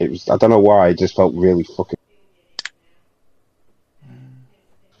 It was I don't know why, it just felt really fucking.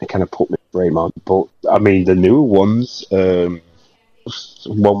 It kind of put me in Rayman, but I mean the newer ones,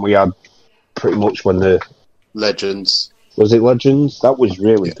 one we had pretty much when the Legends. was it Legends? That was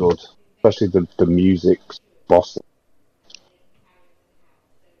really Yeah. good, especially the music. Boss.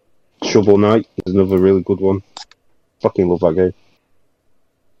 Shovel Knight is another really good one. Fucking love that game.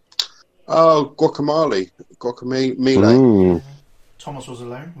 Oh, Guacamole. Guacamole. Mm. Thomas Was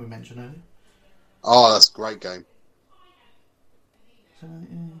Alone, we mentioned earlier. Oh, that's a great game. So,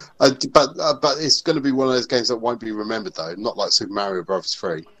 yeah. But it's going to be one of those games that won't be remembered, though. Not like Super Mario Bros.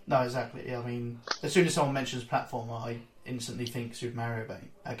 3. No, exactly. Yeah, I mean, as soon as someone mentions platformer, I instantly think Super Mario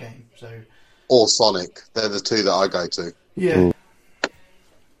game. So Or Sonic. They're the two that I go to. yeah. Mm.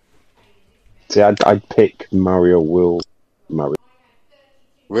 See, I'd pick Mario World. Mario.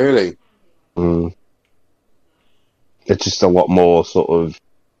 Really? Mm. It's just a lot more sort of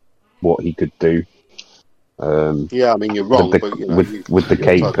what he could do. Yeah, I mean, you're wrong, with but, the, you know... with the you're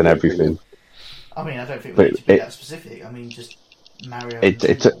cape totally and everything. I mean, I don't think we But need to be it- that specific. I mean, just Mario. It's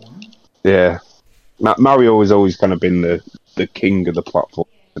in a- general. Yeah. Mario has always kind of been the king of the platform,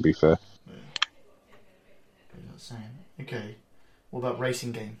 to be fair. You're not saying. Okay. What about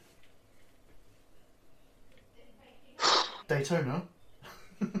racing game? Daytona.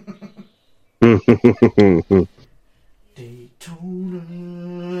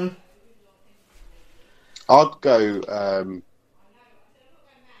 Daytona. I'd go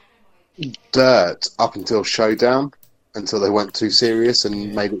Dirt up until Showdown, until they went too serious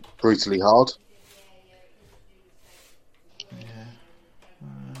and made it brutally hard. Yeah.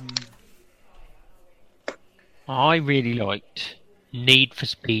 I really liked Need for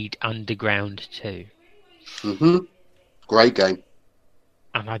Speed Underground 2. Mm-hmm. Great game.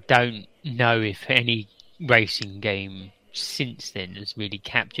 And I don't know if any racing game since then has really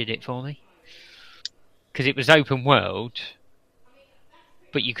captured it for me. Because it was open world,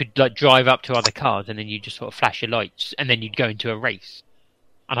 but you could like drive up to other cars and then you just sort of flash your lights and then you'd go into a race.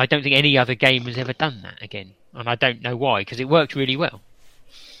 And I don't think any other game has ever done that again. And I don't know why, because it worked really well.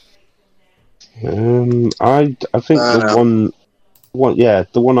 I think the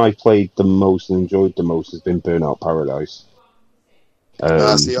one I played the most and enjoyed the most has been Burnout Paradise.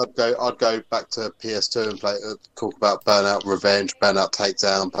 See, I'd go back to PS2 and play. Talk about Burnout Revenge, Burnout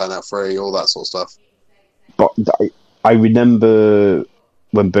Takedown, Burnout 3, all that sort of stuff. But I remember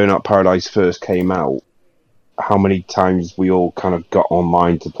when Burnout Paradise first came out, how many times we all kind of got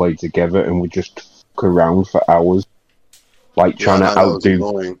online to play together and we just fuck around for hours, like trying to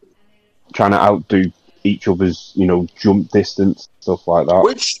outdo each other's, jump distance, stuff like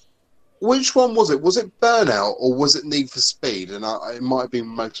that. Which one was it? Was it Burnout or was it Need for Speed? And it might have been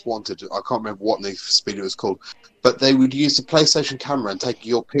Most Wanted. I can't remember what Need for Speed it was called. But they would use the PlayStation camera and take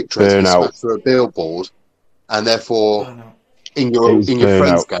your picture as you smack through a billboard, and therefore Burnout. in your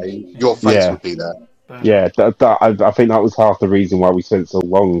friend's game, your face would be there. burnout. Yeah, I think that was half the reason why we spent so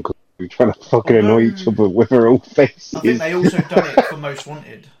long, because we were trying to fucking annoy each other with our own faces. I think they also done it for Most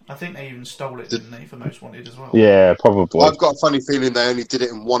Wanted. I think they even stole it, didn't they, for Most Wanted as well? Yeah, probably. I've got a funny feeling they only did it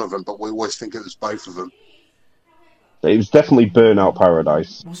in one of them, but we always think it was both of them. It was definitely Burnout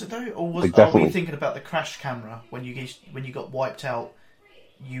Paradise. Was it though, or are we Definitely. thinking about the crash camera when you got wiped out?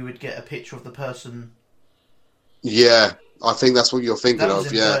 You would get a picture of the person. Yeah, I think that's what you're thinking That was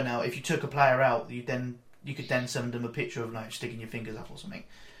of. in Yeah, Burnout. If you took a player out, you could then send them a picture of like sticking your fingers up or something.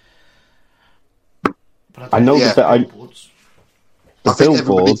 But I know Yeah. the billboards. I think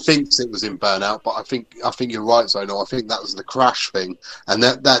everybody billboards. thinks it was in Burnout, but I think you're right, Zono. I think that was the crash thing, and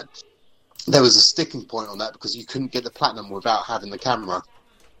that there was a sticking point on that because you couldn't get the platinum without having the camera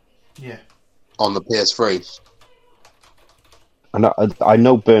Yeah. on the PS3. And I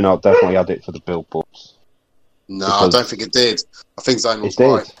know Burnout definitely had it for the billboards. No, Because I don't think it did. I think Zono was It did.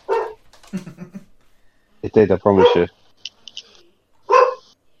 right. It did, I promise you.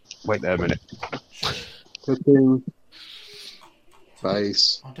 Wait there a minute. Cooking.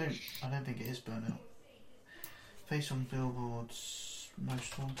 Face. I don't think it is Burnout. Face on billboards,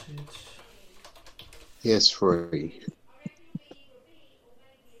 Most Wanted. PS3.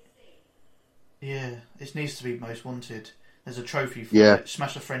 Yeah, it needs to be Most Wanted. There's a trophy for Yeah. it.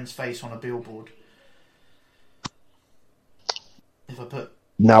 Smash a friend's face on a billboard. If I put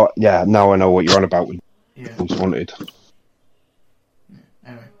Now I know what you're on about with yeah. Most Wanted.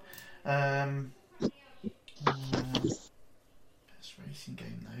 Anyway, best racing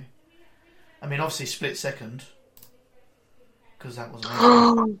game though. I mean, obviously Split Second, because that was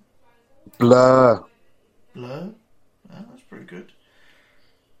amazing. Blur. Blur, that's pretty good.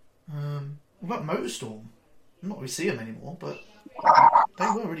 What about Motorstorm? Not that we see them anymore, but they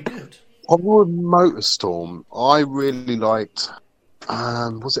were really good. Probably Motorstorm. I really liked.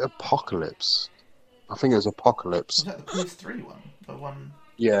 Was it Apocalypse? I think it was Apocalypse. Was that the PS3 one? The one?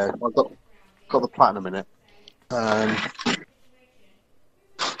 Yeah, I got the platinum in it.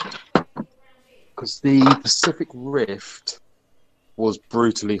 Because the Pacific Rift was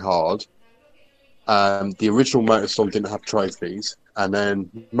brutally hard. The original Motorstorm didn't have trophies, and then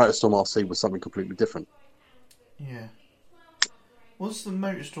Motorstorm RC was something completely different. Yeah. Was the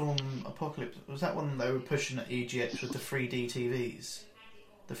Motorstorm Apocalypse? Was that one they were pushing at EGX with the 3D TVs?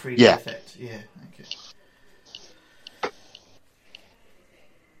 The 3D Yeah. effect. Yeah. Okay.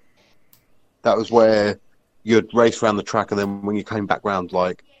 That was where you'd race around the track, and then when you came back round,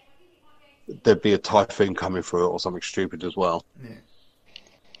 like there'd be a typhoon coming through it or something stupid as well. Yeah.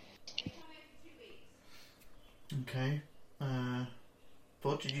 Okay.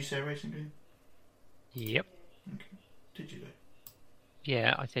 What did you say, racing game? Yep. Okay. Did you though?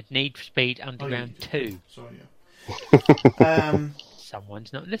 Yeah, I said Need for Speed Underground did. 2. Sorry. Yeah.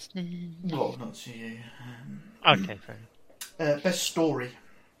 Someone's not listening. Well, not to you. Okay, fair enough. Best story.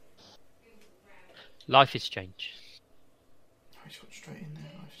 Life is Strange. Oh, he's got straight in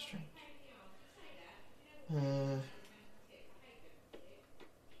there. Life is Strange.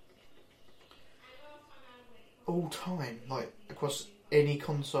 All time, like across any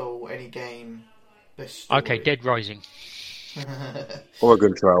console, any game. Best story. Okay, Dead Rising.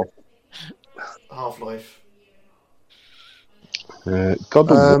 Oregon Trail. Half-Life. God of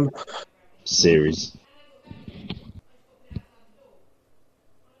War series.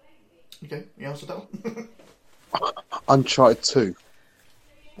 Okay, you answered that one. Uncharted 2.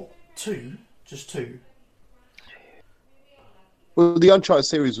 What? 2? Just 2? Well, the Uncharted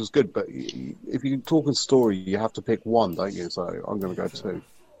series was good, but if you're talking story, you have to pick one, don't you? So I'm going to go 2.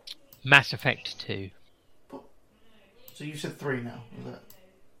 Mass Effect 2. So you said 3 now, was that?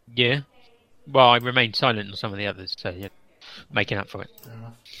 Yeah. Well, I remained silent on some of the others, so yeah, making up for it. Fair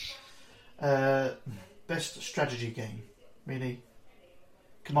enough. Best strategy game, really?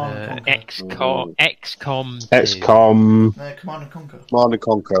 Command and Conquer. XCOM 2. XCOM. No, Command and Conquer. Command and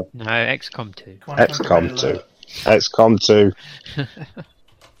Conquer. No, XCOM 2. Command and Conquer Red XCOM 2. Alert. XCOM 2.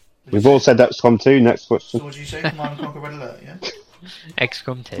 We've all said XCOM 2. Next question. So what did you say? Command and Conquer Red Alert, yeah?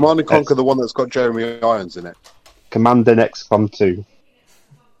 XCOM 2. Command and Conquer, the one that's got Jeremy Irons in it. Commander XCOM 2.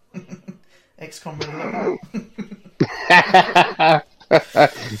 XCOM Red Alert.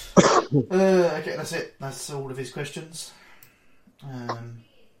 Okay, that's it. That's all of his questions.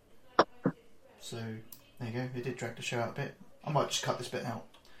 So, there you go. He did drag the show out a bit. I might just cut this bit out.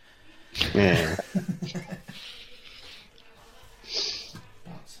 Yeah.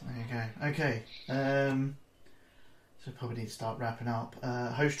 But, there you go. Okay. So probably need to start wrapping up.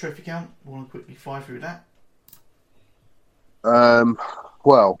 Host trophy count. Want to quickly fly through that? I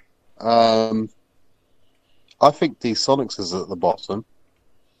think the Sonics is at the bottom.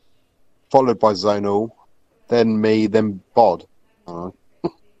 followed by Zonal, then me, then Bod.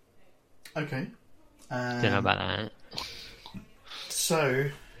 Okay. Don't know about that. So,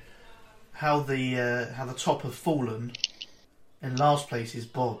 how the top have fallen. In last place is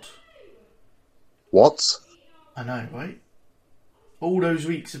Bod. What? I know, right? All those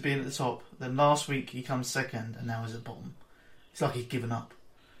weeks of being at the top. Then last week he comes second, and now he's at the bottom. It's like he's given up.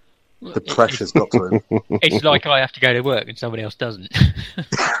 The pressure's got to him. It's like I have to go to work and somebody else doesn't.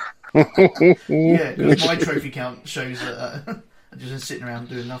 Yeah, because my trophy count shows that I'm just sitting around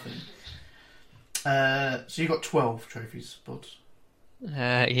doing nothing. So you got 12 trophies, Bod.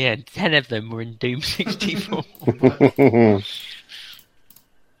 Yeah, 10 of them were in Doom 64.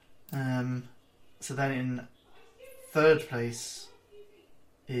 So then in third place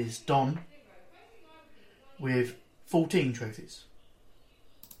is Don with 14 trophies.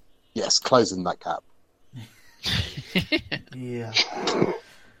 Yes, closing that gap. Yeah.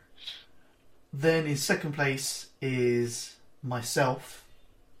 Then in second place is myself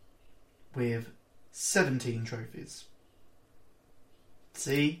with 17 trophies.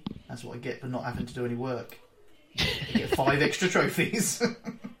 See? That's what I get for not having to do any work. I get 5 extra trophies.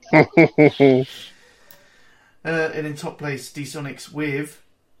 And in top place, D-Sonics with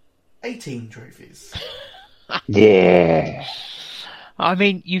 18 trophies. Yeah. I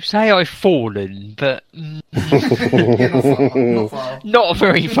mean, you say I've fallen, but Yeah, not far. not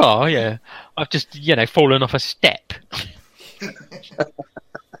very far, yeah. I've just, fallen off a step.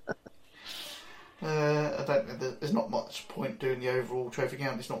 I don't know. There's not much point doing the overall trophy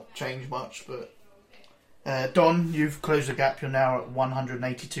count. It's not changed much, but Don, you've closed the gap. You're now at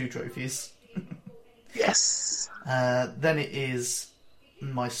 182 trophies. Yes. Then it is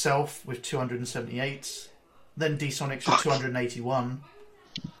myself with 278. Then D-Sonics with 281.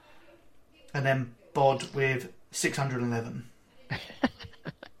 And then Bod with 611.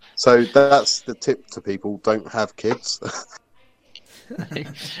 So that's the tip to people: don't have kids.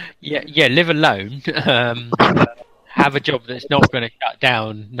 Yeah, live alone. Have a job that's not going to shut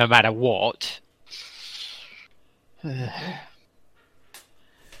down no matter what.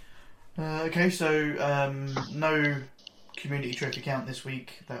 Okay, so no community trophy count this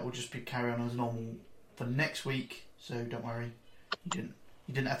week. That will just be carry on as normal for next week. So don't worry, you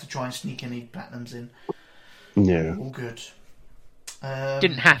didn't have to try and sneak any platinums in. Yeah. All good.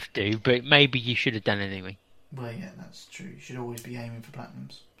 Didn't have to, but maybe you should have done anyway. Well, yeah, that's true. You should always be aiming for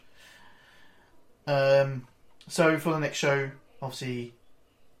platinums. So for the next show, obviously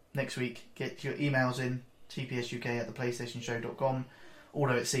next week, get your emails in tpsuk@theplaystationshow.com.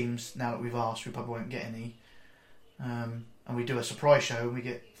 Although it seems now that we've asked, we probably won't get any. And we do a surprise show and we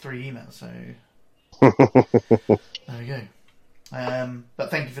get 3 emails. So there we go.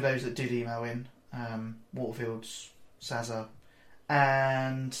 But thank you for those that did email in. Waterfields, Sazza,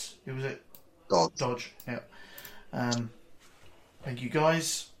 and who was it? Dodge. Yeah. Thank you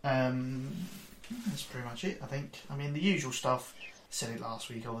guys. That's pretty much it, I think. I mean, the usual stuff. I said it last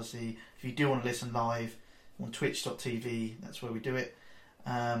week, obviously. If you do want to listen live on twitch.tv, that's where we do it.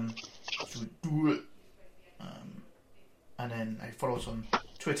 And then follow us on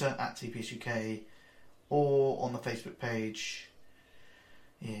Twitter @TPSUK or on the Facebook page.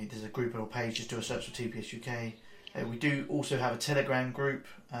 Yeah, there's a group or page. Just do a search for TPSUK. We do also have a Telegram group.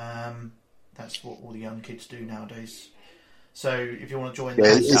 That's what all the young kids do nowadays. So if you want to join,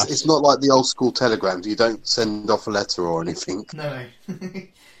 it's not like the old school telegrams. You don't send off a letter or anything. No,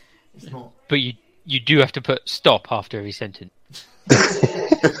 it's not. But you do have to put stop after every sentence.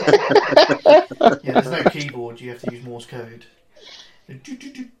 Yeah, there's no keyboard. You have to use Morse code.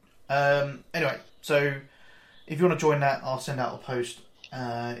 Anyway, so if you want to join that, I'll send out a post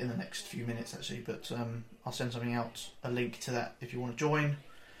in the next few minutes, actually. But I'll send something out, a link to that if you want to join.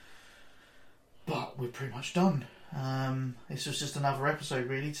 But we're pretty much done. This was just another episode,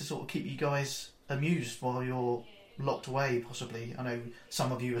 really, to sort of keep you guys amused while you're locked away, possibly. I know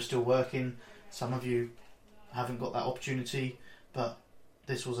some of you are still working, some of you haven't got that opportunity, but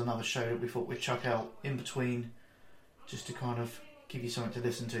this was another show that we thought we'd chuck out in between, just to kind of give you something to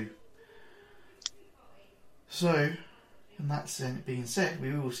listen to. So, and that's being said,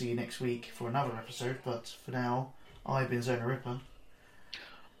 we will see you next week for another episode, but for now, I've been Zona Ripper.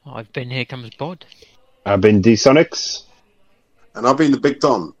 I've been Here Comes Bod. I've been D-Sonics. And I've been the Big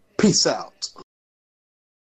Don. Peace out.